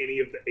seen any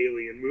of the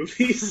Alien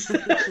movies.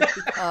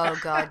 Oh,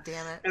 God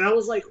damn it. And I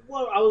was like,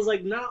 whoa. I was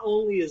like, not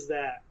only is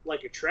that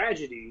like a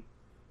tragedy,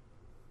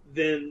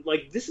 then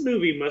like this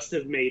movie must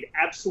have made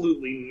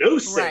absolutely no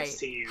sense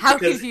to you. How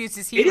because confused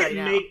is he right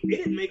now? It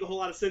didn't make a whole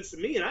lot of sense to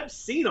me, and I've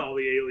seen all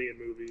the Alien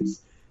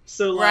movies.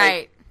 So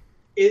like,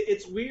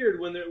 it's weird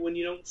when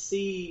you don't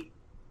see,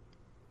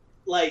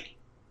 like,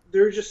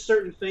 there are just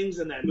certain things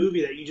in that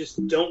movie that you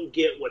just don't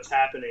get what's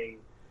happening.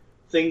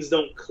 Things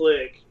don't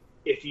click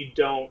if you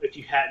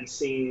hadn't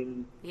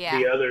seen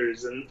the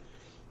others, and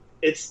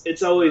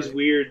it's always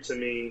weird to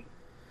me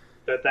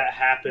that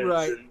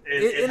happens,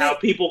 and how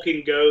people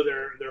can go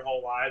their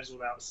whole lives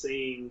without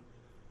seeing.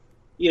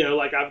 You know,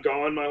 like I've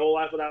gone my whole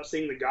life without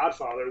seeing The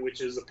Godfather,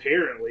 which is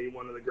apparently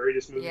one of the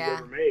greatest movies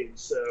ever made.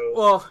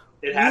 So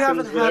it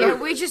happens.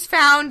 We just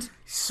found.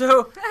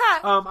 So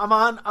I'm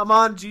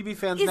on GB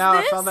Fans now.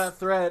 I found that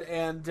thread,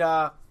 and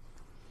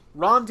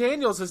Ron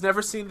Daniels has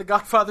never seen the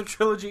Godfather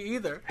trilogy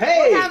either.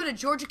 Hey, we're having a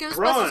Georgia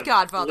Ghostbusters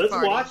Godfather let's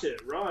party. Watch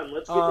it, Ron.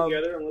 Let's get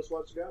together and let's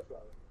watch The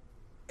Godfather.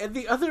 And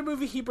the other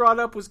movie he brought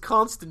up was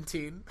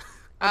Constantine.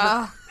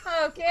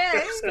 Okay,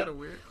 it's kind of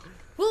weird.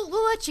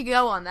 We'll let you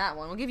go on that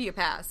one. We'll give you a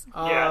pass.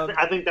 Yeah,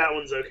 I think that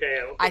one's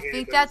okay. I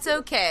think that's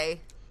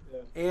okay.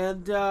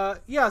 And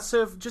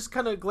so just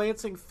kind of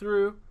glancing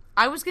through.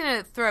 I was going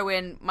to throw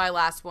in my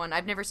last one.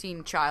 I've never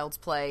seen Child's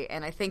Play,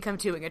 and I think I'm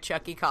doing a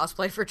Chucky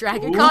cosplay for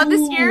Dragon Con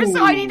this year,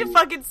 so I need to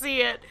fucking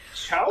see it.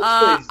 Child's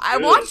Play's I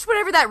watched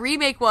whatever that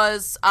remake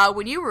was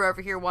when you were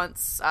over here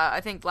once,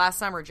 I think last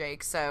summer,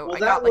 Jake, so I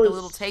got like a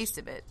little taste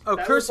of it. Oh,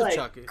 Curse of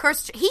Chucky.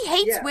 He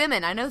hates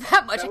women, I know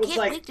that much. I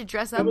can't wait to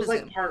dress up as him. That was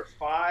like part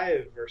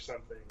 5 or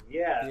something.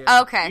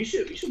 Yeah. Okay. You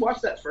should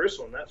watch that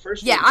first one. That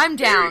first one. Yeah, I'm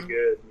down.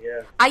 Very good.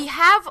 Yeah. I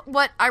have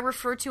what I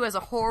refer to as a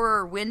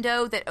horror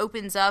window that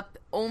opens up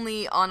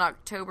only on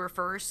October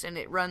 1st, and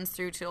it runs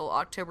through till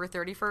October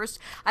 31st.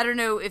 I don't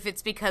know if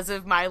it's because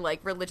of my like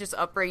religious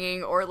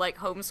upbringing or like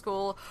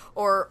homeschool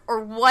or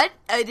what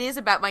it is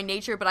about my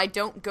nature, but I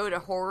don't go to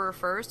horror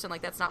first, and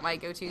like that's not my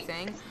go-to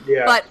thing.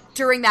 Yeah. But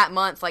during that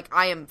month, like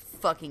I am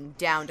fucking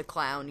down to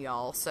clown,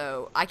 y'all.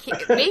 So I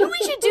can't. Maybe we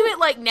should do it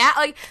like now.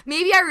 Like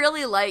maybe I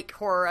really like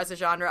horror as a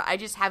genre. I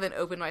just haven't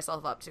opened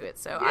myself up to it.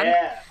 So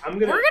I'm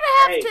gonna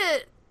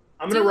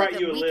write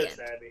you a list,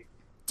 Abby.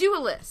 Do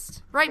a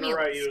list. Write me a list.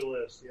 Write you a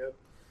list. Yep.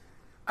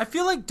 I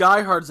feel like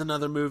Die Hard's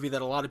another movie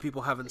that a lot of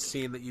people haven't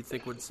seen that you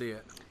think would see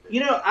it. You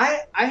know,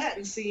 I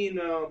hadn't seen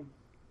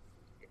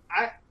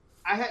I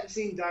hadn't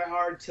seen Die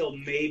Hard till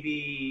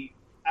maybe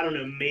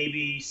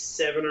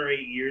 7 or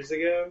 8 years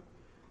ago.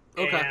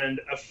 Okay. And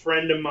a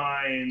friend of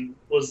mine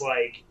was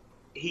like,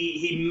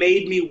 he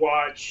made me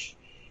watch.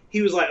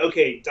 He was like,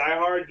 okay, Die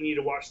Hard, you need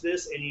to watch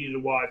this, and you need to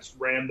watch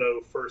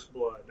Rambo: First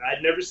Blood.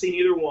 I'd never seen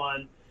either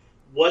one.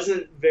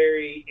 Wasn't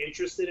very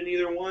interested in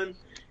either one,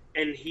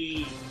 and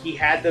he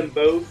had them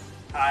both.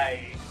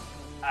 I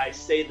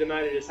stayed the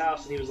night at his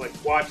house, and he was like,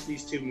 watch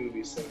these 2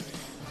 movies tonight.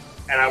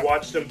 And I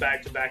watched them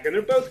back to back, and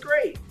they're both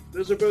great.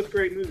 Those are both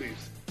great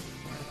movies.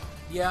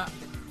 Yeah.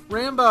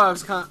 Rambo,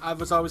 I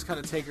was always kind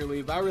of take or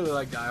leave. I really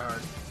like Die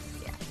Hard.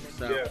 Yeah.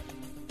 So. Yeah.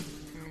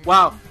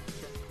 Wow.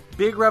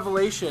 Big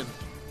revelation.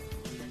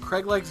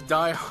 Craig likes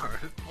Die Hard.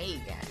 Hey,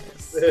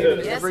 guys.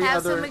 Yes, every have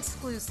other some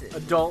exclusive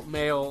adult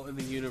male in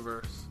the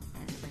universe.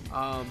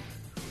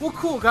 Well,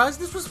 cool, guys.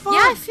 This was fun.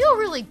 Yeah, I feel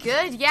really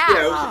good. Yeah.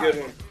 Yeah, it was a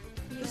good one.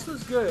 This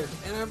was good.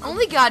 And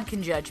only God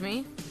can judge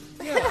me.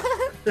 Yeah.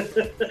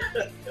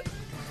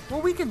 Well,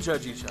 we can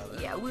judge each other.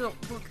 Yeah,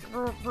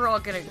 we're all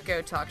gonna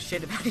go talk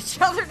shit about each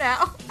other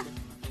now.